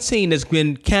only team that's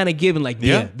been kind of given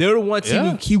they're the one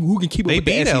team who can keep up with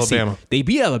the SEC. Alabama. They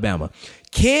beat Alabama.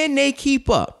 Can they keep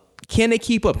up? Can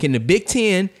the Big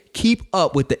Ten keep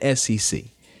up with the SEC?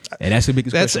 And that's the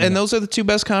biggest question. And those are the 2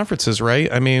 best conferences, right?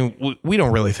 I mean, we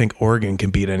don't really think Oregon can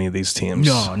beat any of these teams.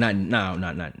 No.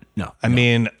 I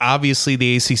mean, obviously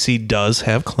the ACC does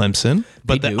have Clemson,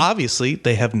 but obviously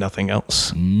they have nothing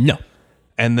else. No.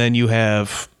 And then you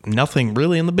have nothing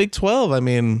really in the Big 12. I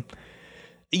mean,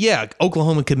 yeah,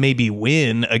 Oklahoma could maybe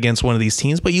win against one of these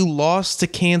teams, but you lost to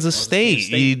Kansas State.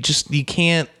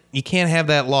 You can't have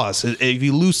that loss. If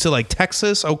you lose to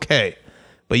Texas, okay.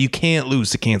 But you can't lose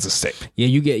to Kansas State.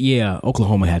 Yeah,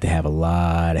 Oklahoma had to have a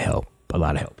lot of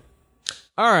help.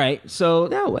 All right, so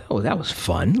that was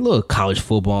fun. A little college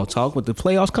football talk with the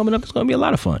playoffs coming up. It's going to be a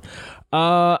lot of fun.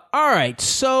 All right,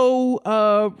 so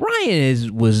Ryan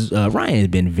has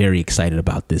been very excited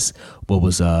about this. What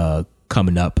was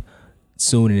coming up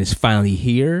soon and is finally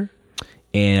here.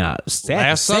 And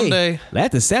sad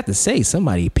to say,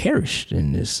 somebody perished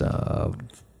in this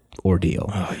ordeal.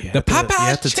 Oh, yeah. The Popeyes you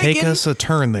have to chicken, take us a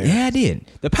turn there. Yeah, I did.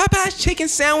 The Popeyes chicken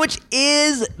sandwich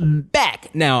is back.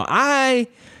 Now, I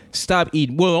stopped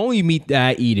eating. Well, only meat that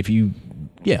I eat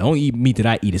only meat that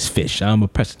I eat is fish. I'm a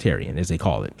pescatarian, as they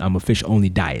call it. I'm a fish-only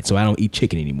diet, so I don't eat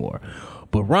chicken anymore.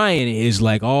 But Ryan is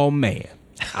like, oh, man,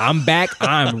 I'm back.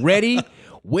 I'm ready.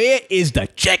 Where is the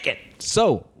chicken?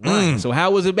 So, Ryan, so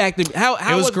how was it back? How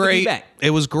it was great. To be back? It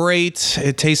was great.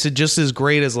 It tasted just as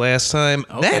great as last time.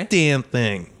 Okay. That damn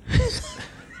thing.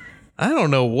 I don't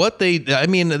know what they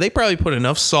probably put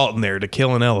enough salt in there to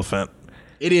kill an elephant.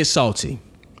 It is salty.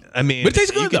 I mean, but it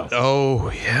tastes good though.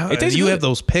 Oh yeah, it tastes you good. have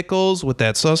those pickles with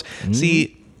that sauce.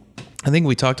 See, I think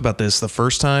we talked about this the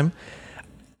first time.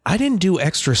 I didn't do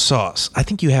extra sauce. I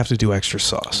think you have to do extra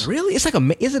sauce. Really? It's like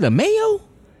is it a mayo?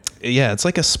 Yeah, it's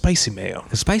like a spicy mayo.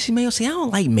 A spicy mayo? See, I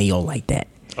don't like mayo like that.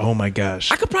 Oh my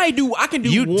gosh. I can do one.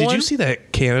 Did you see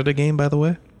that Canada game, by the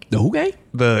way? The who game?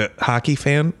 The hockey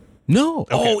fan? No.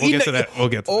 Okay, we'll get to that.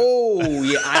 Oh,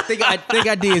 yeah. I think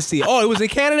I did see it. Oh, it was in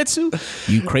Canada too?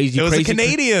 You crazy. It was the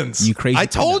Canadians. You crazy. I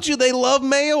told you they love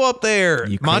mayo up there.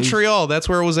 Montreal, that's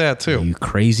where it was at too. You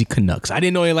crazy Canucks. I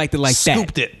didn't know they liked it like that.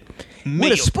 Scooped it.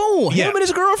 With a spoon. Yeah. Him and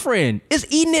his girlfriend is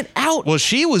eating it out. Well,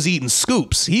 she was eating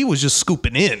scoops. He was just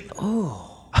scooping in.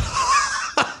 Oh.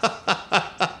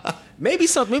 Maybe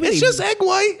something. Maybe it's just egg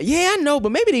white. Yeah, I know,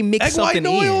 but maybe they mix something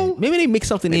in. Maybe they mix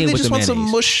something in with the mayonnaise. They just want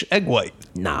some mush egg white.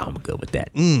 Nah, I'm good with that.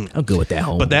 I'm good with that.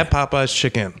 Home. But that Popeye's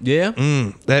chicken. Yeah.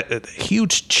 That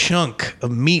huge chunk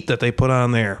of meat that they put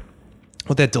on there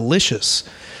with that delicious.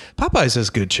 Popeyes has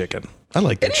good chicken. I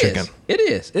like that chicken. It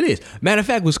is. Matter of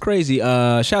fact, it was crazy.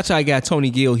 Shout out to our guy Tony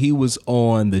Gill. He was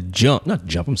on the Jump. Not the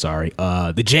Jump, I'm sorry.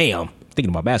 The Jam. Thinking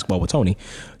about basketball with Tony.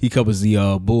 He covers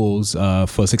the Bulls for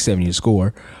 670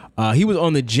 Score. He was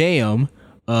on the Jam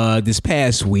this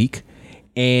past week,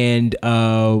 and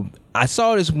I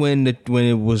saw this when it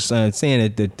was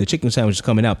saying that the chicken sandwich is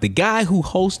coming out. The guy who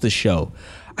hosts the show,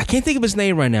 I can't think of his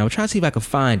name right now. I'm trying to see if I can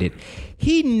find it.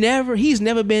 He's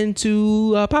never been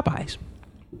to Popeyes.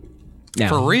 Now,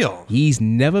 for real? He's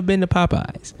never been to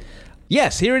Popeyes.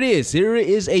 Yes, here it is. Here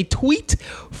is a tweet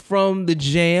from the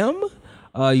Jam.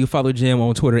 You follow Jam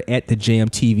on Twitter at the Jam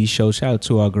TV Show. Shout out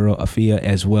to our girl Afia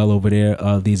as well over there,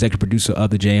 the executive producer of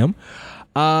the Jam.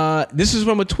 This is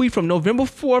from a tweet from November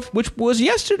 4th, which was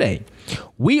yesterday.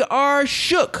 We are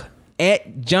shook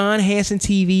at John Hanson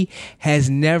TV has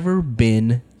never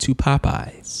been to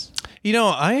Popeyes. You know,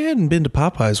 I hadn't been to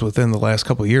Popeyes within the last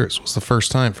couple of years. It was the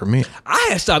first time for me. I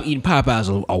had stopped eating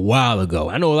Popeyes a while ago.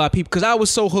 I know a lot of people, because I was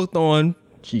so hooked on,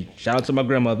 shout out to my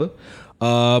grandmother.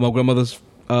 My grandmother's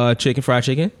fried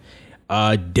chicken.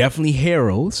 Definitely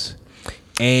Harold's.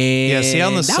 And yeah, see,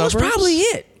 on the suburbs, was probably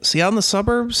it. See, out in the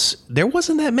suburbs, there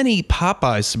wasn't that many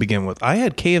Popeyes to begin with. I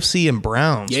had KFC and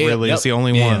Browns, as the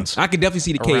only ones. I could definitely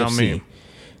see the around KFC.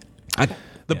 Me.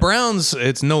 The Browns,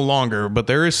 it's no longer, but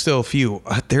there is still a few.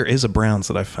 There is a Browns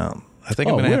that I found. I think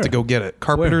I'm going to have to go get it.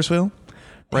 Carpentersville,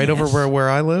 right over where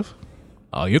I live.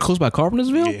 Oh, you're close by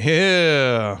Carpentersville?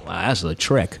 Yeah. Wow, that's a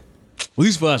trek. At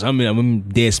least for us, I'm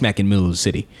dead smack in the middle of the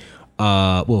city.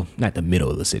 Well, not the middle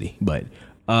of the city, but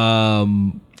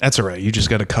that's all right. You just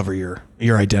got to cover your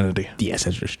identity. Yes,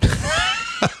 that's just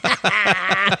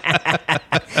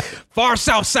far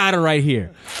south side of right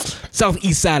here,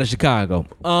 southeast side of Chicago.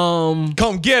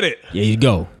 Come get it. There you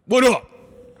go. What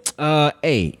up?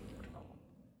 Hey.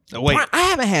 Wait, I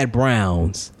haven't had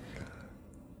Browns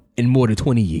in more than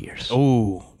 20 years.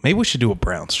 Oh, maybe we should do a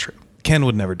Browns trip. Ken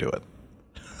would never do it.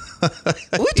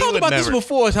 We talked about this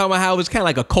before, talking about how it's kind of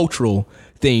like a cultural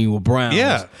thing with Browns.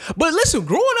 Yeah. But listen,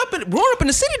 growing up in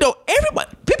the city though,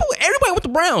 everybody with the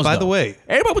Browns. By the way,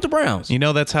 everybody with the Browns. You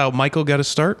know that's how Michael got his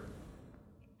start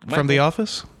from The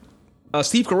Office.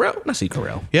 Steve Carell, not Steve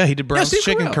Carell. Yeah, he did Brown's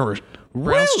chicken commercials.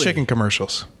 Brown's chicken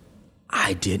commercials.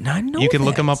 I did not know. You can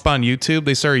look that. him up on YouTube.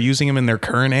 They started using him in their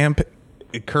current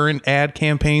ad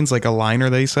campaigns, like a liner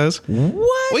that he says.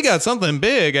 What? We got something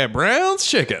big at Brown's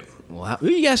Chicken. Well,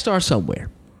 you got to start somewhere.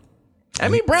 I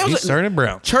mean, Browns. He started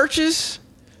Brown. Churches,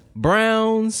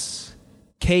 Browns,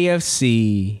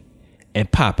 KFC,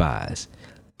 and Popeyes.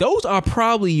 Those are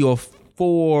probably your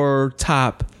 4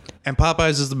 top. And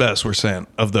Popeyes is the best, we're saying,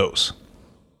 of those.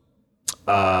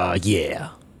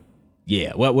 Yeah.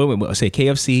 What I say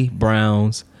KFC,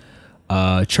 Browns,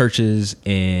 Churches,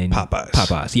 and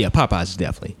Popeyes. Yeah, Popeyes is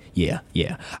definitely.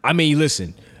 Yeah. I mean,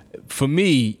 listen, for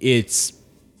me, it's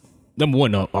number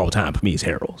one all the time. For me, it's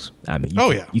Harold's. I mean,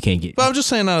 you can't get. But I'm just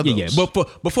saying out of those. Yeah.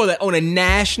 But before that, on a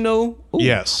national,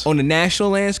 yes, on the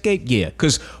national landscape, yeah,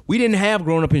 because we didn't have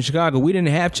growing up in Chicago, we didn't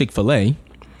have Chick-fil-A.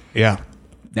 Yeah.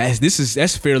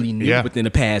 That's fairly new within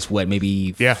the past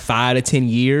maybe 5 to 10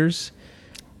 years.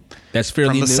 That's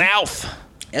fairly from the new. South.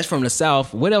 That's from the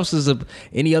South. What else is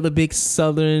any other big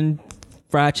Southern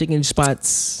fried chicken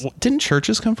spots? Well, didn't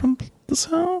Churches come from the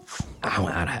South? I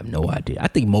have no idea. I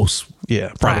think most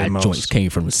probably fried most. joints came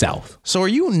from the South. So are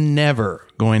you never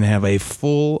going to have a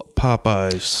full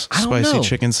Popeyes I don't spicy know.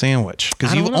 chicken sandwich?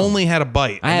 Because I don't you've know. only had a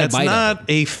bite. I had a that's bite of not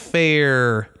a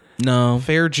fair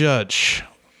judge.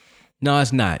 No,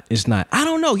 it's not. It's not. I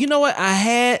don't know. You know what?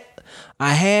 I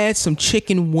had some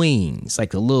chicken wings,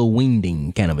 like the little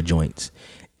wingding kind of a joints,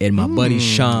 at my buddy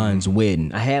Sean's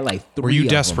wedding. I had like 3. Were you of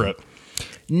desperate? them.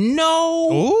 No.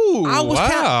 Ooh, I was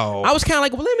wow. I was kind of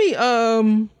like, well,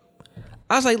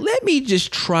 let me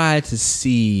just try to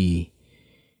see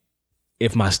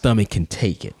if my stomach can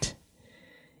take it.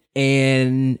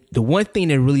 And the one thing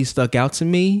that really stuck out to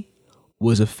me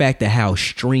was the fact of how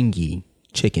stringy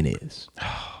chicken is.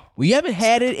 Well, you haven't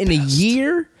had it in a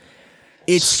year.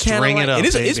 It's kind of String like it up,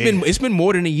 it's been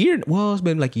more than a year. Well, it's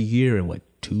been like a year and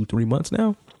 2-3 months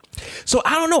now. So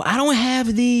I don't know. I don't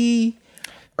have the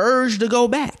urge to go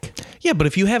back. Yeah, but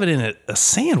if you have it in a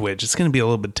sandwich, it's going to be a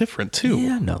little bit different too.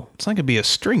 Yeah, I know. It's not going to be as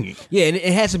stringy. Yeah, and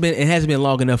it hasn't been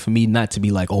long enough for me not to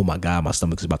be like, oh my God, my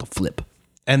stomach's about to flip.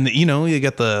 And you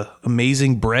got the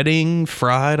amazing breading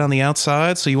fried on the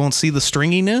outside, so you won't see the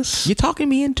stringiness. You're talking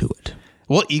me into it.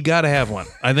 Well, you got to have one.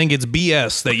 I think it's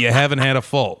BS that you haven't had a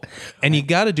full. And you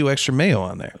got to do extra mayo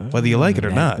on there, whether you like it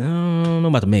or not. I don't know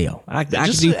about the mayo. I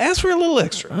Just can do, ask for a little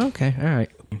extra. Okay, all right.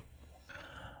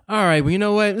 All right, well, you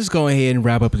know what? Let's go ahead and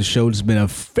wrap up the show. It's been a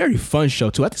very fun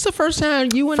show, too. I think it's the first time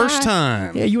you and First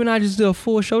time. Yeah, you and I just did a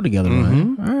full show together,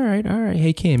 right? All right.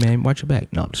 Hey, Ken, man, watch your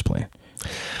back. No, I'm just playing.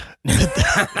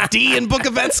 D and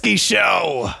Bukovetsky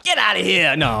show. Get out of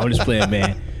here. No, I'm just playing,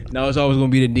 man. No, it's always going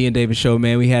to be the D and Davis show,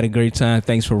 man. We had a great time.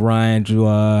 Thanks for Ryan. You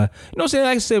know what I'm saying?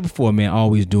 Like I said before, man,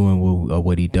 always doing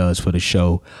what he does for the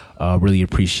show. Really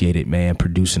appreciate it, man.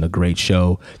 Producing a great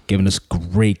show, giving us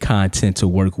great content to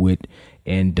work with.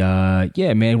 And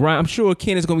yeah, man, Ryan, I'm sure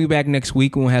Ken is going to be back next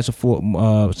week. We'll have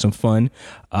some fun.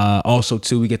 Also,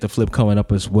 too, we get the flip coming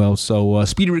up as well. So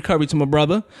speedy recovery to my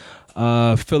brother.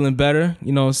 Feeling better,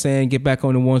 you know what I'm saying? Get back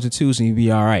on the 1s and 2s and you'll be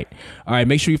all right. All right,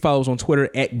 make sure you follow us on Twitter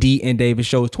at D and Davis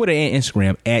Show, Twitter and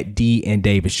Instagram at D and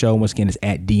Davis Show. Once again, it's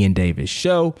at D and Davis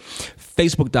Show.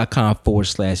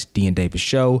 Facebook.com/D and Davis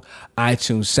Show.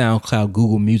 iTunes, SoundCloud,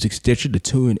 Google Music, Stitcher, the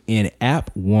TuneIn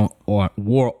app, War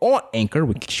on Anchor,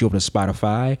 which gets you over to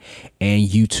Spotify and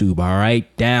YouTube. All right,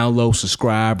 download,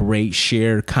 subscribe, rate,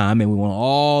 share, comment. We want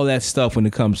all that stuff when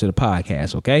it comes to the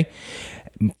podcast. Okay.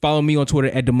 Follow me on Twitter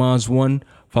at Demons1.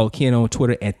 Follow Ken on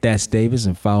Twitter at That's Davis,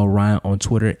 and follow Ryan on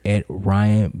Twitter at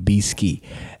Ryan B. Ski.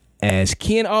 As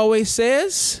Ken always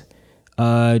says,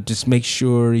 just make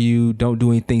sure you don't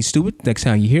do anything stupid next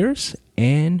time you hear us,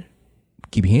 and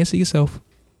keep your hands to yourself.